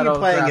continue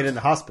playing it in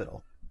the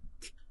hospital.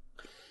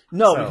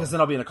 No, because then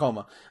I'll be in a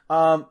coma.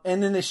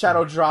 And then they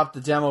shadow dropped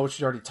the demo, which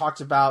we already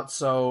talked about.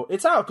 So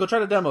it's out. Go try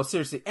the demo,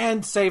 seriously.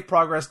 And save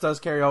progress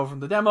does carry over from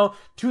the demo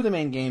to the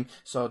main game.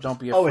 So don't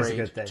be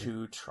afraid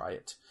to try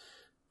it.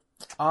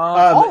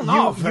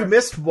 You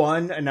missed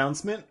one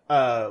announcement,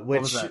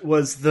 which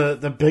was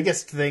the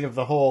biggest thing of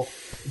the whole.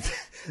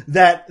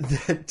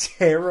 the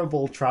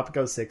terrible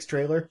Tropico 6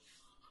 trailer.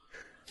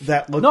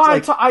 That looked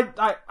like...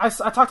 I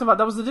talked about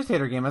that was the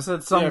Dictator game. I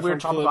said some weird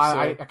Tropico.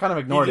 I kind of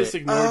ignored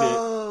it.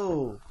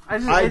 Oh,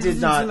 I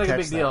didn't not seem like a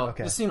big deal.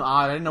 Okay. It just seemed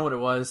odd. I didn't know what it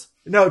was.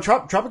 No,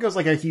 Tropico's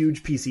like a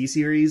huge PC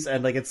series,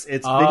 and like it's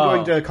been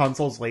going to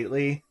consoles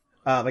lately.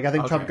 I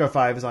think Tropico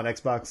 5 is on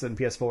Xbox and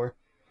PS4.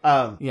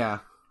 Yeah.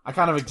 I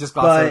kind of just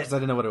glossed over because I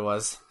didn't know what it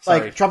was.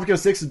 Sorry. Like, Tropico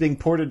 6 is being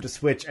ported to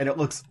Switch, and it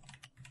looks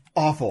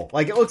awful.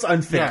 Like, it looks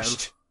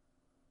unfinished.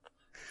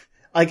 Yeah.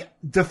 Like,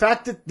 the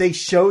fact that they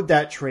showed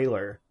that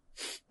trailer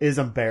is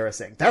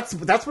embarrassing. That's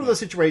one of those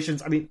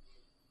situations, I mean,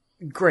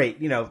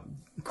 great,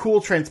 cool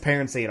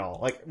transparency and all,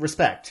 like,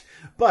 respect.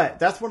 But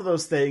that's one of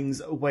those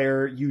things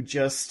where you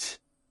just,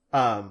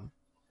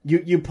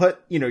 you put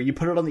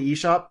it on the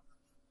eShop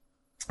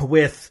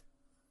with,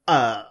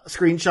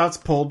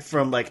 screenshots pulled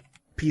from, like,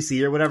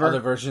 PC or whatever. Other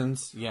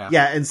versions, yeah.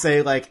 Yeah, and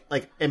say, like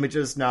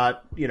images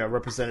not,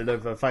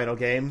 representative of final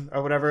game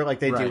or whatever, like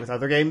they do with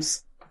other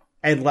games,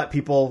 and let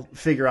people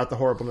figure out the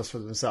horribleness for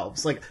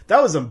themselves. Like,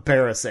 that was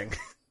embarrassing.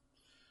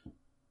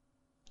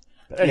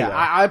 Anyway. Yeah,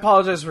 I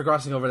apologize for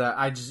glossing over that.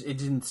 It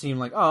didn't seem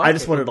like, okay, I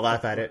just wanted to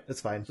laugh at it.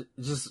 It's fine.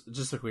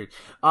 Just look weird.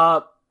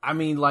 I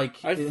mean, like,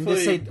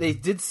 they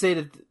did say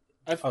that...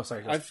 I've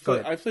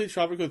played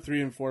Tropico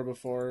 3 and 4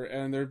 before,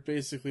 and they're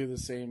basically the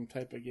same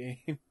type of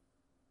game.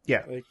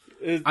 Yeah,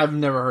 I've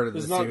never heard of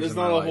this. There's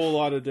not a whole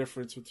lot of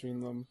difference between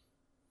them.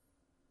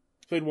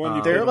 Played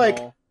one. They're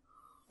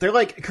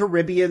like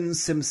Caribbean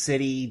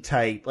SimCity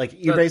type. Like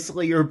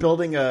you're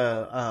building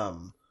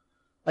a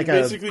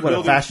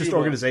fascist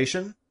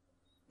organization.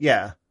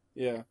 Yeah.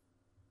 Yeah.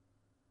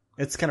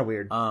 It's kind of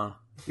weird.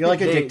 You're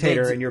like a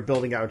dictator, and you're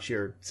building out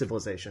your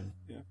civilization.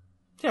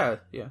 Yeah.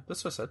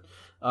 That's what I said.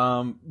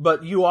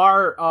 But you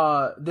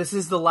are, this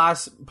is the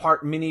last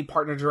mini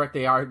partner direct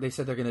they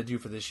said they're going to do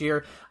for this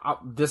year.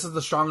 This is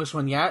the strongest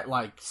one yet,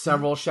 like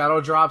several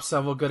shadow drops,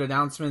 several good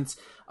announcements,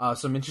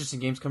 some interesting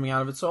games coming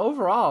out of it. So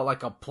overall,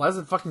 like a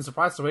pleasant fucking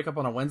surprise to wake up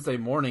on a Wednesday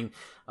morning,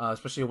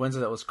 especially a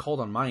Wednesday that was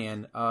cold on my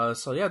end.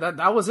 So yeah,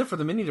 that was it for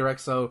the mini direct.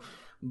 So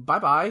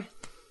bye.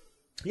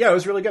 Yeah, it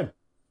was really good.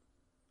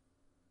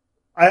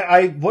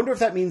 I wonder if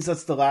that means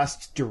that's the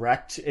last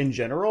direct in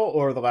general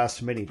or the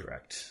last mini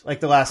direct, like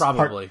the last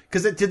probably.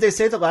 Because did they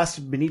say the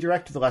last mini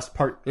direct or the last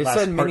part? They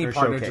said mini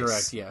partner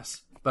direct,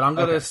 yes. But I'm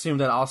going to assume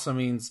that also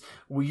means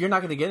you're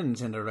not going to get a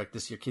Nintendo Direct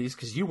this year, kiddies,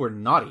 because you were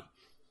naughty.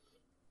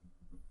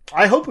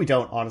 I hope we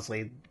don't.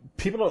 Honestly,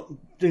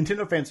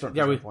 Nintendo fans don't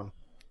deserve one.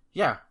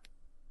 Yeah,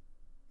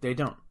 they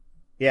don't.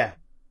 Yeah,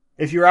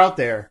 if you're out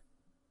there,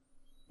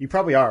 you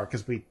probably are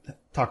because we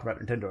talk about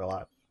Nintendo a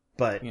lot.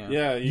 But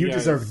you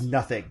deserve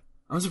nothing.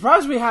 I'm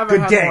surprised we haven't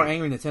had more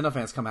angry Nintendo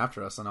fans come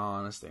after us, in all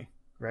honesty.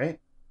 Right?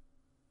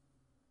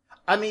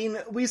 I mean,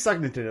 we suck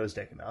Nintendo's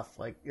dick enough.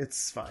 Like,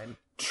 it's fine.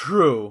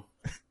 True.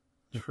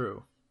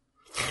 You're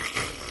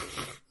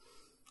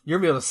gonna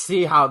be able to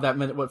see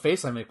what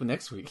face I make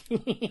next week.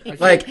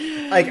 like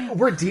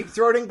we're deep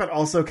throating, but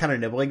also kind of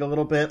nibbling a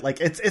little bit. Like,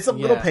 it's a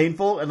little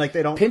painful, and like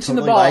they don't pinching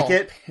totally the ball. like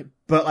it.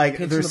 But like,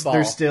 they're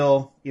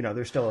still,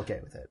 they're still okay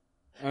with it.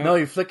 No,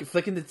 you're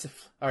flicking the...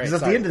 All right,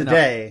 because at the end of the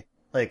day,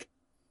 like,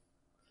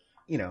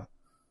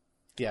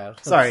 Yeah.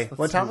 Sorry,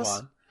 what,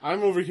 Thomas?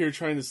 I'm over here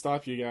trying to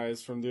stop you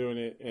guys from doing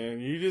it, and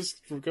you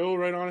just go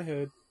right on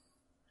ahead.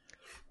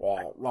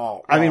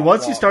 I mean,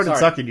 once you started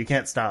sucking, you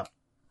can't stop.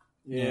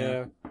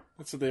 Yeah.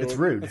 That's what it's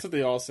rude. That's what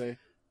they all say.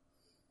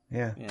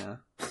 Yeah.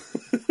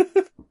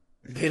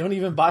 They don't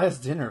even buy us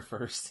dinner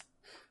first.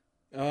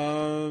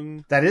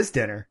 That is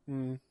dinner.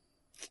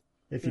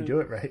 if you do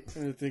it right. I'm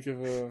trying to think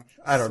of a...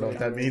 I don't know what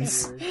that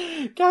means.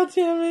 God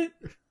damn it.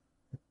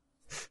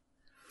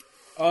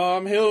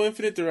 Halo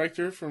Infinite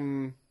director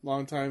from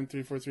longtime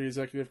 343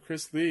 executive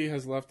Chris Lee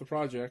has left the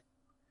project.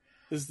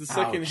 This is the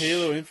second Ouch.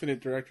 Halo Infinite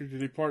director to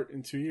depart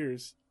in 2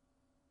 years.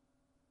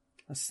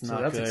 That's So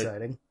not that's good.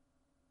 exciting.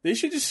 They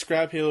should just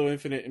scrap Halo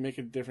Infinite and make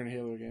a different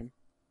Halo game.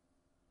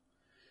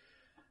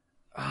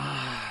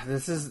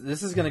 This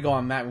is gonna go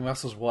on Matt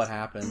Russell's What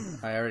Happened.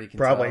 I already can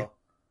Probably. tell.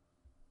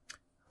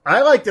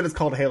 I like that it's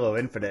called Halo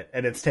Infinite,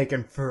 and it's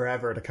taken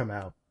forever to come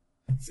out.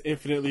 It's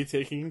infinitely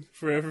taking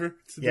forever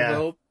to Yeah.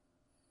 develop.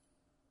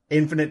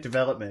 Infinite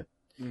development.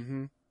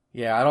 Mm-hmm.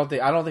 Yeah, I don't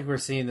think we're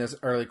seeing this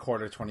early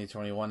quarter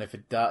 2021.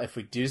 If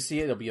we do see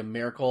it, it'll be a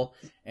miracle,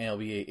 and it'll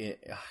be.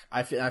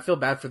 I feel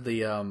bad for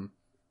the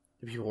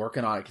people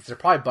working on it because they're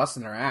probably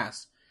busting their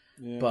ass.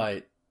 Yeah.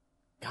 But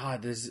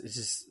God, this is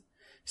just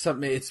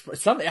something. It's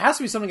something. It has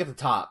to be something at the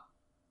top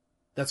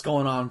that's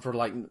going on for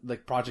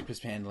like project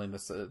mishandling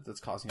that's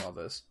causing all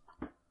this.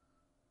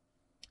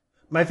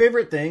 My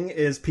favorite thing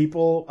is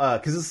people,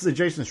 because this is a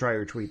Jason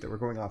Schreier tweet that we're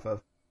going off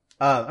of.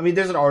 I mean,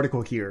 there's an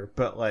article here,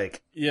 but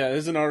like, Yeah,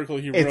 there's an article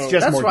he It's wrote.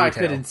 just- That's more why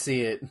detail. I couldn't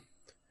see it.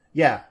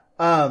 yeah.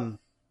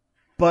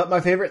 But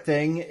my favorite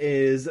thing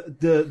is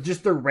the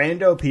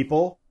rando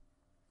people,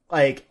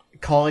 like,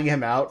 calling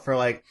him out for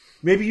like,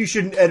 maybe you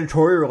shouldn't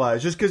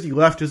editorialize just because you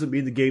left doesn't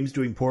mean the game's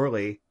doing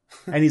poorly.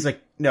 And he's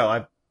like,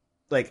 no,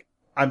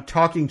 I'm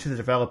talking to the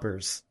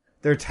developers.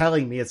 They're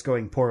telling me it's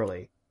going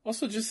poorly.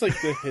 Also, just like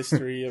the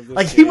history of this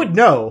Like, he game. would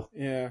know.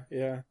 Yeah,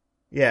 yeah.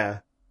 Yeah.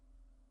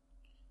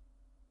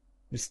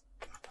 Just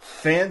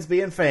fans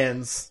being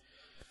fans.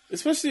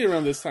 Especially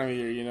around this time of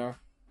year, you know?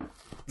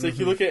 It's like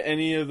you look at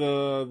any of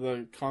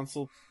the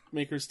console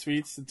makers'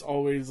 tweets, it's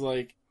always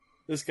like,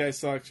 this guy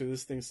sucks or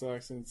this thing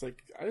sucks. And it's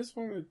like, I just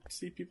want to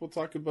see people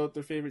talk about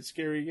their favorite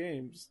scary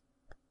games.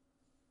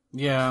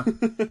 Yeah,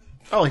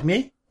 Oh, like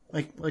me?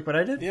 Like what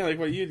I did? Yeah, like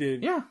what you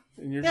did yeah.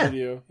 in your Yeah.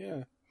 video.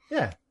 Yeah.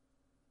 Yeah.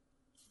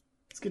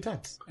 It's good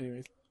times.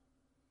 Anyways.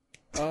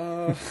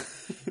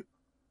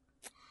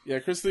 Yeah,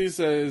 Chris Lee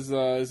says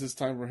is this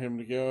time for him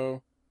to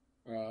go.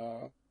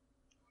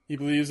 He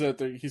believes that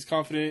he's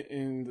confident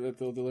in that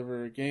they'll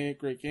deliver a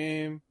great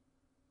game.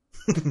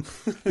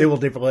 They will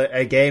deliver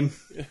a game.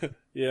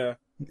 Yeah.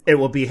 It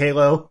will be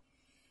Halo.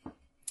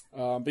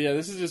 But yeah,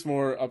 this is just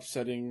more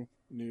upsetting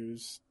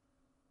news.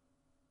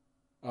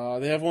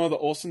 They have one of the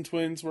Olsen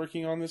twins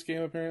working on this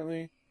game,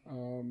 apparently.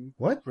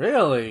 What?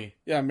 Really?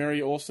 Yeah,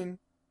 Mary Olsen.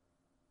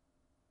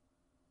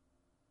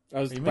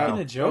 Are you making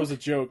a joke? That was a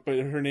joke, but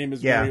her name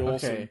is Yeah. Mary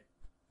Olsen. Okay.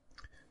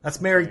 That's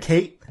Mary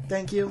Kate.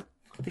 Thank you.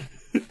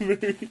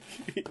 Mary-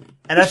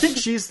 And I think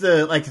she's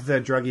the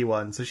druggy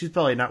one, so she's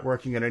probably not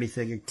working on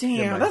anything.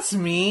 Damn, that's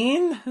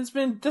mean. That's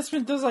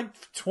like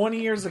 20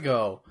 years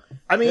ago.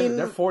 I mean,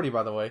 They're 40,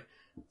 by the way.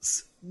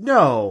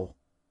 no,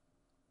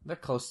 They're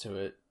close to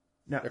it.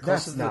 no, They're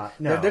close that's to not.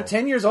 No, They're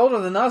 10 years older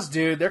than us,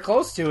 dude. They're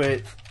close to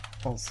it.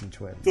 Olsen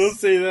twins. Don't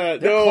say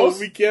that. They're No, close.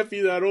 we can't be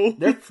that old.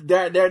 They're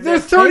They're 10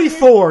 years-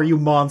 34, you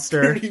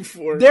monster.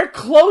 34. They're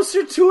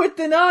closer to it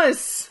than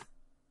us.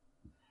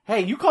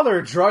 Hey, you called her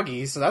a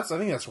druggie, so I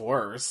think that's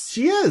worse.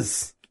 She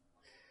is.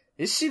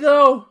 Is she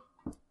though?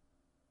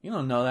 You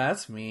don't know that.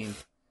 That's mean.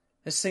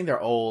 Just saying they're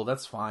old.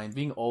 That's fine.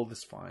 Being old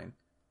is fine.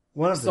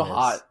 One of Still them is.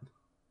 hot.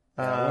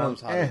 Yeah, one of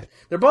them's hotter. eh.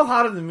 They're both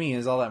hotter than me.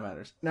 Is all that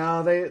matters.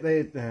 No,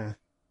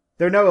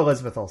 they're no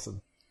Elizabeth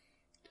Olsen.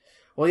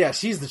 Well, yeah,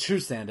 she's the true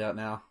standout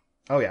now.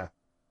 Oh yeah.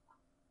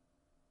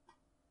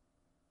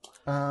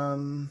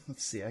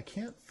 Let's see. I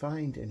can't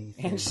find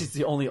anything. And she's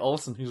the only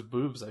Olsen whose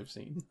boobs I've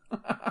seen.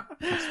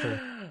 That's true.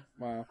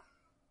 Wow.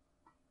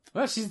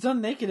 Well, she's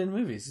done naked in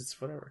movies. It's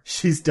whatever.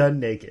 She's done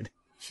naked.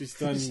 She's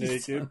done She's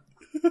naked.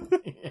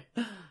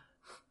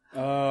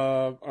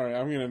 Alright,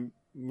 I'm gonna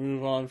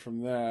move on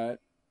from that.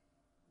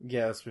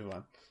 Yeah, let's move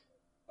on.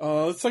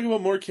 Let's talk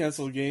about more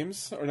canceled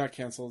games. Or not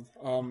canceled.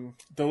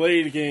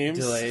 Delayed games.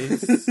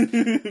 Delays.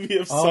 We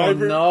have Oh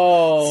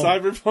no!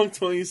 Cyberpunk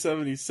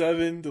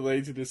 2077,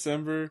 delayed to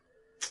December.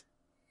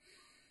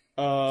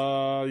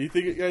 You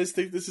guys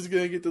think this is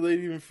gonna get delayed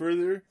even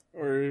further?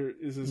 Or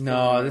is this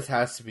No, coming this out?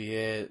 has to be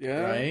it,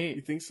 Yeah? right?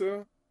 You think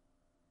so?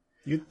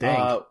 You'd think.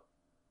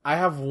 I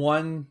have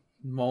one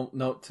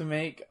note to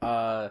make,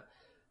 because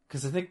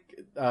I think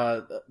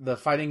the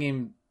fighting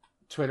game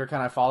Twitter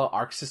account I follow,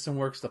 Arc System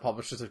Works, the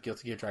publishers of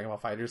Guilty Gear Dragon Ball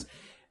Fighters.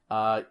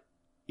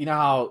 You know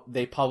how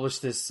they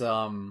published this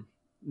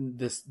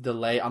this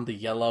delay on the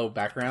yellow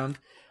background?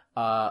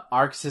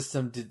 Arc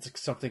System did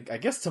something, I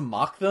guess, to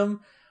mock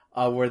them.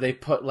 Where they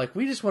put, like,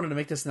 we just wanted to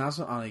make this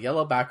announcement on a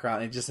yellow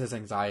background, and it just has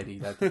anxiety.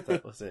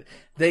 That was it.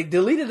 They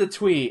deleted the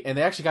tweet, and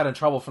they actually got in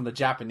trouble from the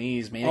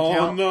Japanese main account.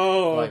 Oh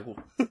no! Like,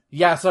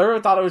 yeah, so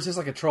everyone thought it was just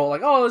like a troll.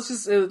 Like, oh, it's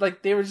just,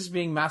 like, they were just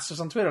being masters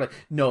on Twitter. Like,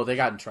 no, they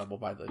got in trouble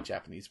by the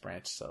Japanese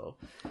branch, so,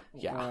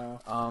 yeah.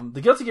 Wow. The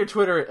Guilty Gear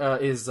Twitter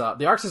is,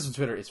 the Arc System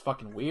Twitter is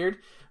fucking weird,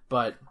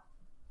 but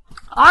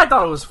I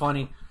thought it was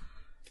funny.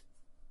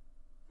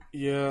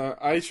 Yeah,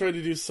 I tried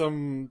to do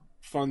some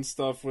fun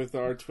stuff with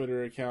our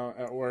Twitter account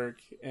at work,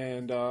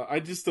 and I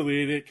just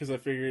deleted it because I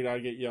figured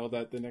I'd get yelled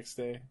at the next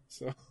day.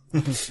 So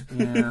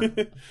Yeah.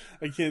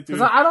 I can't do.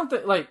 Because I don't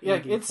think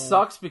it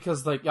sucks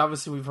because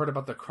obviously we've heard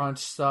about the crunch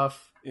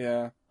stuff.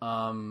 Yeah.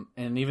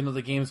 And even though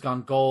the game's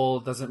gone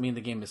gold, doesn't mean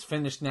the game is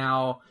finished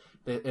now.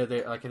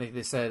 They I think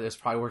they said it's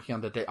probably working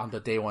on the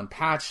day one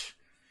patch,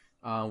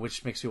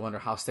 which makes me wonder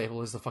how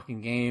stable is the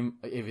fucking game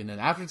even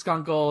after it's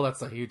gone gold.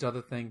 That's a huge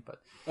other thing, but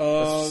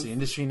that's just the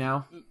industry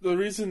now. The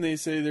reason they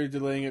say they're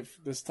delaying it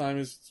this time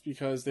is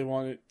because they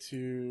want it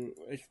to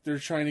they're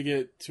trying to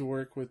get to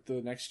work with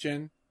the next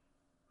gen.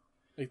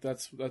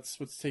 That's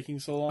what's taking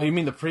so long. Oh, you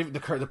mean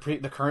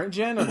the current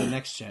gen or the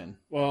next gen?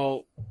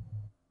 Well,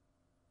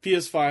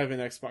 PS5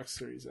 and Xbox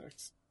Series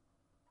X.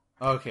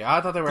 Okay, I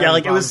thought they were. Yeah,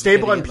 it was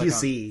stable on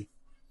PC,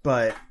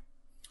 but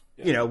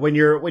when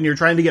you're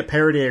trying to get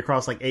parity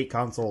across 8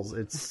 consoles,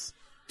 it's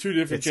 2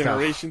 different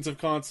generations of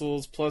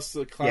consoles plus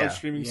the cloud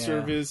streaming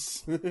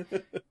service.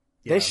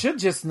 They should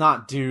just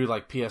not do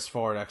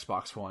PS4 and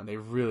Xbox One. They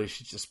really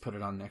should just put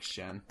it on next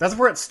gen. That's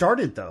where it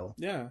started, though.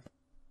 Yeah,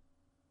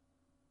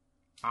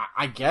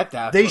 I get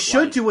that. They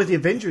should do what the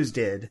Avengers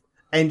did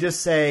and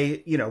just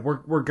say,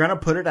 we're gonna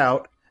put it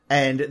out,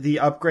 and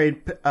the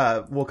upgrade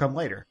will come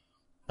later.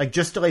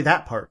 Just delay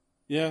that part.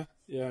 Yeah,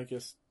 I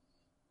guess.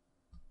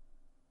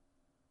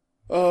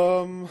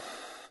 Also,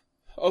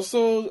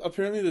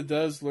 apparently the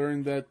devs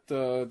learned that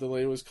the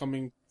delay was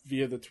coming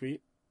via the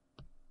tweet.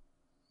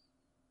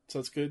 So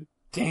that's good.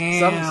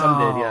 Damn. Some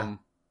did, yeah.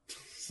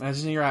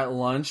 Imagine you're at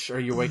lunch or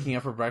you're waking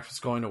up for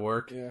breakfast going to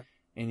work,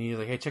 and you're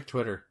like, hey, check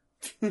Twitter.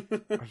 Are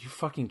you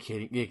fucking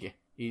kidding?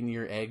 Eating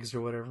your eggs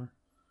or whatever?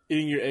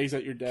 Eating your eggs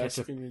at your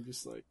desk and you're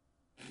just like...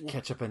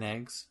 Ketchup and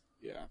eggs?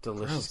 Yeah.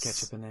 Delicious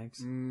ketchup and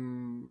eggs.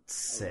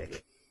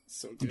 Sick.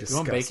 So good. You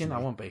want bacon? I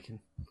want bacon.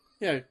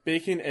 Yeah,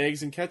 bacon,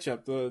 eggs, and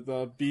ketchup.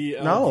 The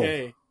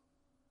BLK.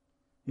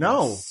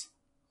 No. Yes.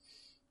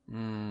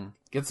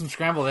 Get some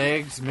scrambled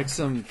eggs, mix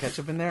some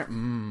ketchup in there.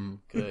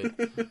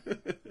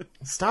 Good.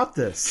 Stop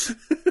this.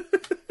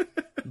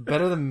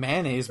 Better than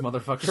mayonnaise,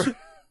 motherfucker.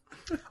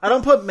 I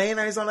don't put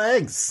mayonnaise on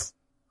eggs.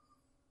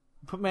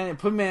 Put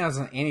mayonnaise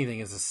on anything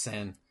is a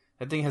sin.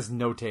 That thing has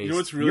no taste. You know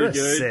what's really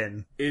good?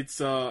 Sin.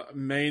 It's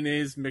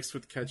mayonnaise mixed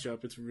with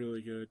ketchup. It's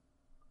really good.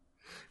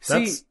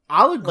 See,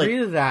 I'll agree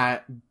to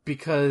that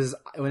because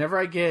whenever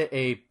I get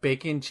a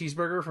bacon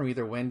cheeseburger from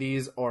either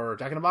Wendy's or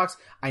Jack in the Box,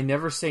 I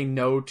never say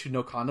no to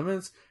no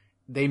condiments.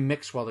 They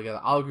mix well together.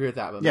 I'll agree with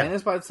that. But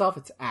mayonnaise by itself,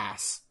 it's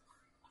ass.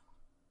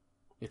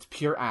 It's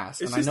pure ass.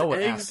 And I know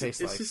what ass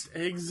tastes like. It's just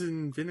eggs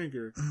and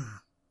vinegar.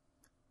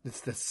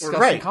 It's the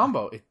disgusting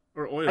combo.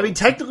 Or oil. I mean,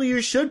 technically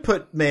you should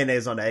put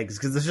mayonnaise on eggs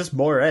because there's just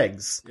more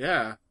eggs.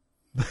 Yeah.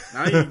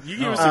 Now you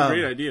gave us a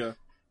great idea.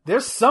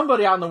 There's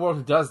somebody out in the world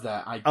who does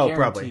that. I guarantee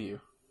probably.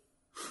 you.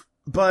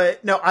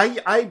 But no,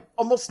 I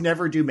almost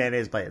never do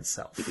mayonnaise by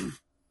itself.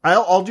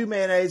 I'll do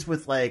mayonnaise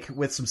with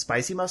some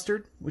spicy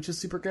mustard, which is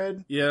super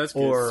good. Yeah, that's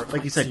good. Or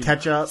like you said,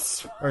 ketchup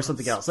or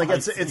something else.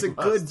 It's a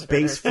good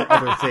base for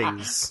other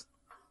things.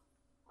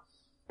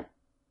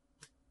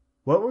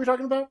 What were we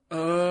talking about?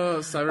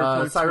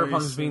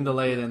 Cyberpunk's being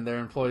delayed and their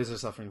employees are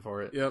suffering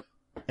for it. Yep.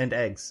 And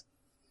eggs.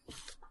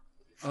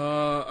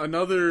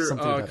 Another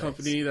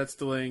company that's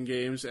delaying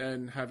games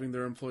and having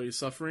their employees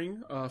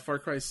suffering. Far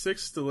Cry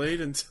 6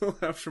 delayed until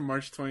after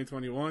March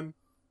 2021.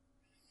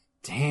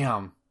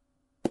 Damn.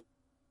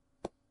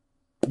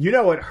 You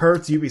know it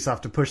hurts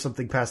Ubisoft to push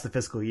something past the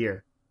fiscal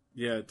year.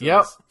 Yeah, it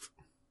does.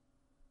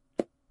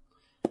 Yep.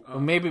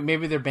 Well,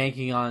 maybe they're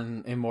banking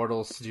on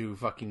Immortals to do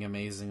fucking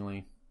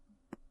amazingly.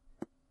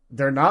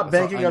 They're not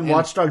banking on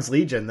Watch Dogs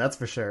Legion, that's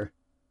for sure.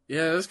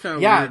 Yeah, that's kind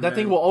of weird, that man.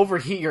 Thing will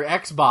overheat your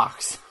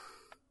Xbox.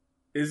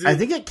 Is it? I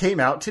think it came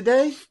out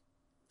today.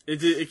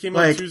 It came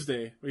out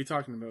Tuesday. What are you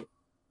talking about?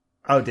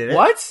 Oh, did it?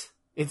 What?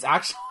 It's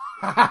actually...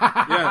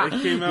 Yeah,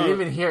 it came out. You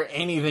didn't even hear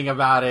anything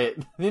about it.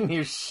 Didn't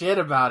hear shit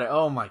about it.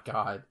 Oh my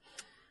god.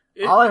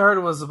 All I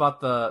heard was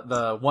about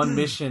the one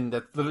mission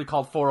that's literally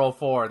called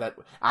 404 that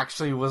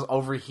actually was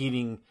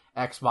overheating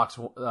Xbox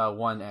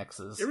One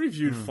X's. It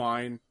reviewed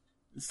fine.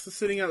 It's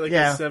sitting at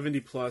a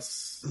 70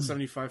 plus,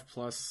 75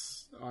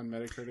 plus on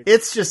Metacritic.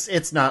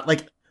 It's not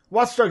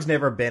Watch Dogs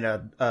never been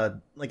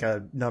a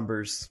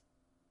numbers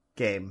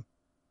game.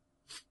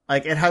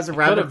 It has a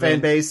rabid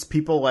fan base.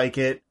 People like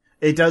it.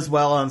 It does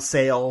well on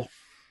sale.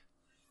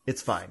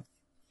 It's fine.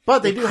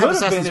 But they do have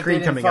Assassin's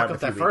Creed coming out in a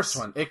few weeks. First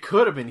one. It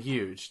could have been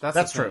huge.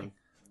 That's true.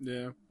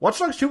 Yeah. Watch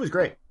Dogs 2 was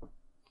great.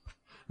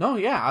 No,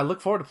 yeah, I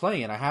look forward to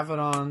playing it. I have it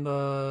on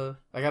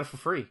I got it for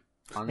free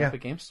on the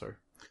Epic Games Store.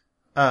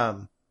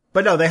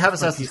 But no, they have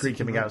Assassin's Creed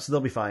coming out, so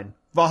they'll be fine.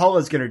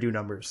 Valhalla's gonna do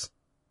numbers.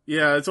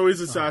 Yeah, it's always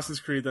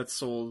Assassin's Creed that's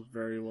sold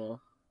very well.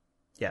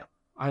 Yeah.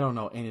 I don't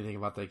know anything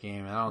about that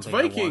game, and I don't think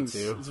Vikings. I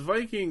want to. It's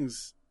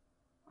Vikings.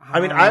 I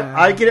mean,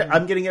 I get it.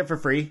 I'm getting it for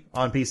free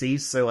on PC,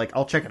 so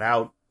I'll check it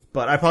out.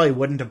 But I probably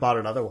wouldn't have bought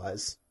it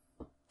otherwise.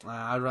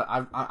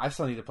 I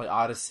still need to play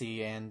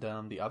Odyssey and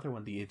the other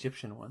one, the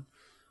Egyptian one.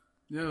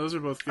 Yeah, those are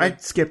both good. I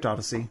skipped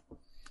Odyssey.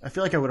 I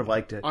feel like I would have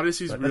liked it.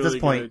 Odyssey's really at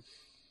this point, good.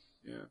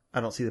 Yeah.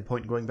 I don't see the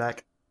point in going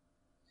back.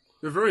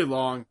 They're very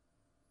long.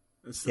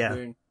 That's the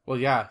thing. Well,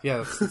 yeah,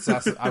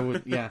 that's I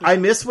would, yeah. I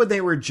miss when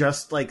they were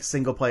just like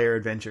single player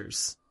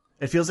adventures.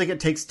 It feels like it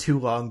takes too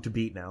long to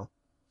beat now.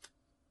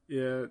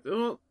 Yeah,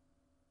 well,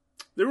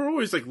 they were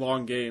always like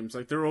long games,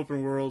 like they're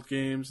open world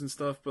games and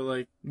stuff. But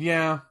like,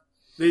 Yeah.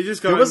 they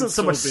just got There wasn't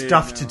so much big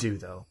stuff now. to do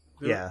though.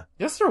 Yeah.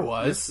 Yes, there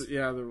was.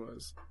 Yeah, there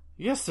was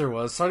Yes, there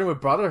was. Starting with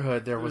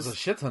Brotherhood, there was a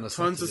shit ton of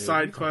stuff tons to of do. side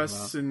What are you talking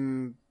quests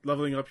and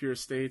leveling up your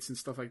estates and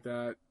stuff like that.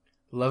 about?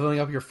 Leveling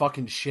up your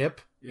fucking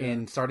ship Yeah.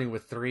 and starting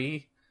with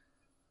 3.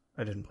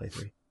 I didn't play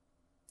 3.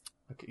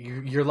 Okay,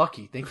 you're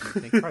lucky. Thank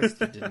you. Thank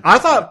Christ you didn't. I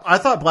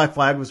thought Black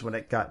Flag was when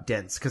it got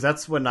dense, because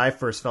that's when I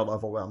first felt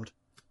overwhelmed.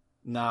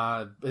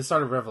 Nah, it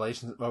started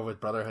Revelations with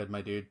Brotherhood,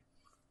 my dude.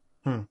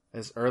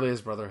 As early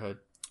as Brotherhood.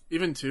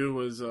 Even 2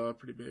 was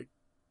pretty big.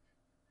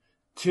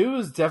 2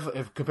 is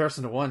definitely, in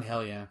comparison to 1,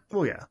 hell yeah.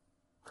 Oh yeah.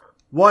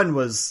 1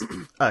 was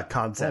a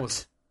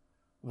concept.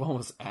 1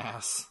 was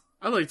ass.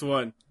 I liked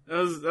 1.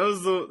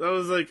 That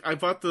was like I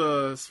bought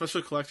the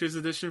special collector's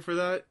edition for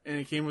that, and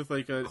it came with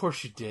like Of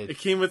course you did. It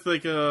came with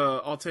like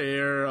a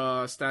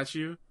Altair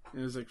statue.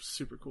 And it was like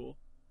super cool.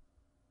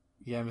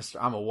 Yeah,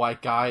 I'm a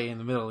white guy in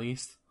the Middle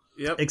East.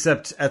 Yep.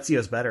 Except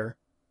Ezio's better.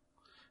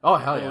 Oh,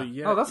 hell yeah. Oh,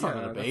 yeah. Oh, that's not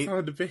Yeah, a debate. That's not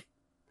a debate.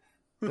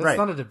 That's Right.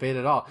 not a debate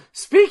at all.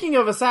 Speaking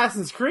of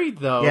Assassin's Creed,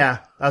 though. Yeah,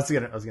 I was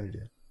gonna do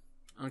it.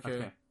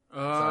 Okay.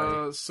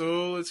 Sorry.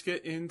 So let's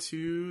get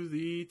into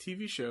the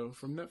TV show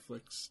from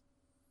Netflix.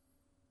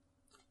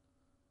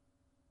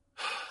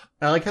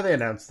 I like how they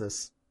announced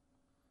this.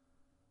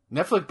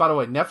 Netflix, by the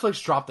way,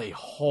 Netflix dropped a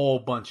whole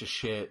bunch of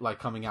shit like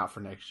coming out for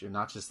next year,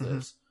 not just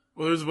this.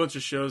 Well, there's a bunch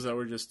of shows that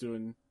we're just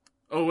doing.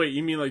 Oh wait,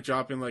 you mean like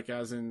dropping, like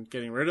as in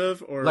getting rid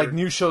of, or Like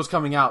new shows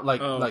coming out,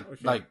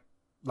 okay.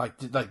 like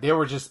they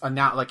were just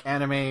announced like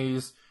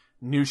animes,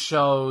 new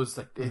shows.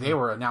 Like they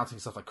were announcing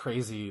stuff like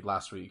crazy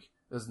last week.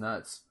 It was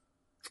nuts.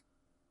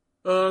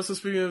 So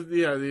speaking of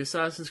the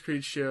Assassin's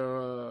Creed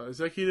show,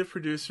 executive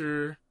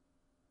producer,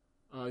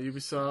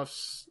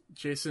 Ubisoft's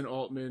Jason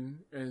Altman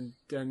and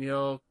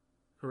Danielle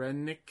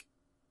Karennick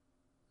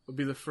will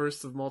be the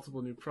first of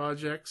multiple new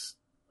projects.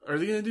 Are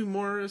they going to do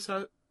more?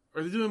 Are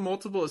they doing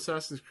multiple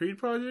Assassin's Creed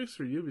projects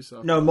or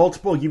Ubisoft? No,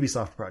 multiple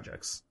Ubisoft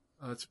projects.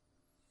 That's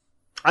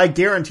I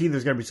guarantee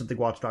there's going to be something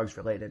Watch Dogs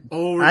related.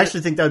 Oh, I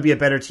actually think that would be a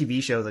better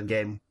TV show than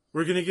game.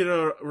 we're gonna get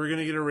a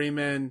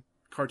Rayman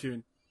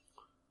cartoon.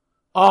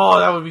 Oh,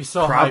 that would be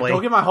so Probably. hype.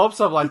 Don't get my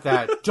hopes up like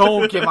that.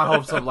 Don't get my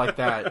hopes up like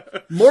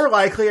that. More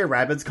likely a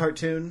Rabbids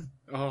cartoon.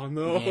 Oh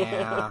no!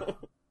 Yeah.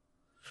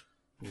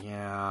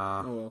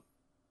 Yeah. Oh well.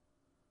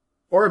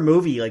 Or a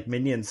movie, like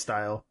Minions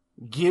style.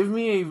 Give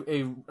me a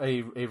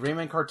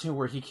Rayman cartoon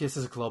where he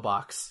kisses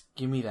Glowbox.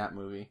 Give me that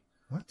movie.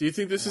 Do you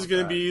think this is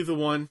gonna be the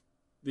one?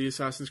 The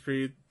Assassin's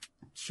Creed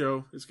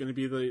show is gonna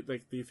be the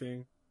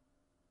thing.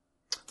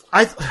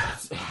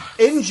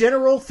 In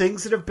general,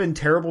 things that have been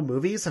terrible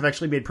movies have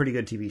actually made pretty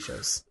good TV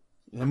shows.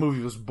 That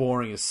movie was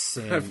boring as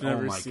sin. I've Oh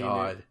never my seen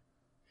god. it.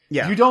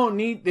 Yeah. You don't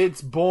need.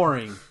 It's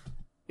boring.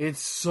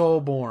 It's so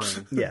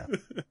boring. Yeah.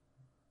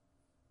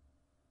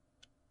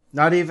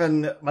 Not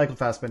even Michael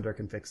Fassbender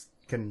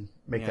can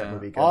make that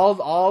movie good.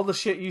 All the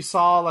shit you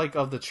saw like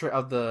of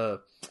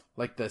the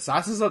like the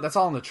Assassin's stuff, that's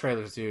all in the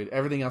trailers, dude.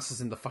 Everything else is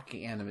in the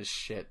fucking anime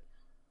shit.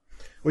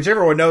 Which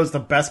everyone knows the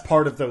best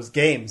part of those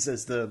games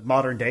is the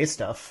modern day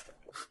stuff.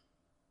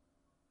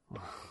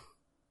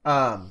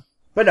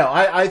 But no,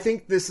 I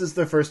think this is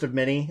the first of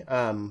many.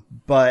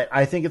 But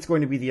I think it's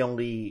going to be the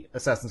only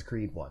Assassin's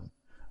Creed one.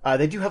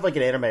 They do have like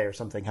an anime or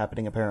something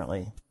happening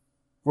apparently,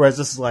 whereas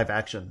this is live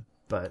action.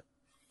 But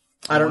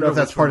I don't know if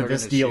that's part of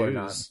this deal or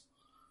not.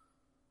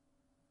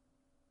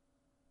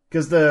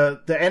 Because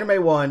the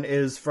anime one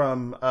is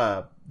from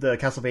the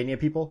Castlevania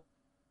people,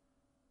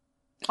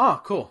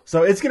 Oh, cool.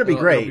 so it's going to be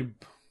great.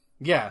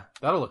 Yeah,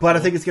 that'll look. But cool. I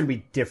think it's going to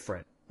be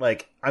different.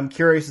 Like, I'm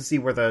curious to see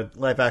where the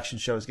live action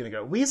show is going to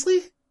go.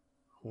 Weasley?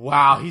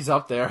 Wow, he's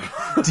up there.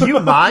 Do you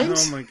mind?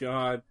 Oh my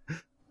god!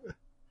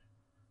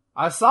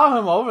 I saw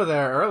him over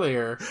there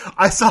earlier.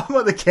 I saw him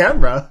on the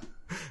camera.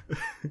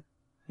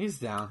 He's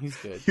down. He's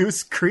good. He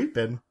was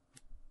creeping.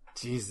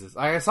 Jesus,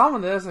 I saw him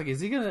on this. Like, is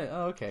he gonna?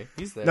 Oh, okay,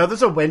 he's there. No,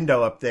 there's a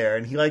window up there,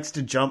 and he likes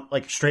to jump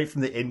like straight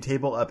from the end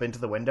table up into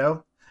the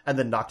window, and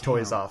then knock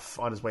toys off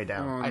on his way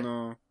down. Oh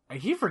no! I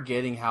keep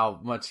forgetting how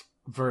much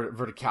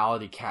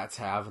verticality cats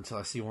have until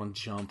I see one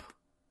jump.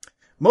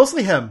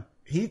 Mostly him.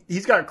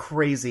 He's got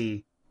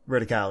crazy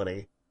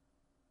verticality.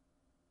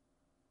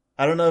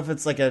 I don't know if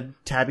it's like a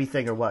tabby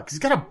thing or what. 'Cause he's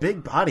got a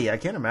big body. I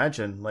can't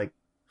imagine. Like,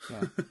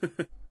 Yeah.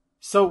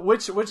 So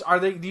which are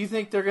they? Do you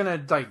think they're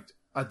gonna like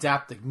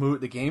adapt the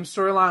game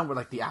storyline with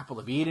like the Apple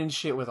of Eden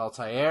shit with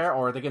Altair,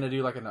 or are they gonna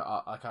do like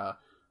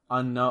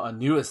a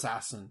new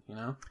assassin? You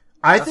know,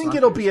 I That's think what I'm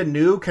it'll be a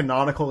new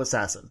canonical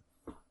assassin.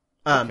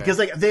 Because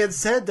like they had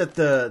said that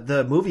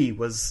the movie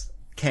was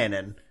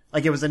canon,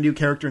 like it was a new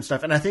character and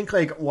stuff. And I think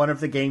like one of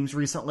the games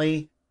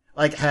recently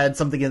like had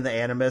something in the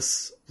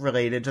Animus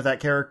related to that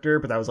character,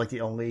 but that was like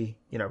the only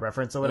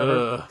reference or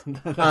whatever. Ugh,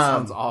 that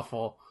sounds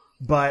awful.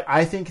 But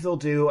I think they'll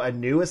do a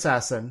new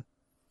assassin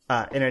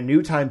in a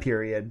new time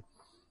period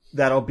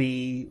that'll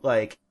be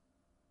like,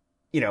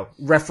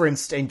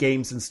 referenced in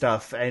games and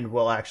stuff, and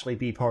will actually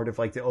be part of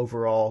like the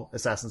overall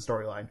Assassin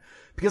storyline.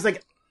 Because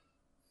like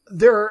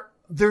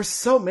there's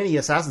so many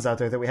Assassins out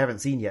there that we haven't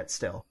seen yet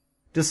still,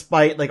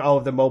 despite like all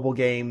of the mobile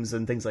games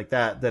and things like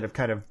that have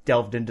kind of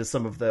delved into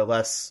some of the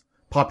less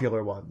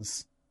popular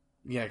ones.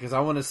 Yeah, because I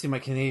want to see my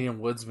Canadian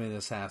woodsman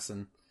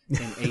assassin in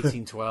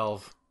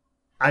 1812.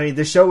 I mean,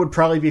 the show would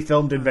probably be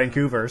filmed in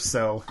Vancouver,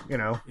 so,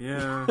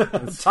 Yeah.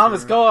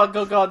 Thomas, go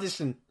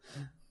audition.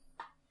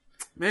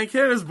 Man,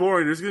 Canada's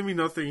boring. There's gonna be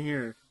nothing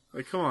here.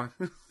 Like, come on.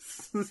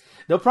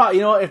 They'll probably,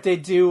 if they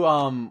do,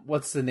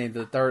 what's the name?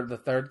 The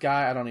third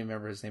guy? I don't even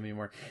remember his name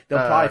anymore. They'll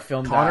probably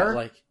film Connor? that,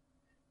 like,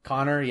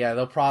 Connor, yeah,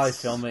 they'll probably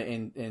film it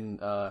in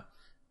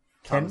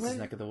Thomas's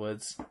neck of the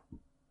woods.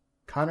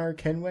 Connor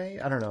Kenway?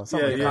 I don't know.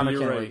 Something like that. Connor you're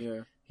Kenway.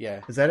 right,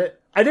 Yeah. Is that it?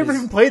 I never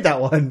even played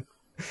that one.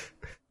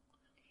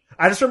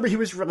 I just remember he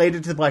was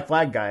related to the Black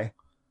Flag guy.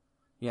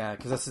 Yeah,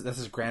 because that's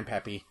his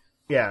grandpappy.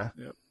 Yeah.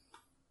 Yep.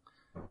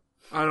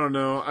 I don't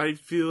know. I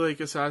feel like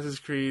Assassin's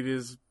Creed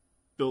is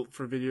built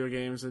for video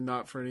games and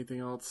not for anything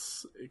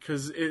else.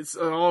 Because it's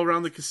all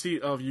around the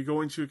conceit of you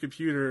go into a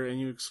computer and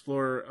you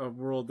explore a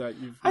world that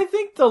you've... I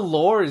think the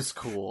lore is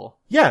cool.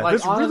 Yeah,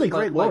 there's really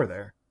great lore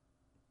there.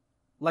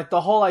 Like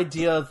the whole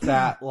idea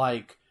that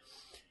like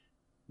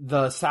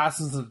the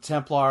Assassins and the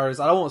Templars,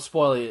 I don't want to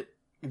spoil it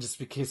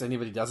just in case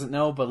anybody doesn't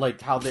know, but like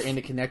how they're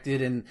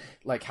interconnected and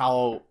like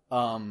how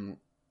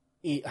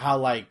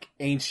like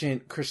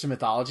ancient Christian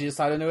mythology is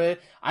tied into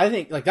it. I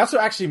think like that's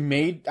what actually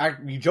made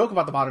you joke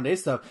about the modern day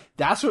stuff.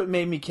 That's what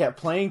made me kept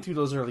playing through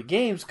those early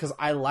games, because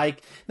I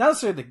like not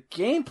necessarily the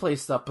gameplay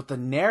stuff, but the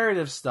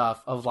narrative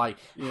stuff of like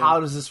how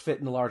does this fit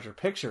in the larger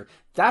picture.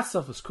 That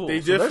stuff was cool. So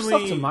there's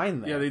stuff to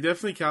mine there. Yeah, they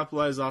definitely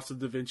capitalized off the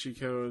Da Vinci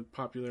Code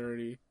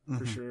popularity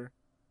for sure.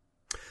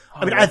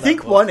 I mean, I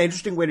think one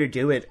interesting way to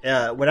do it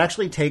would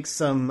actually take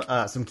some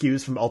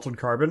cues from Altered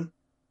Carbon,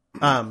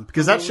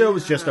 because that show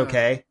was just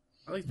okay.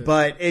 I like that.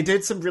 But it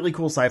did some really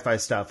cool sci-fi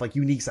stuff, like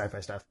unique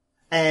sci-fi stuff.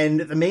 And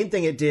the main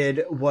thing it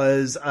did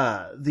was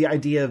the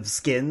idea of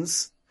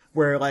skins,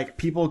 where like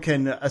people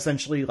can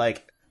essentially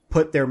like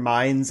put their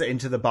minds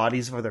into the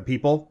bodies of other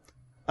people,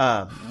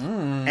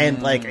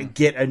 and like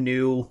get a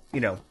new,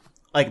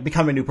 like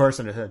become a new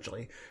person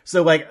essentially.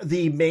 So like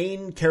the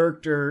main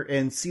character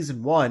in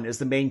season 1 is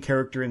the main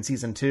character in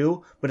season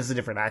 2, but it's a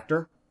different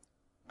actor,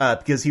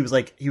 because he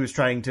was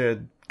trying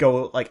to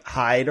go like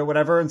hide or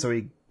whatever, and so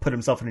he put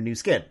himself in a new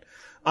skin.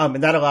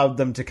 And that allowed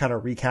them to kind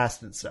of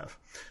recast and stuff.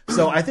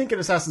 So I think an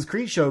Assassin's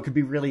Creed show could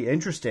be really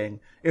interesting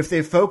if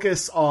they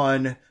focus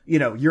on,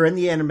 you're in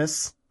the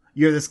Animus,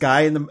 you're this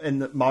guy in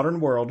the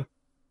modern world,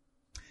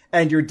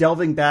 and you're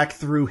delving back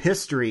through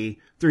history,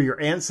 through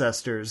your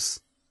ancestors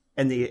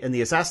in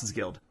the Assassin's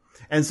Guild.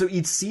 And so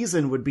each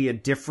season would be a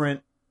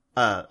different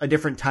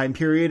time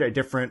period, a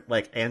different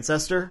like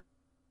ancestor.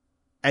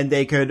 And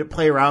they could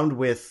play around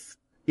with,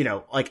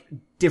 like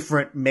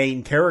different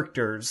main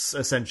characters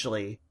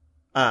essentially,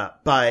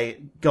 by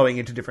going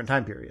into different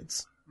time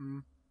periods.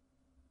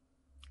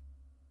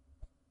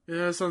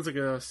 Yeah, it sounds like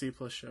a C+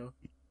 show.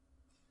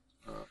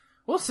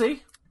 We'll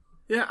see.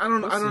 Yeah, I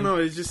don't know.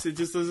 It just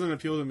doesn't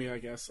appeal to me, I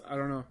guess. I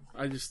don't know.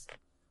 I just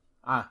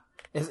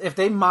if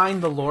they mine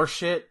the lore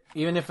shit,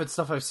 even if it's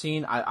stuff I've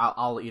seen,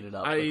 I'll eat it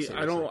up. I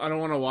don't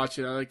want to watch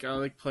it. I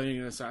like playing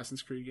an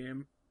Assassin's Creed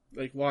game.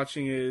 Like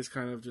watching it is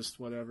kind of just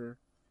whatever.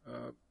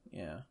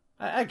 Yeah.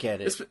 I get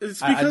it. It's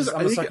because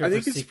I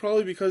think it's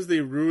probably because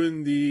they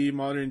ruined the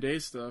modern day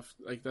stuff.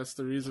 Like that's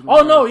the reason.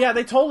 Oh no, yeah,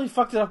 they totally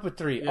fucked it up with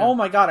 3. Yeah. Oh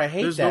my god, I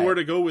hate There's that. There's nowhere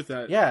to go with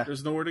that. Yeah,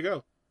 there's nowhere to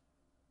go.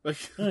 Like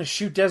I'm gonna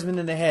shoot Desmond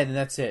in the head and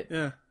that's it.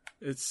 Yeah,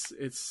 it's.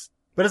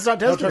 But it's not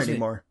Desmond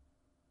anymore.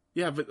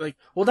 Yeah, but like,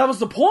 well, that was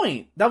the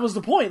point.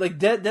 Like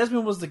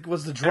Desmond was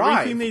the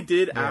drive. Everything they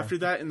did after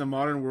that in the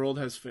modern world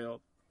has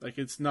failed. Like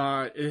it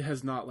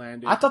has not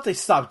landed. I thought they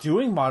stopped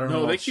doing modern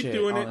world they keep shit,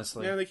 doing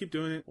honestly. it. Yeah, they keep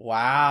doing it.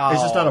 Wow.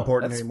 It's just not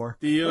important anymore.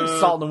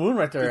 Salt in the wound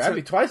right there. I'd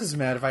be twice as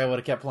mad if I would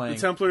have kept playing. The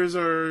Templars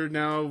are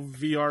now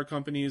VR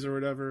companies or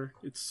whatever.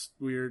 It's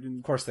weird and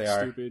of course they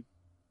stupid.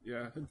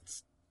 Yeah,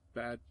 it's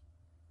bad.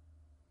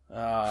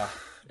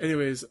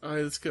 Anyways,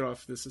 let's get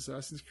off this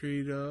Assassin's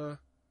Creed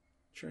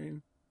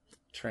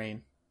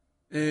train.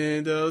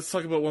 And let's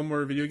talk about one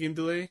more video game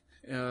delay.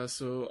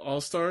 So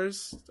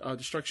All-Stars,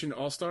 Destruction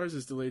All-Stars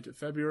is delayed to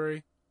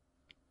February,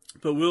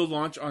 but will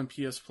launch on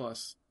PS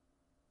Plus.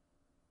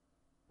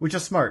 Which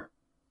is smart.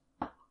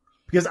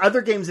 Because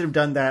other games that have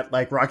done that,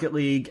 like Rocket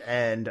League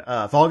and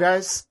Fall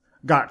Guys,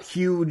 got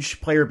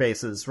huge player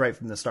bases right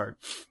from the start.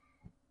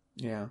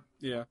 Yeah.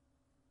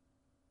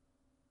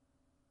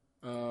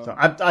 So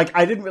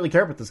I didn't really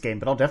care about this game,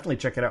 but I'll definitely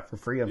check it out for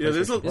free on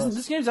PlayStation Plus.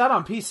 This game's out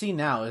on PC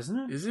now, isn't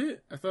it? Is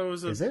it? I thought it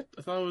was. Is it?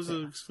 I thought it was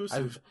an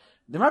exclusive.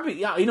 There might be.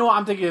 Yeah, you know what?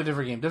 I'm thinking of a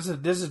different game. This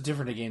is a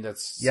different game.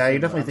 That's. Yeah, you're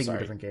definitely thinking of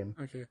a different game.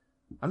 Okay.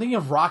 I'm thinking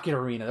of Rocket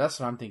Arena. That's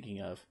what I'm thinking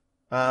of.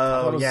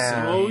 Oh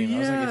yeah. Oh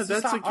yeah,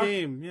 that's a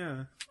game.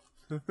 Yeah.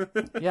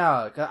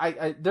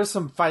 Yeah, there's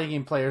some fighting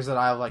game players that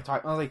I like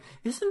talking. I was like,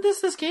 isn't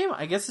this game?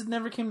 I guess it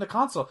never came to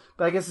console,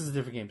 but I guess it's a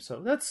different game.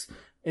 So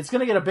it's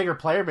gonna get a bigger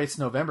player base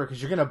in November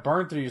because you're gonna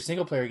burn through your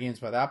single player games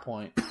by that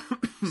point.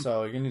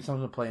 So you're gonna need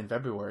something to play in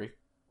February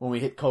when we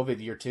hit COVID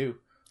year 2.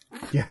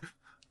 Yeah.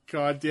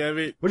 God damn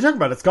it! What are you talking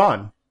about? It's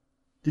gone.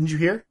 Didn't you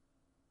hear?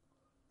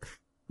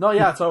 No,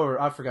 yeah, it's over.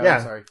 I forgot. Yeah.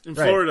 I'm sorry. In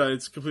Florida,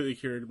 it's completely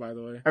cured. By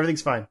the way,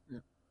 Everything's fine. Yeah.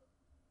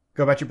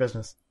 Go about your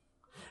business.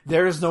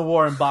 There is no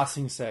war in Ba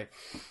Sing Se.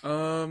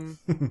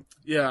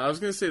 Yeah, I was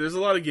gonna say there's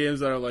a lot of games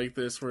that are like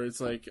this where it's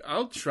like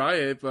I'll try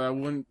it, but I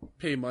wouldn't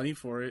pay money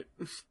for it.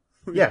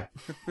 Yeah.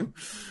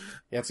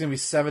 Yeah, it's gonna be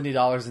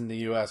 $70 in the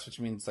US, which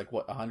means like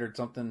what, 100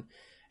 something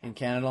in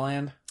Canada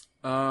land.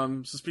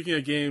 So speaking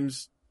of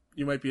games,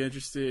 you might be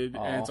interested,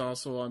 Oh. and it's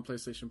also on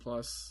PlayStation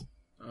Plus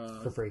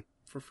For free.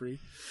 for free.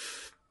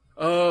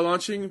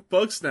 Launching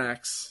Bug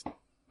Snacks.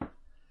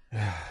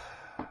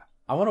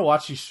 I want to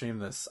watch you stream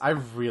this. I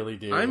really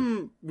do.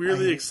 I'm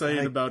really I- excited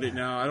I- about it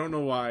now. I don't know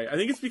why. I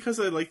think it's because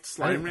I liked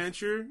Slime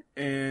Rancher,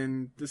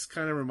 and this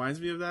kind of reminds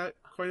me of that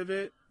quite a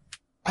bit.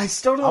 I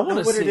still I don't know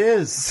wanna what see- it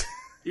is.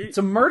 It's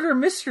a murder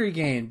mystery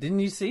game. Didn't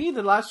you see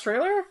the last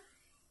trailer?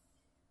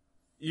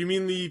 You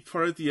mean the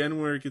part at the end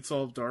where it gets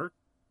all dark?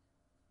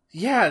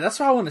 Yeah, that's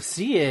why I want to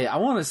see it. I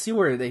want to see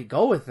where they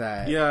go with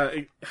that.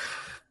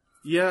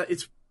 Yeah,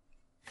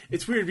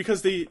 it's weird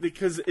because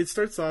because it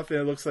starts off and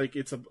it looks like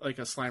it's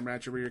a Slime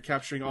Rancher where you're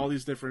capturing all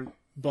these different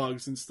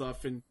bugs and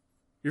stuff, and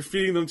you're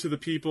feeding them to the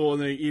people,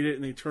 and they eat it,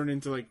 and they turn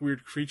into like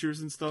weird creatures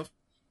and stuff.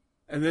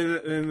 And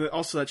then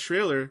also that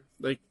trailer,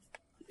 like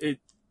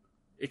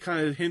it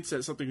kind of hints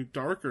at something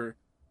darker,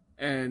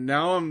 and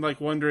now I'm like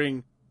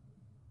wondering,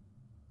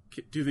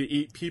 do they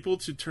eat people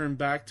to turn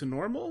back to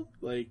normal?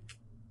 Like,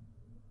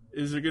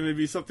 is there going to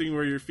be something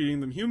where you're feeding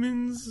them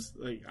humans?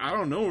 Like, I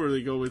don't know where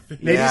they go with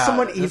it. Maybe Yeah,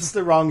 someone this eats is-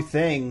 the wrong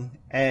thing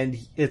and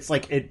it's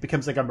like it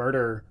becomes like a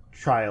murder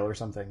trial or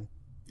something.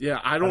 Yeah,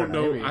 I don't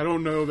know. maybe. I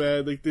don't know,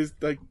 man. Like this,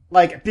 like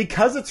Like,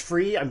 because it's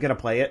free, I'm gonna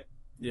play it.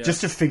 yeah.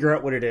 Just to figure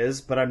out what it is,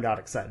 but I'm not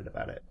excited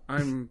about it.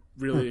 I'm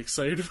really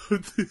excited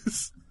about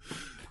this.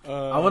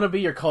 I want to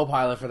be your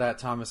co-pilot for that,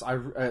 Thomas. I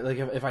like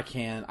if I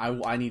can.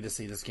 I need to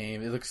see this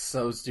game. It looks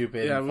so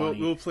stupid. Yeah, and we'll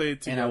funny, we'll play it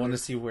and together. I want to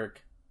see work.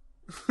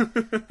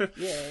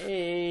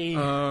 Yay!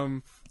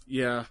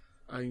 Yeah,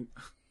 I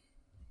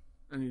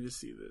need to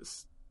see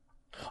this.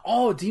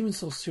 Oh, Demon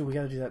Souls 2. We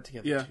got to do that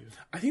together Yeah, too.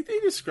 I think they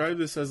describe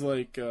this as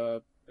like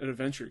an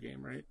adventure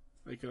game, right?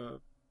 Like a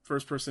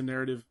first-person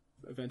narrative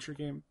adventure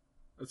game.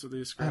 That's what they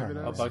describe it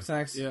know. as. Oh,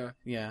 Bugsnax? Yeah,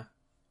 Yeah.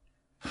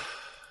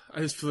 I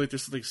just feel like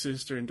there's something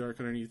sinister and dark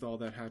underneath all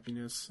that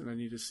happiness, and I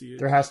need to see it.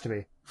 There has to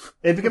be.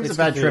 It becomes It's a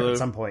bad trip Cthulhu. at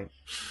some point.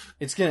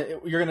 It's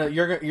you're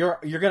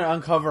gonna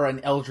uncover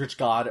an eldritch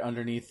god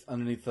underneath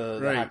the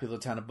Right. happy little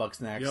town of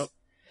Bugsnax. Yep.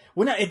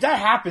 If that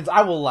happens,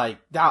 I will buy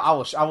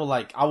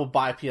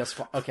a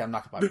PS5. Okay, I'm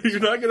not gonna buy. You're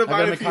not gonna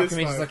buy a make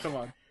proclamations PS5. like- Come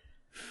on.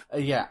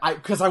 Yeah,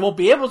 because I won't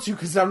be able to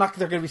because they're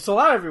gonna be sold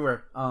out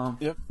everywhere.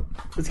 Yep.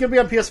 It's gonna be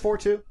on PS4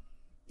 too.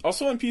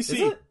 Also on PC.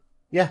 Is it?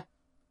 Yeah.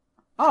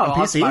 Oh, I'll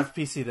PC? buy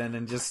PC then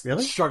and just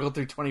Really? struggle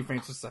through 20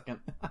 frames per second.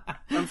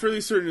 I'm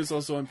fairly certain it's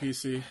also on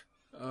PC.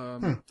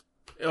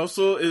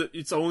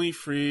 It's only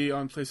free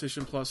on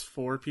PlayStation Plus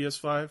for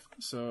PS5.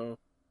 So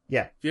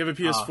Yeah. if you have a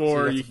so you'd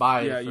PS4, have to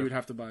buy it yeah, for- you would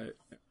have to buy it.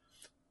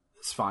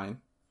 It's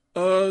fine.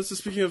 So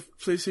speaking of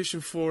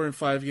PlayStation 4 and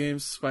 5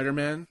 games,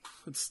 Spider-Man.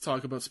 Let's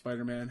talk about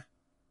Spider-Man.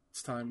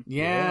 It's time.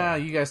 Yeah,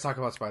 you guys talk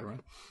about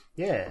Spider-Man.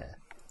 Yeah.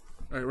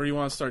 All right, where do you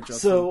want to start,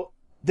 Justin? So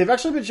they've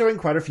actually been showing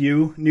quite a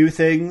few new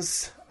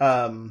things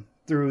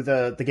through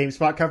the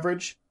GameSpot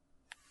coverage,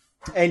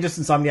 and just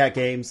Insomniac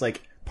Games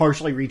like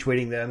partially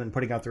retweeting them and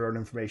putting out their own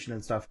information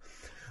and stuff.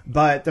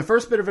 But the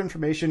first bit of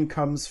information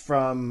comes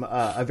from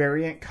a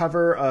variant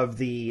cover of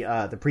the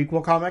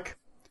prequel comic,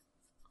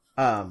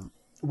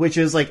 which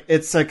is like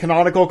it's a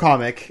canonical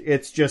comic.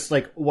 It's just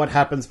like what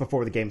happens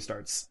before the game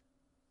starts,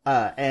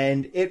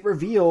 and it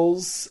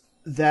reveals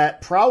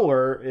that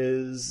Prowler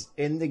is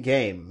in the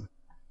game.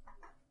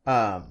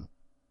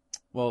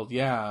 Well,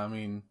 yeah, I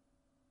mean...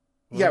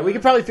 Yeah, we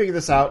could probably figure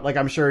this out. Like,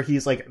 I'm sure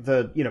he's like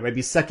the,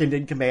 maybe second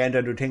in command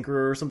under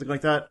Tinkerer or something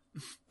like that.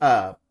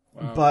 Wow.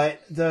 But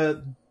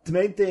the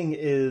main thing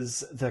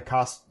is the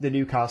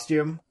new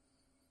costume,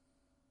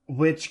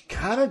 which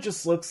kind of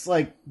just looks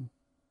like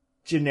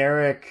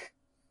generic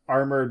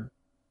armored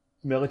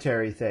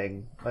military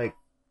thing. Like,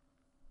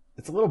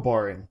 it's a little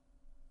boring.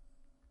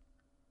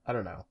 I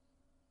don't know.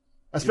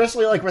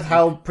 Especially like with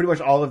how pretty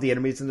much all of the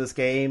enemies in this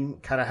game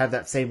kind of have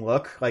that same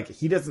look. Like,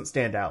 he doesn't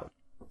stand out.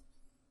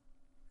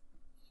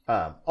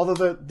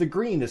 Although the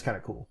green is kind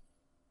of cool.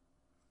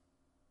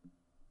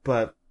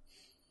 But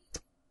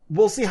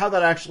we'll see how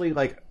that actually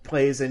like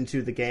plays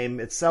into the game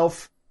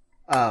itself.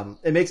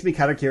 It makes me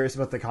kind of curious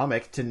about the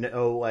comic to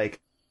know, like,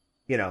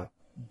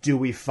 do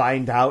we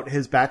find out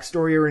his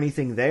backstory or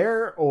anything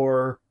there,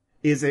 or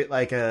is it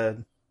like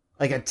a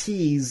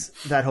tease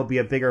that he'll be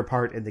a bigger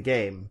part in the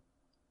game?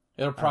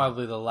 It'll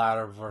probably be the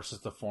latter versus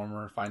the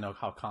former if I know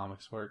how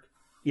comics work.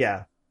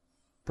 Yeah,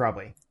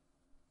 probably.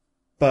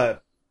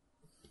 But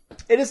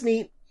it is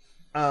neat.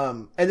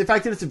 And the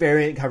fact that it's a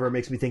variant cover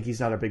makes me think he's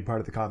not a big part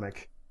of the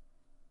comic.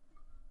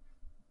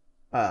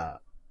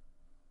 But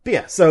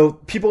yeah, so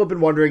people have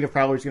been wondering if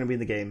Prowler's going to be in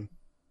the game.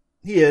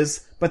 He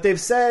is, but they've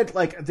said,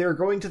 like, they're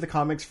going to the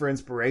comics for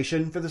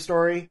inspiration for the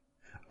story.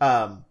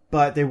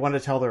 But they want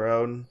to tell their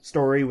own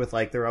story with,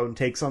 like, their own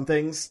takes on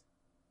things.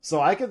 So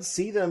I could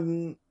see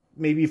them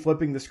maybe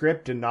flipping the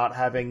script and not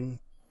having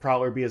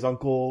Prowler be his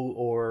uncle,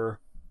 or,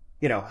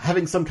 you know,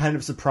 having some kind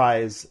of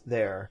surprise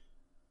there.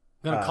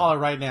 I'm gonna call it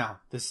right now.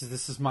 This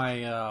is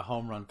my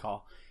home run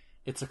call.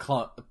 It's a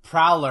clone.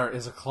 Prowler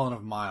is a clone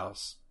of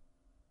Miles.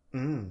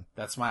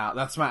 That's my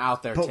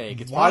out there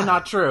take. It's probably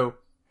not true.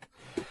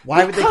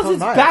 Why would they clone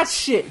Miles?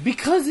 Batshit.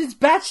 Because it's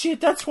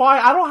batshit. That's why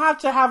I don't have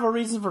to have a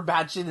reason for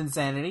batshit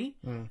insanity.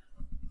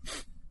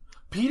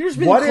 Peter's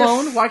been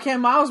cloned. Why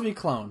can't Miles be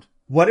cloned?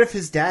 What if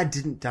his dad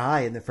didn't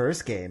die in the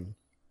first game?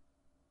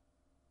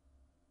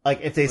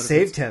 Like, if they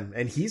saved him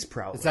and he's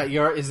Prowler. Is that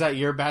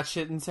your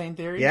batshit insane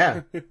theory?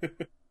 Yeah.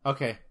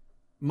 Okay.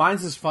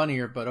 Mine's is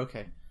funnier, but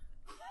okay.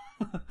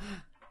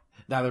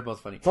 Now they're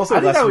both funny. It's also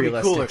less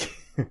realistic.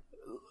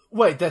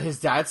 Wait, that his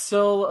dad's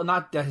still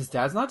not... That his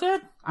dad's not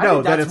dead?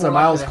 No, that it's a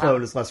Miles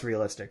clone is less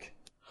realistic.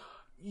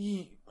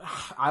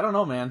 I don't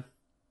know, man.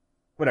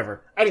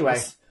 Whatever.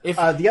 Anyway, if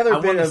the other I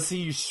bit want to of... see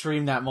you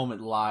stream that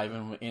moment live,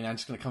 and I'm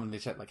just going to come in the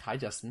chat like, hi,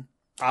 Justin.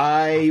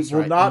 I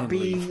will not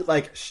be,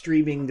 like,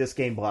 streaming this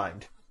game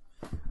blind.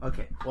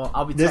 Okay, well,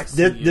 I'll be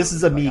texting you. This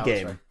is a me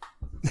game.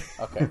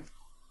 Okay.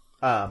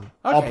 I'll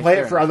play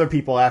it for other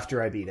people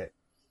after I beat it.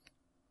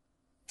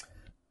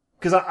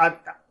 Because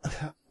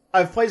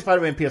I've played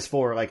Spider-Man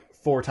PS4 like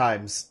 4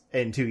 times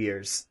in 2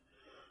 years.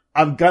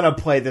 I'm gonna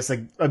play this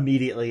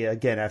immediately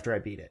again after I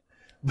beat it.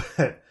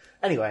 But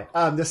anyway,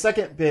 the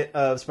second bit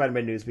of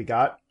Spider-Man news we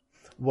got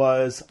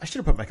was... I should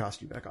have put my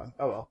costume back on.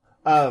 Oh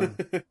well.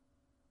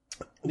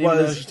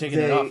 Was you taking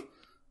it off?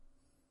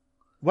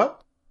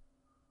 What?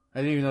 I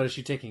didn't even notice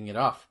you taking it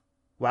off.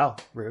 Wow,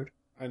 rude.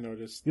 I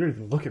noticed. You don't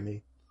even look at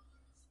me.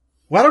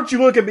 Why don't you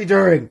look at me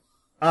during?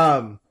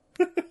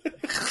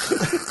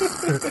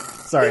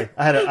 Sorry,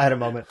 I had a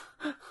moment.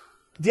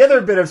 The other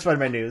bit of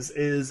Spider-Man news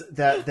is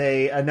that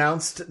they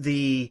announced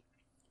the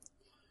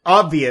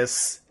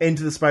obvious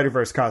Into the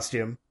Spider-Verse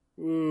costume.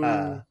 We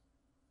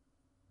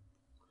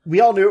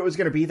all knew it was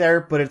going to be there,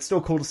 but it's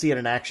still cool to see it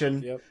in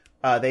action. Yep.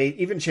 They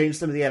even changed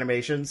some of the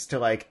animations to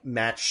like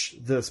match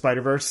the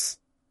Spider-Verse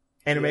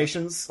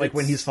animations. Yeah. Like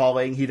when he's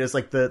falling, he does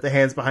like the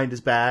hands behind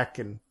his back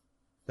and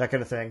that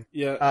kind of thing.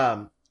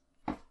 Yeah.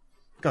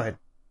 Go ahead.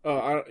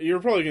 You're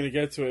probably going to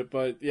get to it,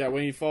 but yeah,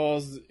 when he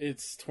falls,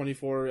 it's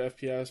 24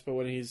 FPS, but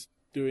when he's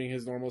doing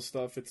his normal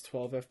stuff, it's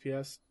 12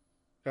 FPS.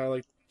 Kind of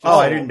like.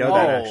 I didn't know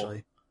that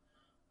actually.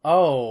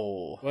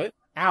 Oh. What?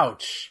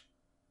 Ouch.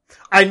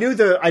 I knew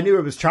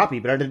it was choppy,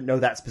 but I didn't know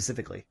that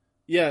specifically.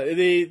 Yeah,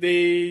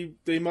 they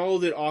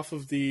modeled it off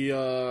of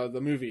the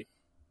movie,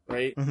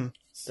 right? Mm-hmm.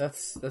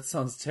 That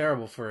sounds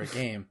terrible for a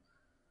game.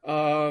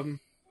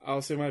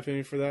 I'll say my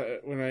opinion for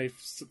that when I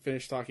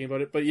finish talking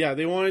about it. But yeah,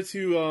 they wanted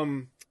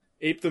to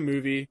ape the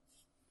movie,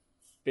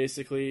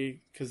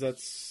 basically, because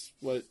that's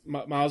what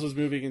Miles was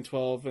moving in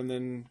 12, and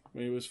then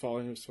when he was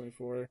falling, it was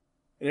 24,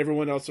 and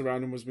everyone else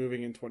around him was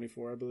moving in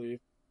 24, I believe.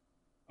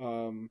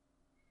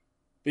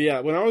 But yeah,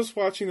 when I was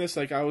watching this,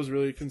 like, I was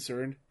really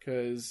concerned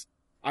because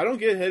I don't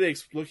get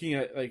headaches looking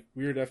at like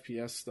weird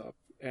FPS stuff,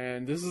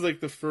 and this is like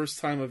the first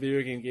time a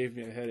video game gave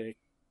me a headache.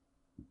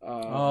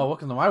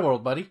 Welcome to my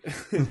world, buddy.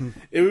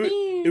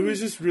 it was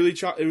just really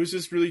it was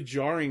just really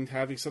jarring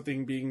having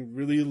something being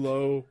really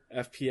low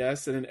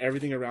FPS and then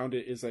everything around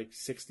it is like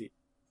 60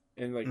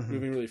 and like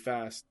moving really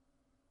fast.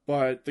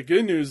 But the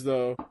good news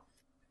though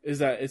is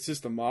that it's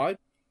just a mod,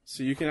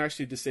 so you can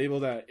actually disable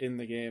that in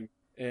the game.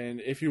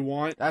 And if you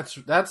want,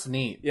 that's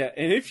neat. Yeah,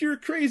 and if you're a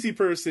crazy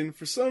person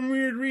for some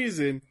weird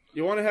reason,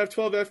 you want to have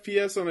 12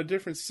 FPS on a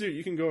different suit,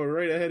 you can go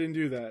right ahead and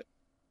do that.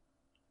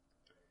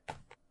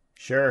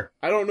 Sure.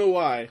 I don't know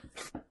why.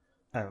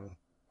 I don't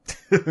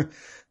know.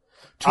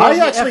 I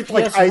actually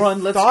FPS like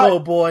run. Let's go,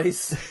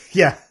 boys.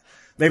 Yeah,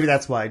 maybe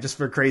that's why. Just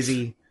for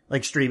crazy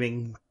like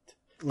streaming.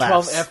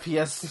 12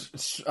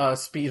 FPS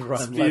speed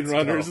run.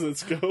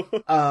 Let's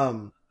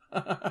go.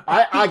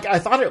 I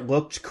thought it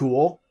looked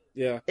cool.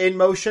 Yeah. In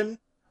motion,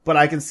 but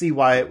I can see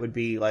why it would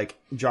be like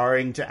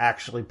jarring to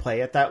actually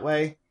play it that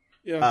way.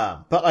 Yeah.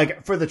 But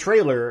like for the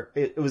trailer,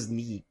 it was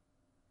neat.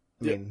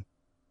 I mean,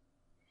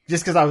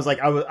 just because I was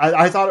like,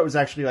 I thought it was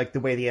actually like the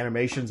way the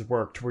animations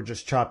worked were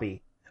just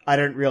choppy. I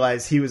didn't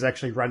realize he was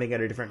actually running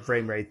at a different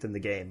frame rate than the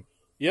game.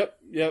 Yep.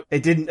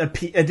 It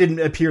didn't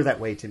appear that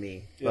way to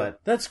me. Yeah. But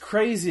that's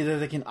crazy that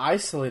they can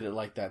isolate it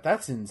like that.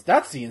 That's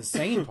the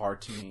insane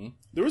part to me.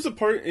 There was a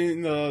part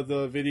in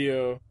the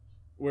video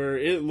where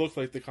it looked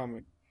like the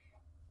comic,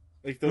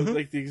 like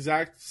the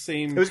exact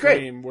same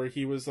frame where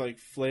he was like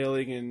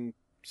flailing and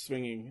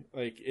swinging.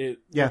 Like it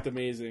looked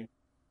amazing.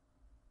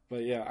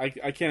 But yeah,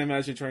 I can't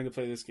imagine trying to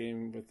play this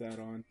game with that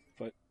on.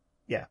 But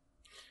yeah,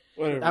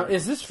 whatever.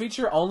 Is this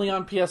feature only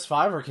on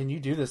PS5 or can you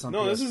do this on PS4?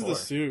 No, this is the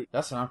suit.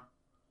 That's not.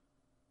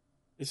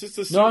 It's just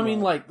a suit No, I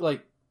mean mod.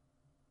 like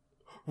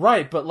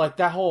right, but like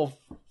that whole.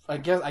 I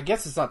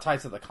guess it's not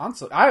tied to the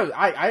console.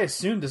 I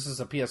assume this is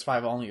a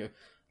PS5 only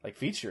like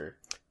feature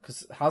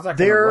because how's that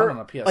going to run on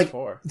a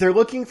PS4? They're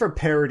looking for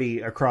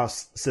parity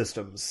across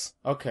systems.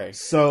 Okay,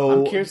 So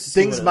I'm curious to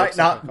see things what it might looks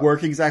like not on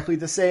work exactly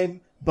the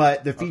same,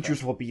 but the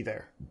features will be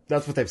there.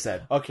 That's what they've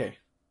said. okay,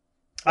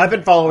 I've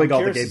been following I'm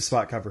all the curious-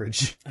 GameSpot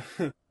coverage.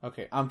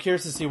 okay. I'm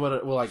curious to see what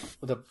it will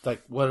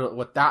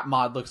what that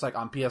mod looks like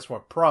on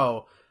PS4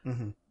 Pro,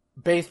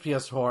 base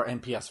PS4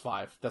 and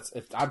PS5.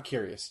 I'm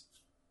curious.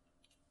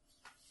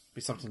 Be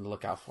something to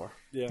look out for.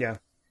 Yeah.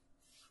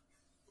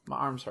 My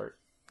arms hurt.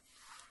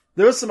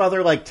 There was some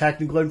other like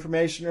technical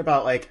information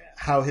about like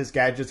how his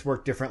gadgets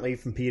work differently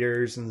from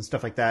Peter's and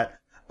stuff like that.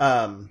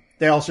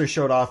 They also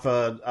showed off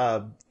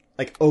a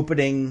like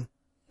opening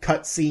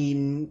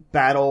cutscene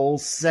battle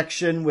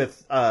section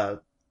with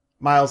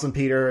Miles and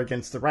Peter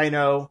against the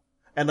Rhino,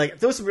 and like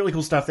there was some really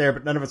cool stuff there,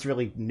 but none of it's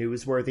really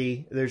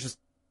newsworthy. There's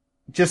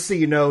just so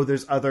you know,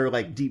 there's other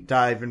like deep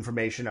dive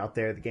information out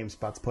there that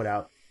GameSpot's put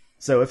out.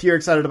 So if you're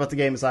excited about the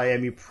game as I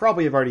am, you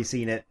probably have already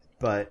seen it,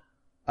 but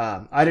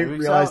I didn't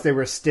realize they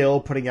were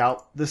still putting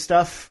out this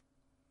stuff.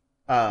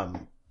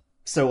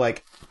 So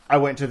like I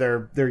went to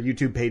their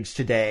YouTube page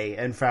today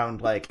and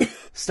found like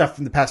stuff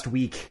from the past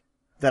week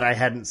that I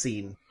hadn't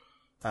seen.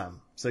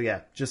 So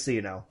yeah, just so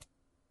you know.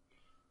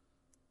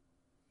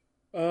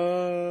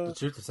 The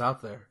truth is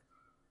out there.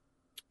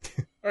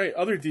 All right,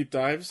 other deep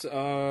dives.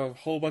 A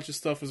whole bunch of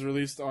stuff was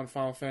released on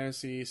Final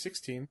Fantasy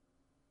 16.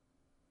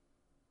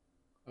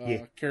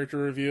 Character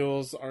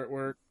reveals,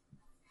 artwork,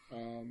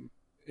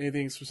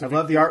 anything specific. I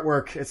love the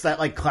artwork. It's that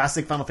like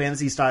classic Final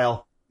Fantasy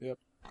style. Yep.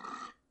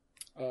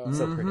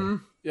 So pretty.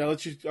 Yeah,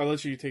 I'll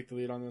let you take the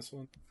lead on this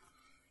one.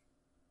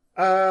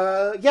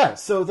 Yeah,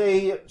 so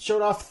they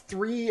showed off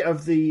 3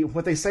 of the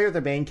what they say are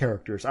the main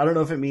characters. I don't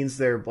know if it means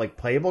they're like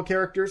playable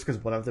characters because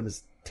one of them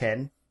is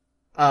 10.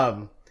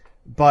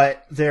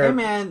 But they're Hey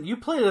man, you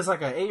played as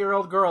like an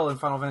 8-year-old girl in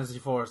Final Fantasy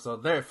IV, so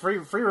they're free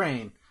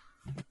reign.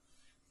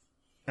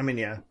 I mean,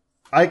 yeah.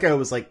 Aiko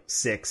was like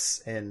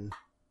 6 in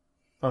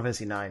Final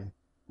Fantasy 9.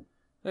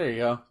 There you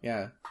go.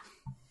 Yeah.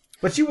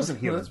 But she wasn't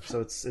human, so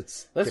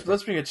it's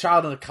Let's bring a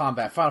child into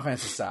combat. Final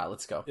Fantasy style.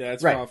 Let's go. Yeah,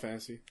 it's Right. Final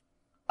Fantasy.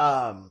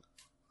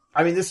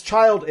 I mean, this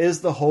child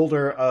is the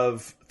holder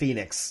of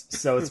Phoenix,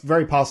 so it's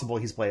very possible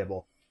he's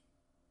playable.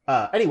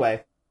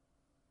 Anyway,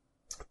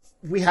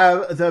 we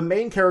have the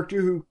main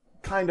character who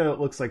kind of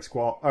looks like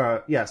Squall.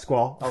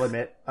 Squall, I'll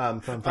admit.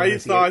 From Final I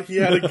Fantasy thought 8. he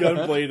had a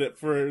gunblade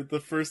for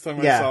the first time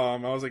I Yeah. saw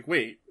him. I was like,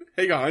 wait,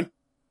 hang on.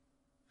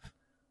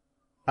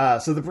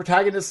 So the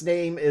protagonist's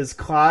name is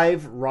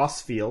Clive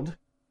Rossfield.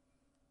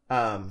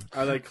 I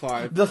like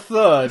Clive. The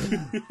third.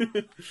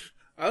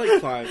 I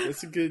like Clive.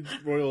 It's a good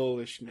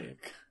royal-ish name.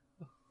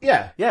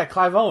 Yeah. Yeah,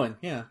 Clive Owen.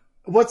 Yeah.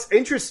 What's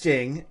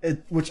interesting,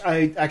 which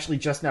I actually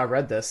just now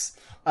read this,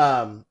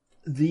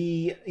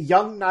 the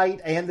young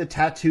knight and the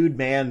tattooed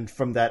man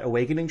from that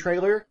Awakening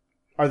trailer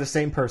are the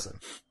same person.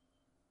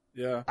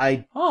 Yeah,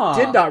 I Huh.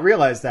 did not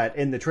realize that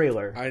in the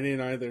trailer. I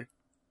didn't either.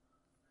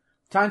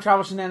 Time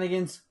travel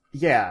shenanigans.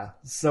 Yeah,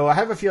 so I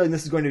have a feeling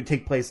this is going to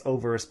take place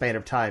over a span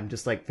of time,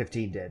 just like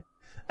 15 did.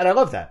 And I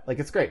love that. Like,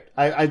 it's great.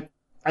 I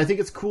think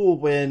it's cool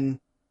when,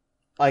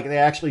 like, they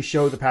actually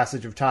show the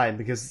passage of time,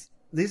 because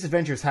these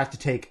adventures have to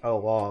take a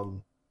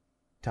long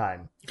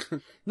time.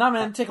 Nah,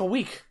 man, take a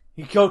week.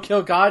 You go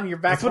kill God and you're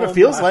back That's what it home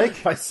feels by,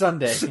 like. by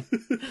Sunday.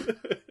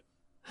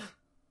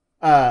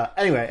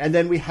 Anyway, and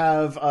then we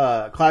have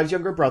Clive's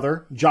younger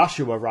brother,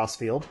 Joshua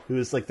Rossfield, who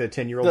is like the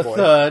 10-year-old The boy.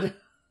 third.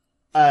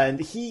 And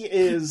he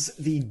is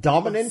the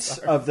dominant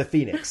of the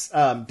Phoenix.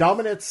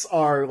 Dominants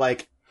are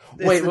like...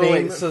 it's Wait. the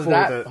name So for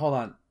that hold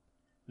on.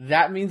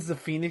 That means the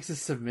Phoenix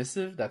is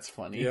submissive? That's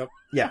funny. Yep.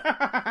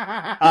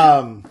 Yeah.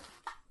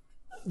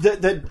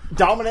 The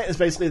dominant is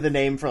basically the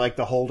name for like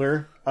the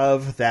holder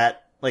of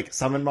that like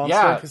summon monster.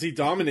 Yeah. Because he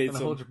dominates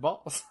Gonna hold them. your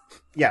balls.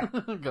 Yeah.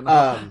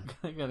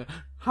 gonna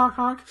honk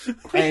honk.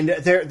 And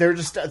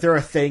they're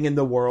a thing in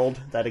the world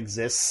that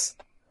exists.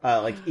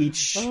 Like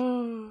each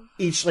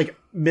like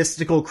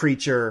mystical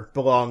creature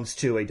belongs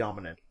to a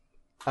dominant.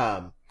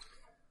 And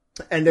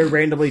they're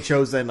randomly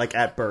chosen like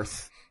at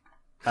birth.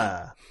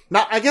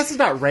 I guess it's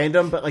not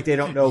random, but like they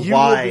don't know You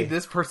why. will be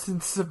this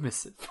person's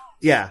submissive.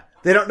 Yeah,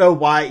 they don't know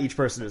why each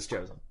person is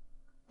chosen.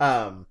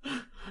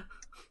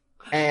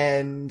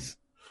 And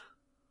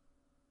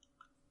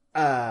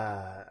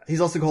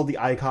he's also called the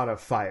Icon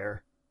of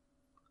Fire,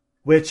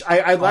 which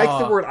I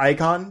like the word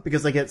icon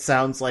because like it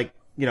sounds like,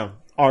 you know,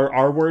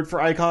 our word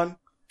for icon,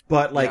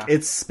 but like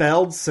it's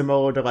spelled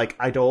similar to like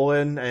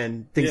Eidolon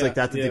and things like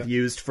that they've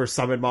used for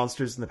summon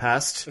monsters in the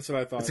past. That's what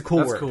I thought. It's a cool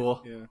That's word.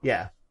 cool. Yeah.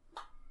 Yeah.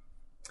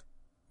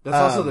 That's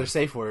also their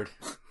safe word.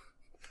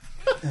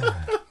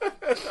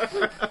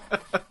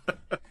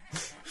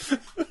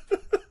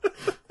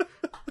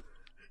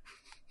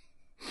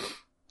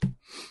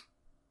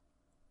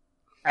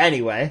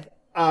 Anyway,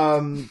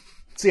 so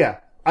yeah,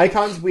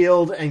 icons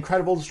wield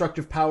incredible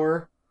destructive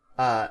power,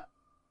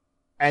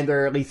 and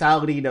their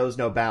lethality knows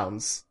no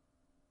bounds.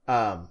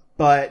 But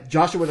but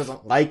Joshua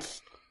doesn't like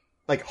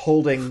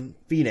holding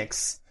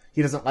Phoenix.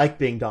 He doesn't like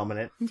being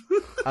dominant. We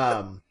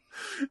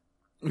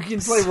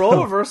can play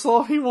role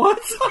reversal if he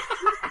wants.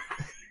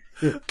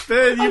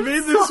 Ben, you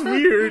made this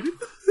weird.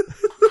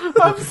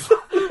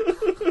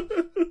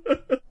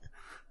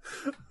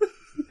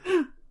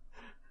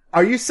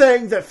 Are you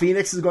saying that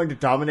Phoenix is going to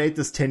dominate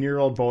this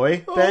 10-year-old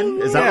boy,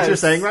 Ben? Is that what you're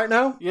saying right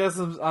now? Yes,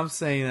 I'm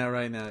saying that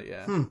right now,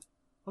 yeah. I'm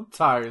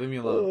tired, leave me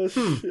alone. Oh,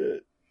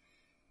 shit.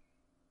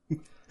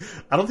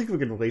 I don't think we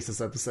can release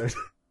this episode.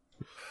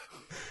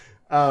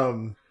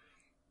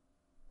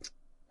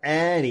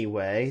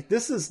 Anyway,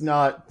 this is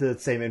not the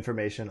same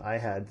information I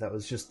had. That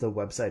was just the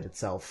website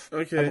itself.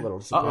 Okay. I'm a little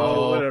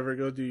disappointed. Whatever,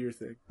 go do your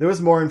thing. There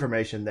was more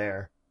information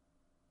there.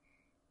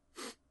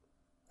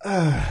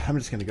 I'm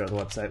just going to go to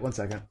the website. 1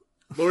 second.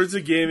 Lords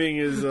of Gaming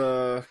is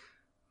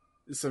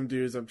some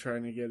dudes I'm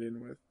trying to get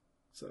in with.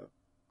 So,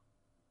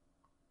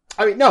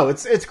 I mean, no,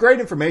 it's great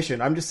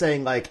information. I'm just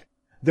saying, like,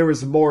 there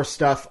was more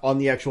stuff on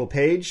the actual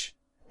page.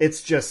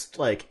 It's just,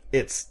 like,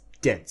 it's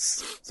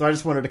dense. So I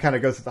just wanted to kind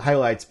of go through the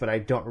highlights, but I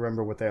don't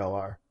remember what they all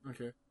are.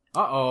 okay.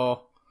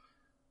 Uh-oh.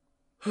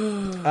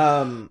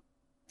 So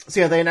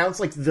yeah, they announced,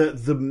 like,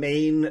 the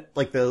main,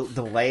 like,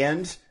 the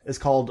land is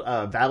called,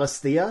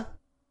 Valisthea.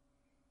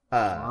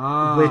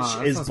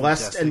 Which is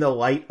blessed majestic. in the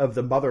light of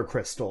the mother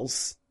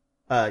crystals.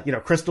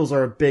 Crystals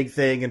are a big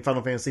thing in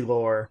Final Fantasy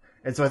lore,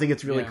 and so I think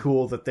it's really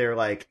cool that they're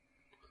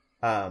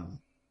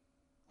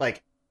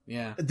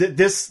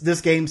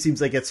this game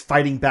seems like it's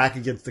fighting back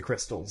against the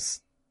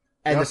crystals,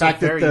 and the fact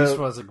that very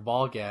useful as a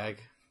ball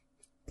gag,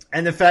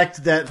 and the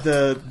fact that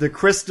the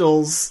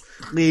crystals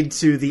lead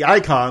to the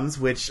icons,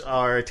 which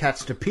are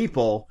attached to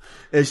people,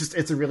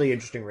 it's a really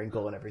interesting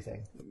wrinkle and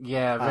everything.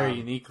 Yeah, very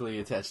uniquely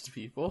attached to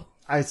people.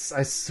 I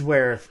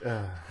swear.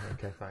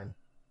 Okay, fine.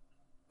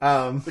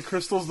 The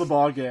crystal's the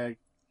ball gag.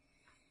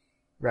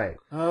 Right.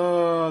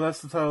 Oh,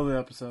 that's the title of the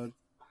episode.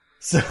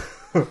 So,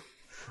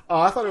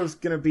 I thought it was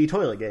gonna be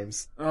toilet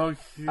games. Oh,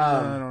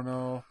 I don't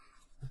know.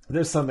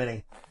 There's so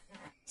many.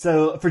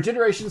 So, for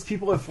generations,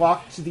 people have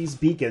flocked to these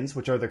beacons,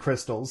 which are the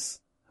crystals,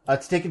 to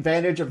take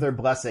advantage of their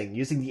blessing,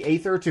 using the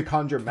Aether to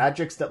conjure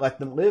magics that let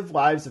them live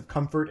lives of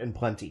comfort and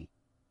plenty.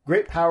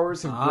 Great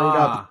powers have grown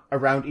up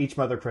around each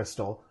mother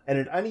crystal, and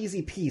an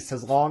uneasy peace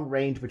has long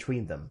reigned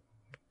between them.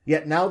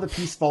 Yet now the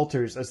peace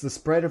falters as the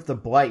spread of the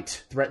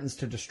Blight threatens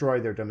to destroy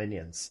their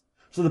dominions.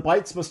 So the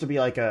Blight's supposed to be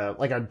like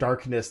a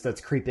darkness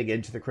that's creeping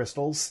into the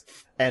crystals,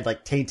 and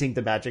like tainting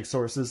the magic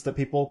sources that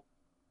people...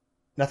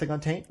 Nothing on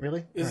taint,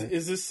 really?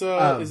 Is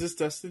this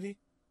Destiny?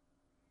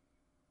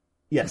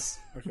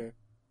 Yes. Okay.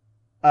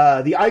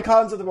 The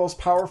icons are the most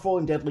powerful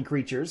and deadly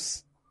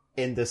creatures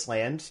in this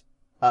land.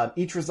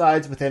 Each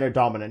resides within a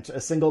dominant, a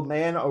single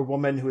man or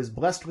woman who is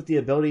blessed with the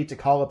ability to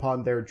call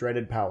upon their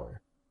dreaded power.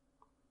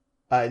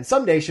 In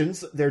some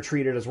nations, they're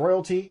treated as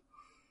royalty.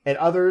 In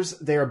others,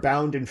 they are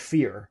bound in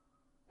fear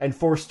and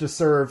forced to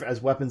serve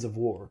as weapons of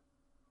war.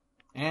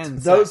 And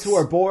those who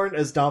are born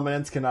as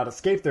dominants cannot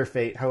escape their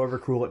fate, however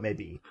cruel it may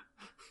be.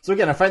 So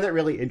again, I find that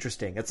really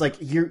interesting. It's like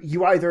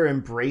you either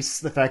embrace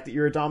the fact that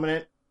you're a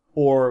dominant,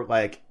 or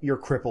like you're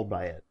crippled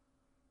by it.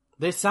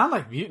 They sound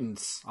like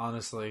mutants,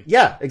 honestly.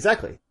 Yeah,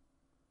 exactly.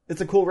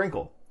 It's a cool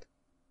wrinkle.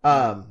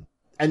 And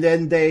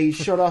then they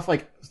showed off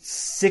like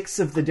 6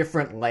 of the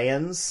different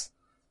lands,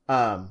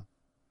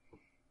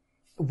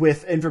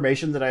 with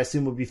information that I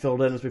assume will be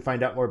filled in as we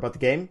find out more about the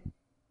game.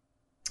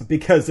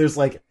 Because there's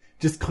like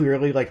just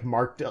clearly like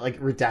marked, like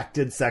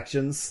redacted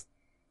sections,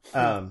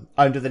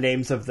 under the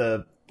names of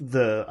the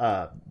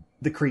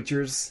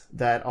creatures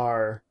that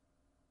are,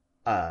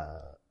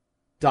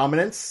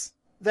 dominants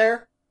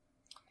there.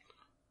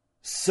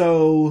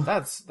 So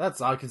that's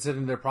odd,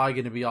 considering they're probably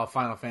going to be all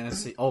Final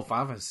Fantasy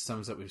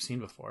systems that we've seen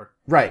before.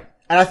 Right.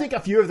 And I think a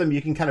few of them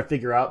you can kind of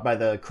figure out by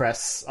the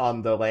crests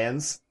on the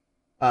lands.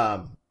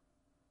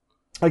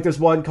 Like there's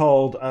one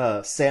called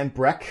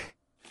Sanbreque,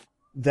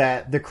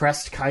 that the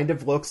crest kind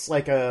of looks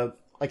like a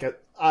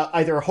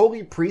either a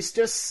holy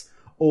priestess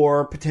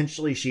or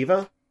potentially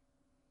Shiva.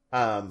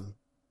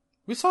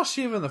 We saw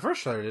Shiva in the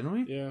first trailer, didn't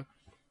we? Yeah.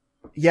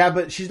 Yeah,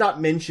 but she's not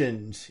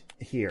mentioned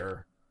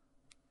here.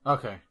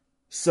 Okay.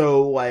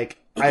 So, like,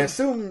 I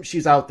assume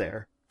she's out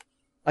there.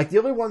 Like, the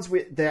only ones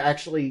they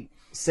actually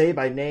say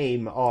by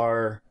name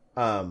are,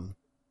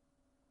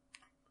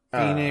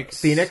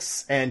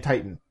 Phoenix and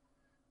Titan.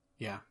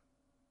 Yeah.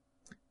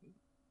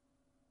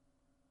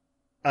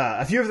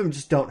 A few of them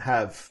just don't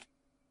have,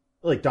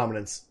 like,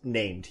 dominants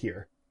named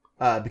here.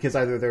 Because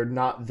either they're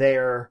not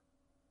there,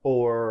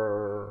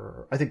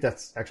 or... I think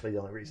that's actually the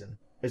only reason.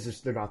 It's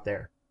just they're not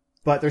there.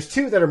 But there's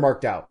 2 that are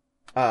marked out.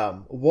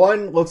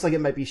 One looks like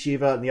it might be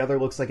Shiva, and the other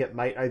looks like it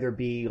might either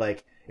be,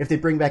 like, if they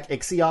bring back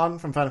Ixion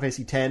from Final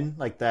Fantasy X,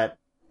 like that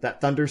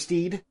Thunder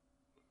Steed,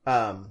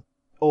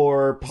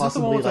 or possibly, is that the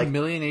one with like... a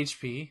million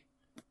HP?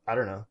 I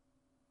don't know.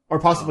 Or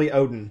possibly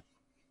Odin.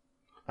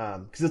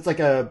 Because it's like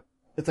a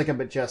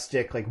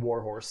majestic, like,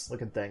 warhorse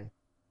looking thing.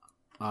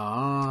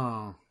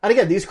 Oh. And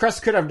again, these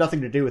crests could have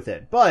nothing to do with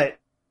it, but,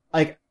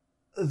 like,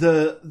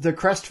 the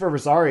crest for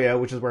Rosaria,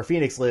 which is where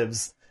Phoenix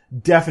lives,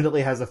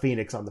 definitely has a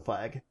phoenix on the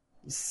flag.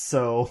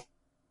 So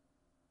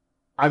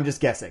I'm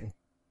just guessing.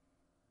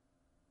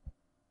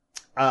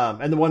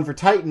 And the one for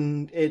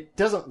Titan, it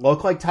doesn't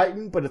look like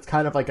Titan, but it's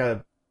kind of like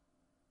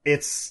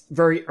it's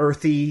very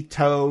earthy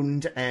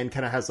toned and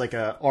kind of has like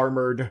a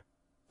armored,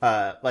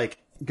 like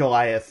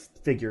Goliath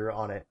figure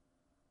on it.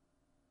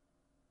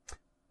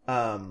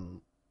 I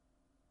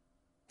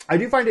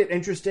do find it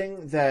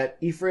interesting that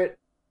Ifrit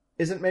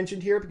isn't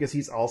mentioned here because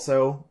he's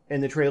also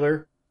in the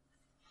trailer.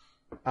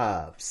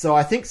 So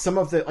I think some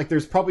of the, like,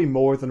 there's probably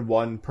more than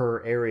one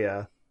per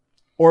area,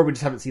 or we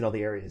just haven't seen all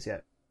the areas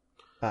yet.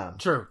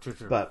 True.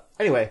 But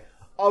anyway,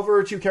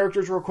 over 2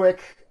 characters real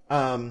quick.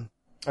 I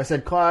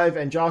said Clive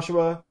and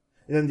Joshua,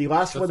 and then the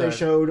last one they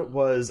showed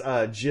was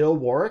Jill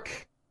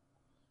Warwick.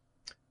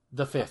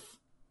 The 5th.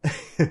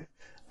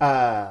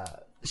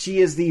 She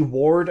is the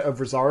ward of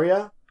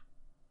Rosaria,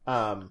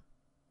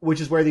 which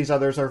is where these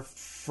others are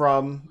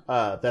from.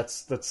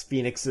 That's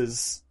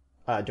Phoenix's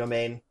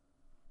domain.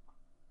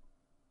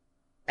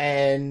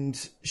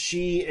 And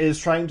she is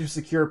trying to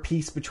secure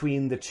peace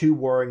between the 2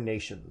 warring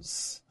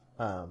nations.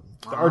 The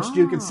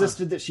Archduke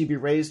insisted that she be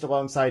raised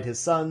alongside his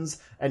sons,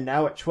 and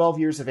now at 12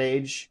 years of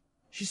age...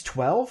 She's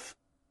 12?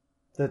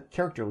 The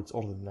character looks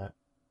older than that.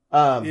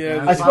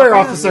 I swear,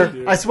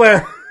 officer! I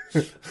swear!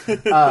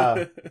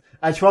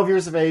 At 12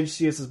 years of age,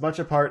 she is as much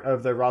a part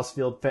of the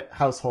Rossfield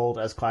household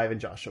as Clive and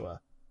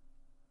Joshua.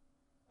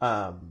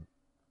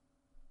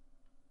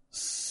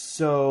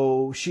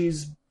 So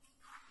she's...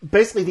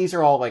 Basically, these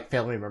are all, like,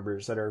 family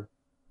members that are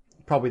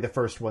probably the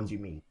first ones you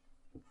meet.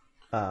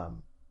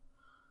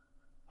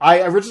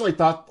 I originally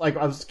thought, like,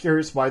 I was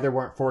curious why there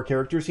weren't 4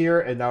 characters here,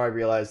 and now I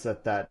realize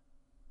that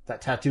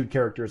tattooed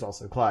character is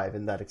also Clive,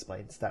 and that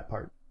explains that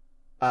part.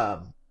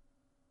 So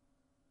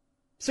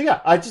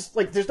yeah, I just,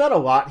 like, there's not a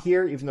lot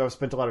here, even though I've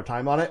spent a lot of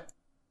time on it.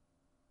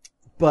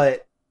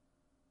 But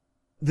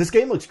this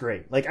game looks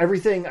great. Like,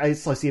 everything I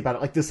see about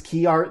it, like, this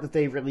key art that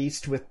they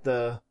released with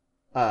the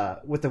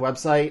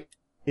website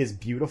is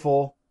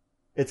beautiful.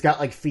 It's got,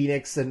 like,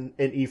 Phoenix and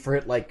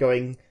Ifrit, like,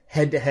 going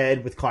head to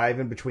head with Clive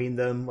in between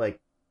them.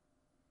 Like,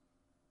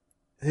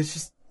 it's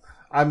just,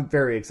 I'm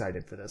very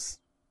excited for this.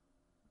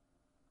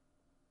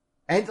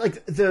 And,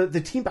 like, the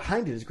team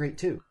behind it is great,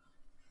 too.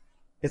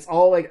 It's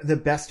all, like, the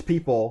best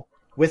people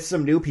with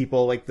some new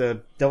people, like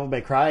the Devil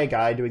May Cry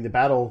guy doing the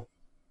battle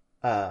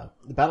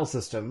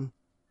system.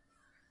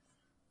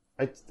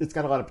 It's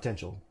got a lot of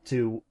potential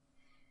to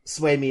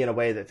sway me in a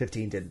way that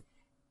 15 didn't.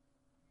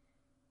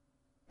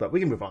 But we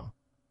can move on.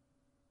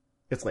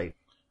 It's late.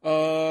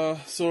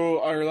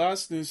 So our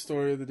last news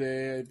story of the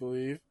day, I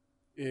believe,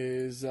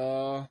 is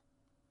Anthem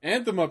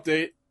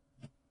update.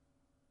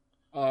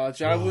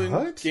 Javelin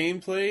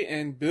gameplay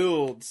and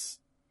builds.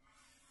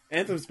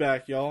 Anthem's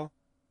back, y'all.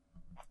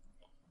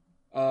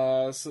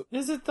 So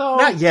is it though?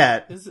 Not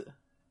yet.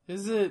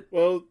 Is it?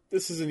 Well,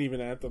 this isn't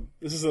even Anthem.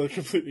 This is a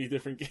completely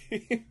different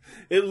game.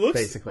 It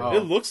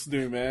looks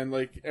new, man.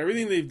 Like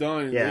everything they've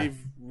done, they've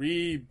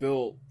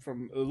rebuilt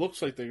from. It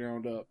looks like the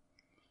ground up.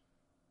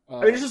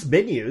 I mean, it's just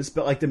menus,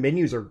 but like the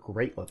menus are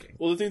great looking.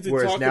 Well, the things they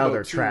whereas talk now about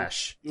they're too,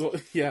 trash. Well,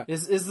 yeah.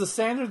 Is the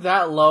standard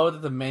that low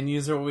that the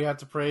menus are what we have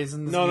to praise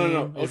in this game?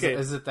 No. Okay.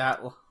 Is it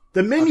that?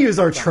 The menus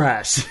are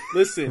trash.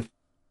 Listen.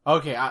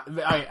 Okay,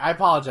 I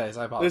apologize.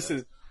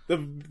 Listen,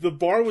 the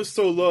bar was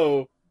so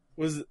low.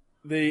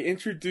 They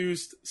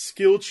introduced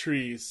skill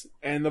trees,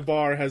 and the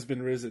bar has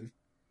been risen.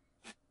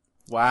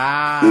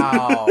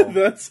 Wow.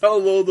 That's how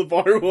low the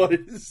bar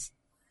was.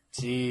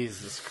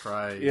 Jesus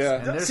Christ.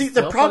 Yeah. And See,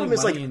 the problem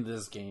is, like, in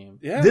this game.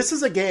 Yeah. This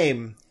is a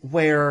game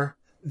where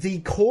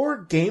the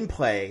core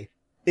gameplay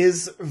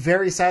is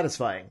very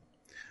satisfying,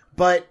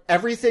 but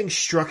everything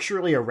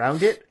structurally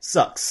around it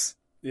sucks.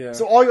 Yeah.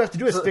 So all you have to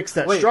do is fix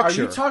that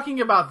structure. Are you talking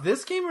about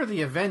this game or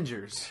the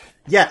Avengers?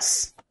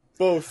 Yes.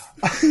 Both.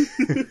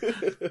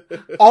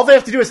 All they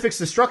have to do is fix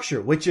the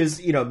structure, which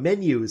is,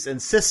 menus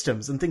and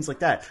systems and things like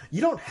that.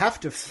 You don't have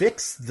to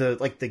fix the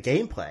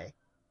gameplay.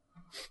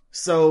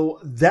 So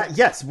that,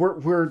 yes,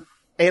 we're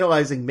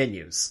analyzing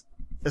menus,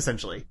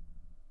 essentially.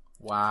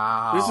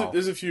 Wow.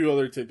 There's a few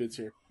other tidbits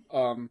here.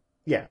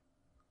 Yeah.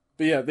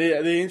 But yeah,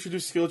 they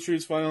introduced skill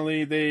trees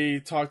finally. They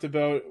talked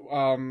about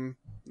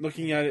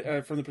looking at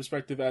it from the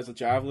perspective as a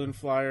javelin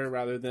flyer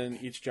rather than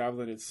each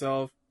javelin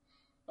itself.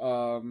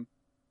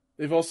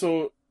 They've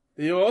also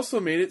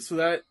made it so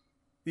that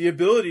the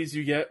abilities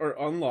you get are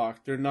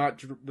unlocked. They're not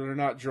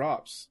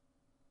drops.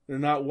 They're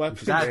not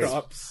weapon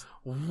drops.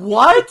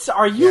 What?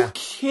 Are you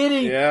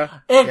kidding? Yeah.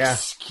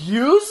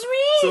 Excuse me?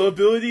 So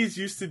abilities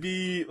used to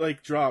be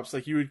like drops.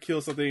 Like you would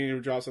kill something and you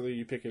would drop something and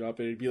you pick it up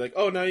and it'd be like,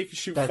 oh, now you can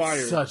shoot fire.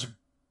 That's such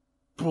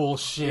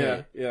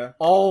bullshit. Yeah.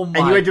 Oh my god.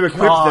 And you had to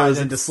equip those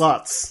into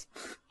slots.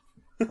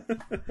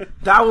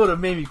 That would have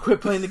made me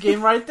quit playing the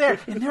game right there.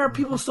 And there are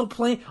people still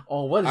playing.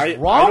 Oh, what is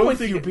wrong with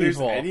you people?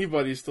 There's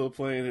anybody still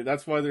playing it.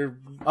 That's why they're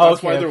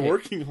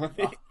working on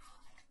it.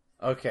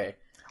 Okay.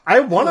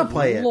 I want to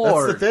play it.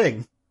 That's the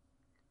thing.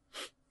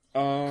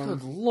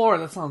 Good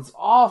lord, that sounds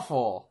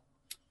awful.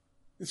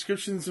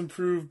 Inscriptions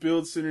improve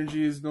build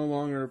synergy is no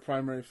longer a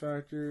primary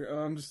factor.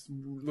 I'm just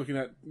looking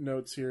at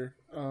notes here.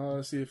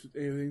 See if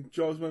anything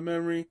jogs my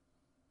memory.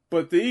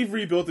 But they've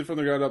rebuilt it from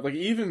the ground up. Like,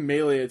 even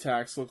melee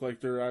attacks look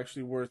like they're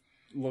actually worth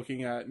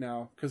looking at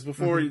now. Because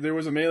before, there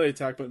was a melee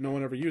attack, but no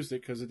one ever used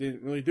it because it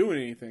didn't really do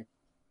anything.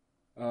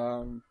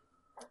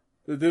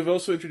 They've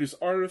also introduced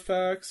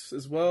artifacts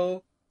as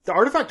well. The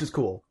artifact is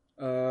cool.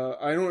 I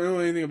don't know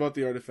anything about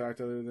the artifact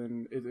other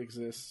than it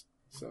exists.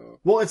 So,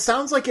 well, it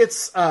sounds like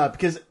it's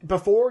because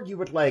before you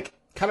would like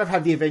kind of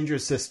have the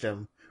Avengers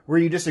system where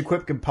you just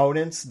equip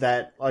components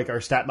that like are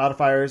stat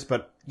modifiers,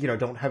 but you know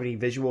don't have any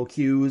visual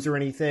cues or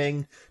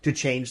anything to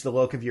change the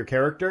look of your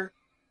character.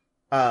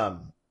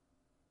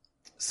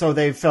 So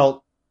they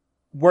felt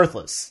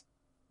worthless.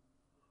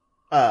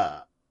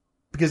 Because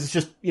it's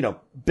just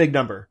big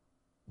number,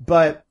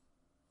 but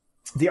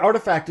the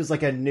artifact is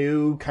like a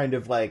new kind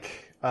of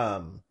like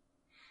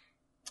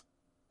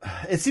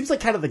it seems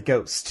like kind of the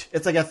ghost.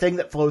 It's like a thing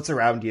that floats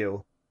around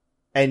you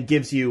and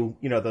gives you,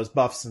 those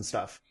buffs and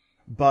stuff.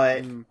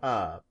 But,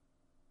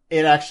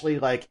 it actually,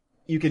 like,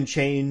 you can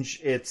change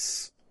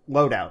its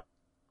loadout.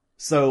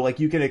 So,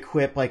 like, you can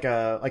equip, like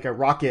a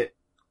rocket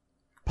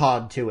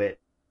pod to it.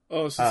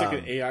 Oh, so it's like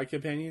an AI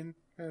companion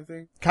kind of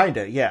thing?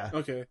 Kinda, yeah.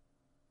 Okay.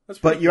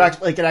 But you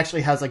actually, like, it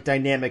actually has, like,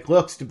 dynamic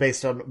looks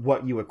based on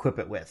what you equip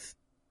it with.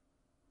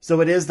 So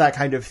it is that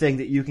kind of thing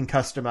that you can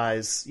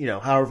customize,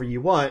 however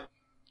you want.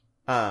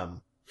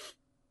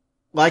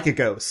 Like a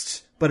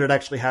ghost, but it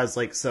actually has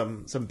like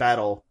some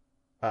battle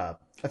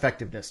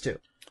effectiveness too.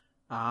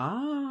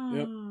 Ah.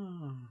 Yep.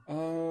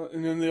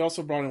 And then they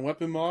also brought in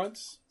weapon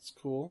mods. It's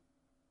cool.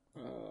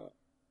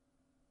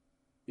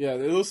 Yeah,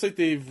 it looks like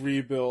they've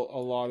rebuilt a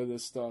lot of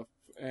this stuff,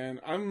 and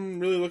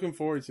I'm really looking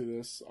forward to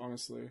this,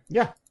 honestly.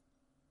 Yeah.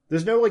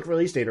 There's no like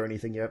release date or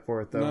anything yet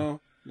for it though.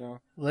 No.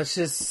 Let's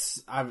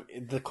just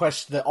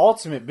the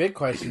ultimate big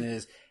question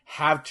is,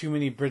 have too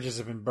many bridges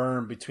have been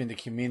burned between the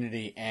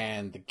community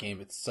and the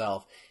game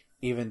itself,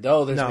 even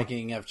though there's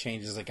making enough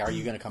changes. Like, are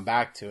you going to come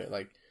back to it?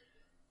 Like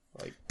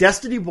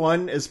Destiny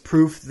 1 is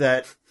proof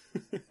that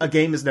a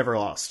game is never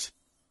lost.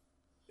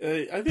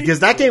 I think because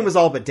that game was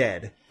all but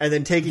dead, and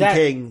then Taken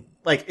King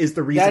is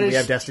the reason we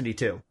have Destiny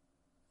 2.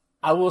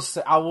 I will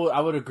say I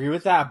would agree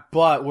with that,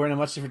 but we're in a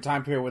much different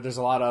time period where there's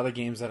a lot of other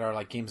games that are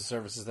like games of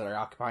services that are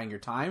occupying your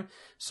time.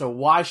 So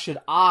why should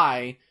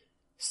I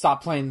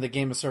stop playing the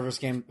game of service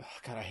game?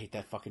 God, I hate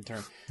that fucking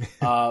term.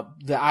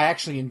 That I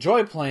actually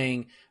enjoy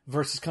playing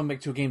versus come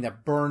back to a game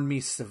that burned me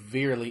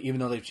severely, even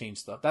though they've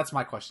changed stuff. That's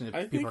my question. If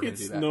I people think are going to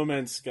do it's that. No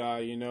Man's Sky.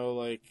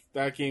 Like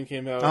that game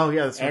came out. Oh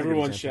yeah, that's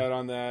everyone shat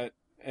on that,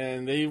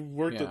 and they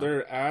worked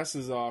their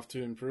asses off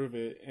to improve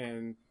it,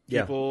 and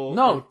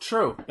people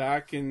true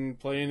back and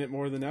playing it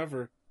more than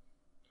ever.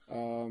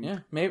 Yeah,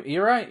 maybe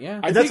you're right.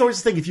 Yeah, and that's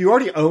always the thing. If you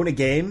already own a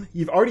game,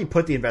 you've already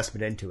put the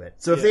investment into it.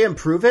 So if they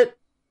improve it,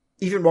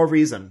 even more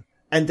reason.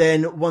 And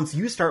then once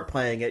you start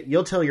playing it,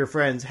 you'll tell your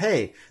friends,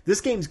 hey, this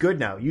game's good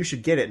now. You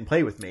should get it and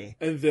play with me.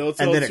 And they'll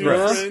tell two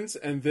friends,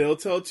 and they'll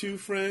tell two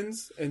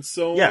friends, and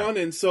so on,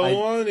 and so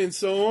on, and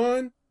so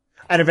on.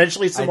 And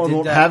eventually someone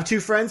won't have two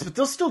friends, but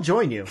they'll still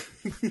join you.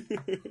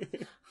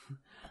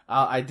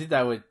 I did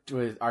that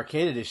with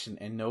Arcade Edition,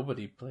 and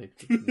nobody played.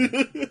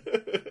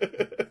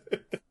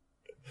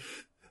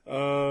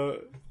 Are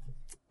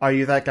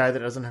you that guy that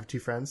doesn't have two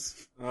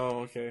friends? Oh,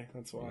 okay.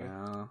 That's why.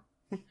 Yeah.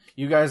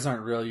 You guys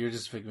aren't real. You're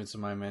just figments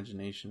of my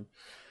imagination.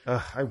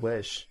 I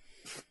wish.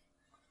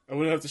 I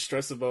wouldn't have to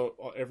stress about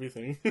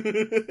everything.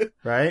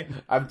 Right?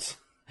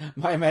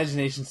 My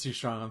imagination's too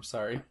strong. I'm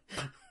sorry.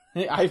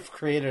 I've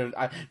created...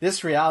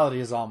 this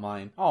reality is all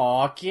mine.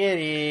 Aw,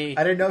 kitty.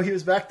 I didn't know he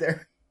was back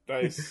there.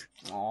 Nice.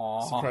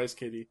 Aww. Surprise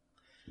kitty.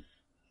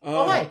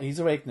 Hi. He's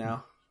awake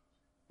now.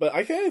 But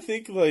I kind of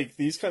think like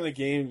these kind of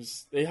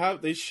games,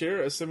 they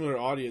share a similar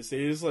audience.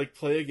 They just like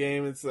play a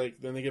game, it's like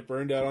then they get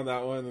burned out on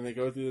that one, then they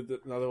go through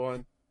another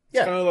one.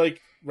 It's kind of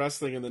like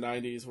wrestling in the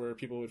 90s where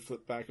people would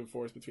flip back and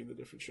forth between the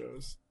different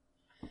shows.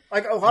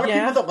 Like a lot of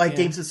people that like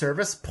games of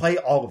service play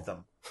all of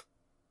them.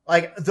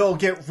 Like they'll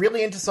get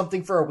really into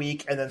something for a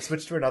week and then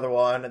switch to another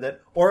one, and then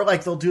or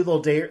like they'll do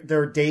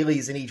their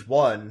dailies in each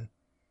one.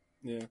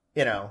 Yeah,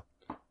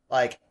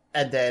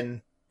 and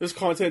then. There's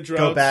content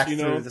droughts, go back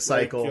through the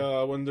cycle.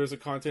 Like, when there's a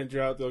content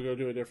drought, they'll go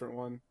do a different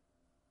one.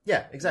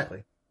 Yeah,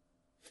 exactly.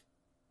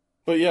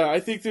 But yeah, I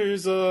think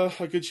there's a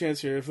good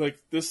chance here. If like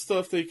this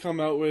stuff they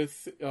come out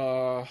with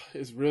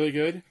is really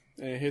good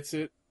and it hits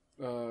it,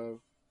 I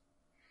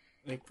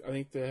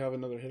think they have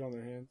another hit on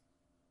their hands.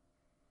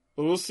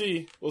 But we'll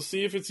see. We'll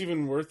see if it's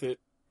even worth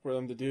it for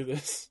them to do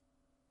this.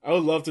 I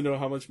would love to know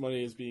how much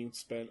money is being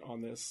spent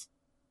on this.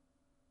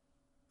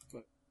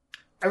 But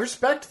I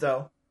respect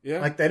though. Yeah.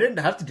 Like, they didn't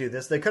have to do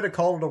this. They could have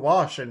called it a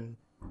wash and,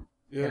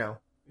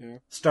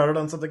 started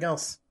on something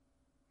else.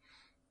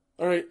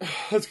 All right.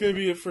 That's going to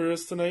be it for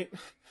us tonight.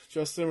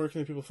 Justin, where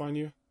can people find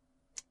you?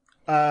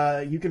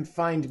 You can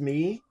find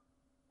me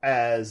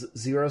as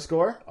Zero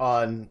Score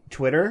on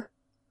Twitter,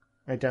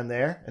 right down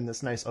there, in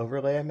this nice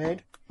overlay I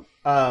made.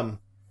 And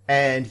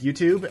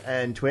YouTube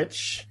and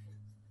Twitch.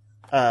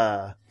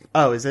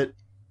 Oh, is it?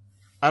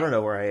 I don't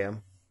know where I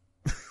am.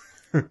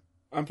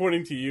 I'm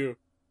pointing to you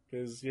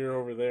because you're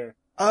over there.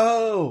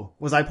 Oh,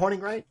 was I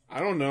pointing right? I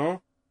don't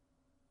know.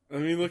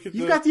 Let me look at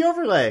You got the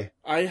overlay.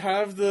 I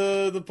have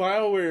the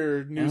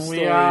BioWare news And we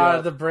story are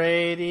up. the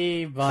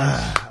Brady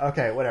Bunch.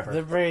 Okay, whatever.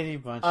 The Brady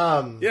Bunch.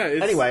 Yeah.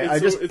 Anyway, I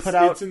just put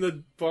out. It's in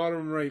the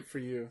bottom right for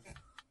you.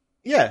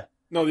 Yeah.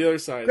 No, the other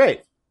side.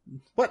 Great.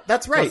 What?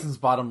 That's right. Justin's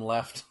bottom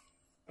left.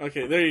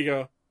 Okay, there you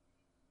go.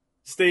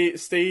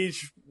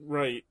 Stage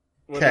right.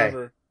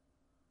 Whatever.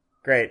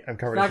 Great. I'm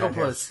covered in content.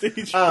 Snagglepuss.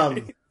 Stage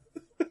right.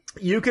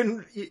 You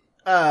can.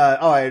 I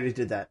already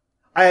did that.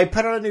 I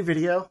put out a new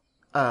video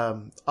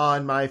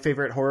on my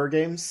favorite horror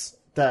games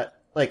that,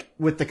 like,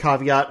 with the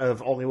caveat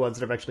of only ones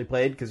that I've actually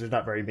played, because there's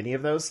not very many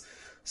of those.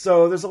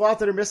 So there's a lot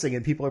that are missing,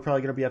 and people are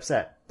probably going to be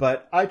upset.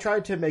 But I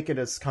tried to make it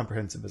as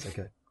comprehensive as I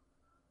could.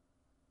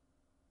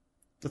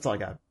 That's all I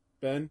got.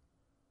 Ben?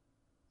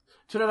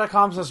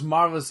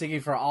 Twitter.com/Marvelous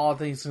Iggy for all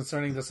things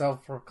concerning the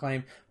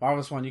self-proclaimed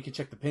Marvelous One. You can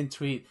check the pinned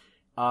tweet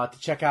to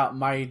check out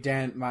my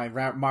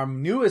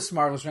newest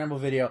Marvelous Ramble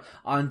video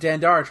on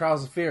Dandara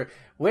Trials of Fear,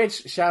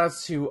 which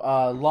shoutouts to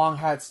Long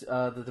Hats,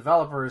 the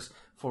developers,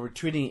 for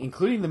retweeting,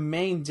 including the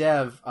main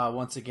dev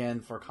once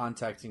again for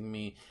contacting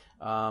me.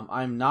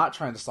 I'm not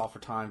trying to stall for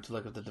time to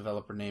look at the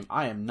developer name.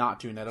 I am not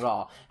doing that at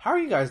all. How are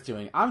you guys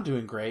doing? I'm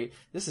doing great.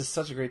 This is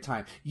such a great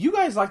time. You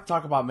guys like to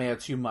talk about Mayo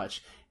too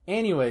much.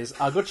 Anyways,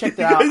 go check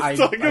that out. I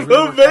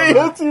about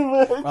Mayo too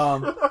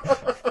much.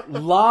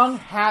 Long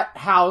Hat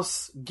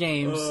House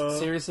Games.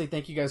 Seriously,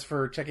 thank you guys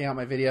for checking out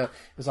my video. It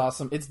was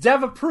awesome. It's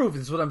dev approved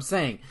is what I'm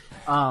saying.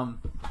 You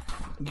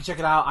can check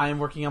it out. I am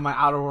working on my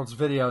Outer Worlds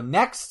video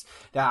next.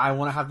 That I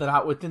want to have that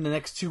out within the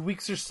next 2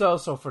 weeks or so.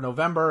 So for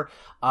November.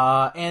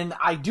 And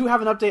I do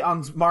have an update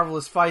on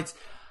Marvelous Fights.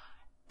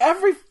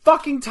 Every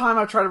fucking time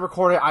I try to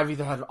record it, I've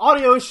either had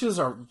audio issues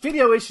or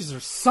video issues or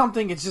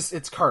something.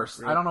 It's cursed.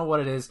 Right. I don't know what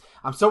it is.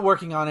 I'm still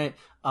working on it.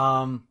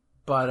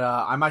 But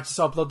I might just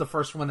upload the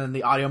first one and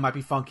the audio might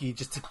be funky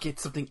just to get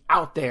something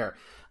out there.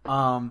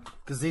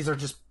 Because these are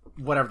just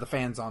whatever the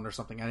fan's on or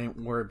something. I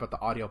didn't worry about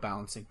the audio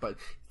balancing. But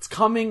it's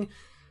coming.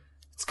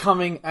 It's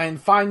coming,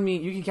 and find me.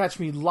 You can catch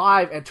me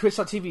live at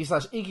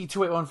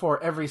twitch.tv/Iggy2814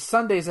 every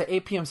Sundays at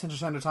 8 p.m. Central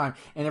Standard Time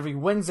and every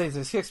Wednesdays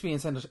at 6 p.m.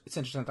 Central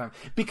Standard Time.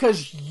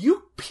 Because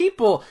you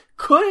people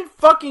couldn't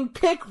fucking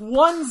pick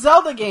one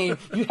Zelda game.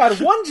 You had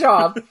one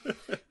job.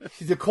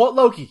 To quote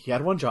Loki, you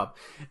had one job.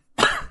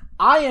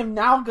 I am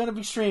now going to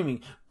be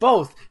streaming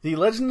both The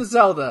Legend of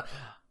Zelda,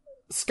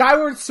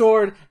 Skyward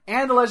Sword,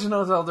 and The Legend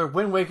of Zelda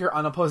Wind Waker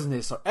on opposing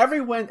days. So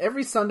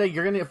every Sunday,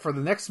 you're going to get, for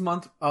the next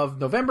month of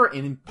November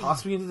and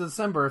possibly into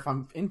December if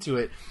I'm into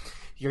it,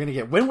 you're going to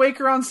get Wind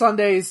Waker on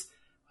Sundays,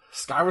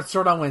 Skyward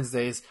Sword on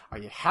Wednesdays. Are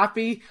you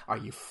happy? Are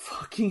you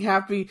fucking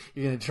happy?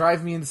 You're going to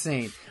drive me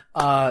insane.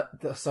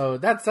 So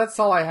that's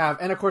all I have.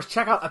 And of course,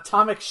 check out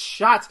Atomic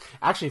Shot.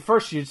 Actually,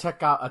 first you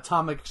check out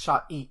Atomic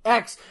Shot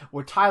EX,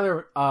 where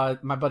Tyler,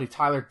 my buddy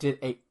Tyler, did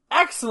a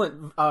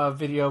excellent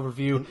video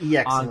review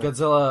on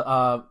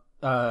Godzilla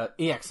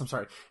EX. I'm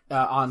sorry,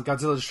 on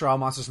Godzilla Destroy All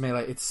Monsters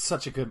Melee. It's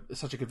such a good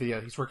video.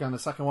 He's working on the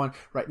second one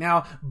right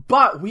now.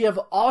 But we have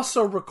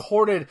also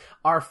recorded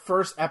our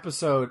first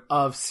episode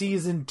of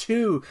season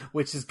 2,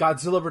 which is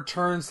Godzilla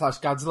Returns /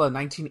 Godzilla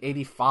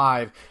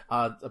 1985,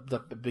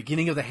 the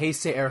beginning of the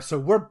Heisei era. So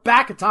we're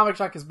back. Atomic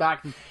Shock is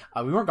back.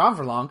 We weren't gone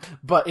for long,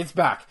 but it's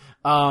back.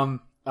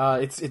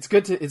 It's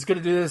good to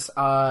do this.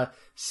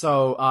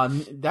 So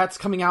that's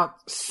coming out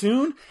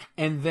soon,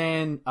 and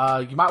then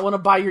you might want to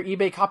buy your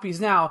eBay copies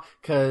now,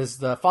 because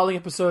the following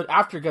episode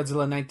after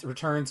Godzilla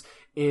Returns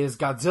is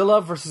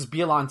Godzilla vs.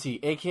 Biollante,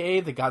 aka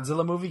the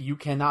Godzilla movie you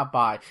cannot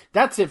buy.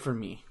 That's it for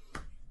me.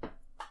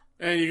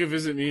 And you can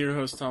visit me, your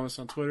host Thomas,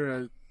 on Twitter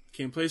at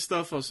Gameplay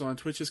Stuff, also on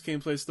Twitch's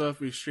Gameplay Stuff.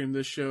 We stream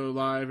this show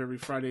live every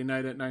Friday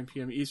night at 9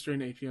 p.m.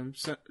 Eastern, 8 p.m.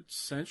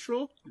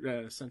 Central?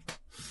 Yeah, Central.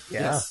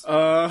 Yes.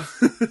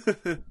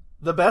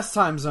 The best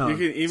time zone. You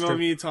can email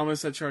me,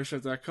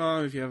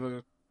 thomas@charchef.com, if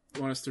you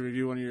want us to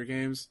review one of your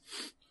games.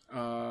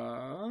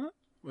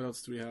 What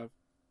else do we have?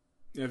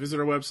 Yeah, visit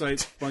our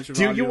website. Bunch of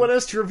Do audio. you want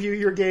us to review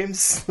your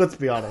games? Let's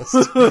be honest.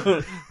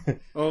 Oh,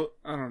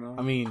 I don't know.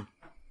 I mean,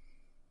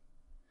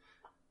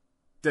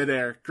 dead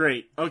air.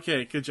 Great.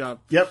 Okay, good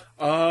job. Yep.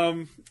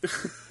 You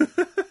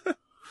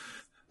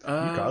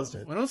caused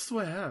it. What else do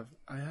I have?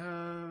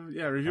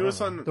 Review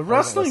us on the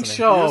wrestling review us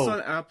show.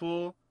 on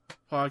Apple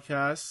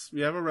Podcasts.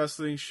 We have a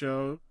wrestling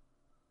show.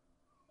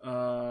 What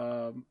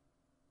are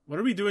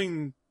we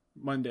doing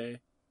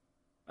Monday?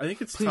 I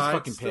think it's Please tied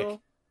fucking still. pick.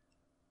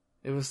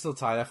 It was still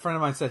tied. A friend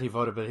of mine said he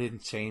voted, but it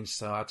didn't change,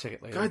 so I'll check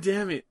it later. God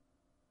damn it.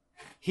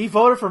 He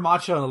voted for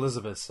Macho and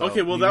Elizabeth. So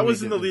Okay, well, that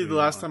was in the lead the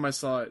last time I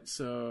saw it,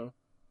 so...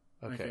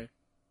 Okay.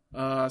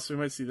 So we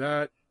might see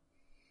that.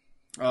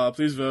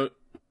 Please vote.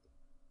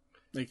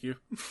 Thank you.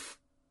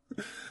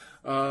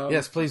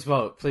 Yes, please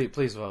vote.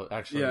 Please vote,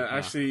 actually.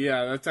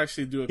 Let's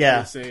actually do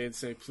a PSA and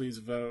say, please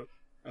vote.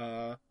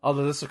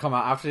 Although this will come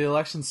out after the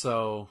election,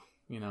 so,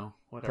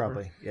 whatever.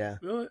 Probably, yeah.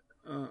 Will it?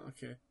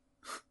 Okay.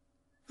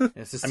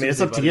 It's I mean,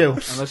 it's up to you.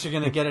 Unless you're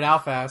gonna get it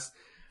out fast,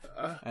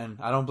 and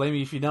I don't blame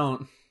you if you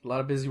don't. A lot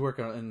of busy work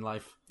in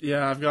life.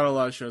 Yeah, I've got a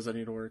lot of shows I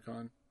need to work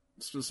on.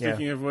 So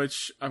speaking of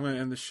which, I'm going to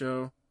end the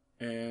show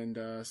and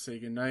say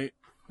goodnight.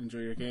 Enjoy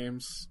your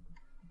games.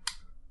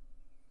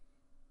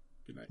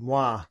 Good night.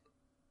 Mwah.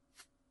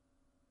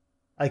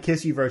 I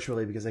kiss you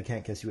virtually because I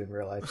can't kiss you in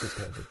real life. Just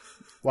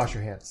wash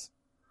your hands.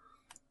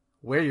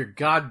 Wear your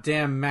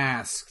goddamn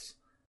masks.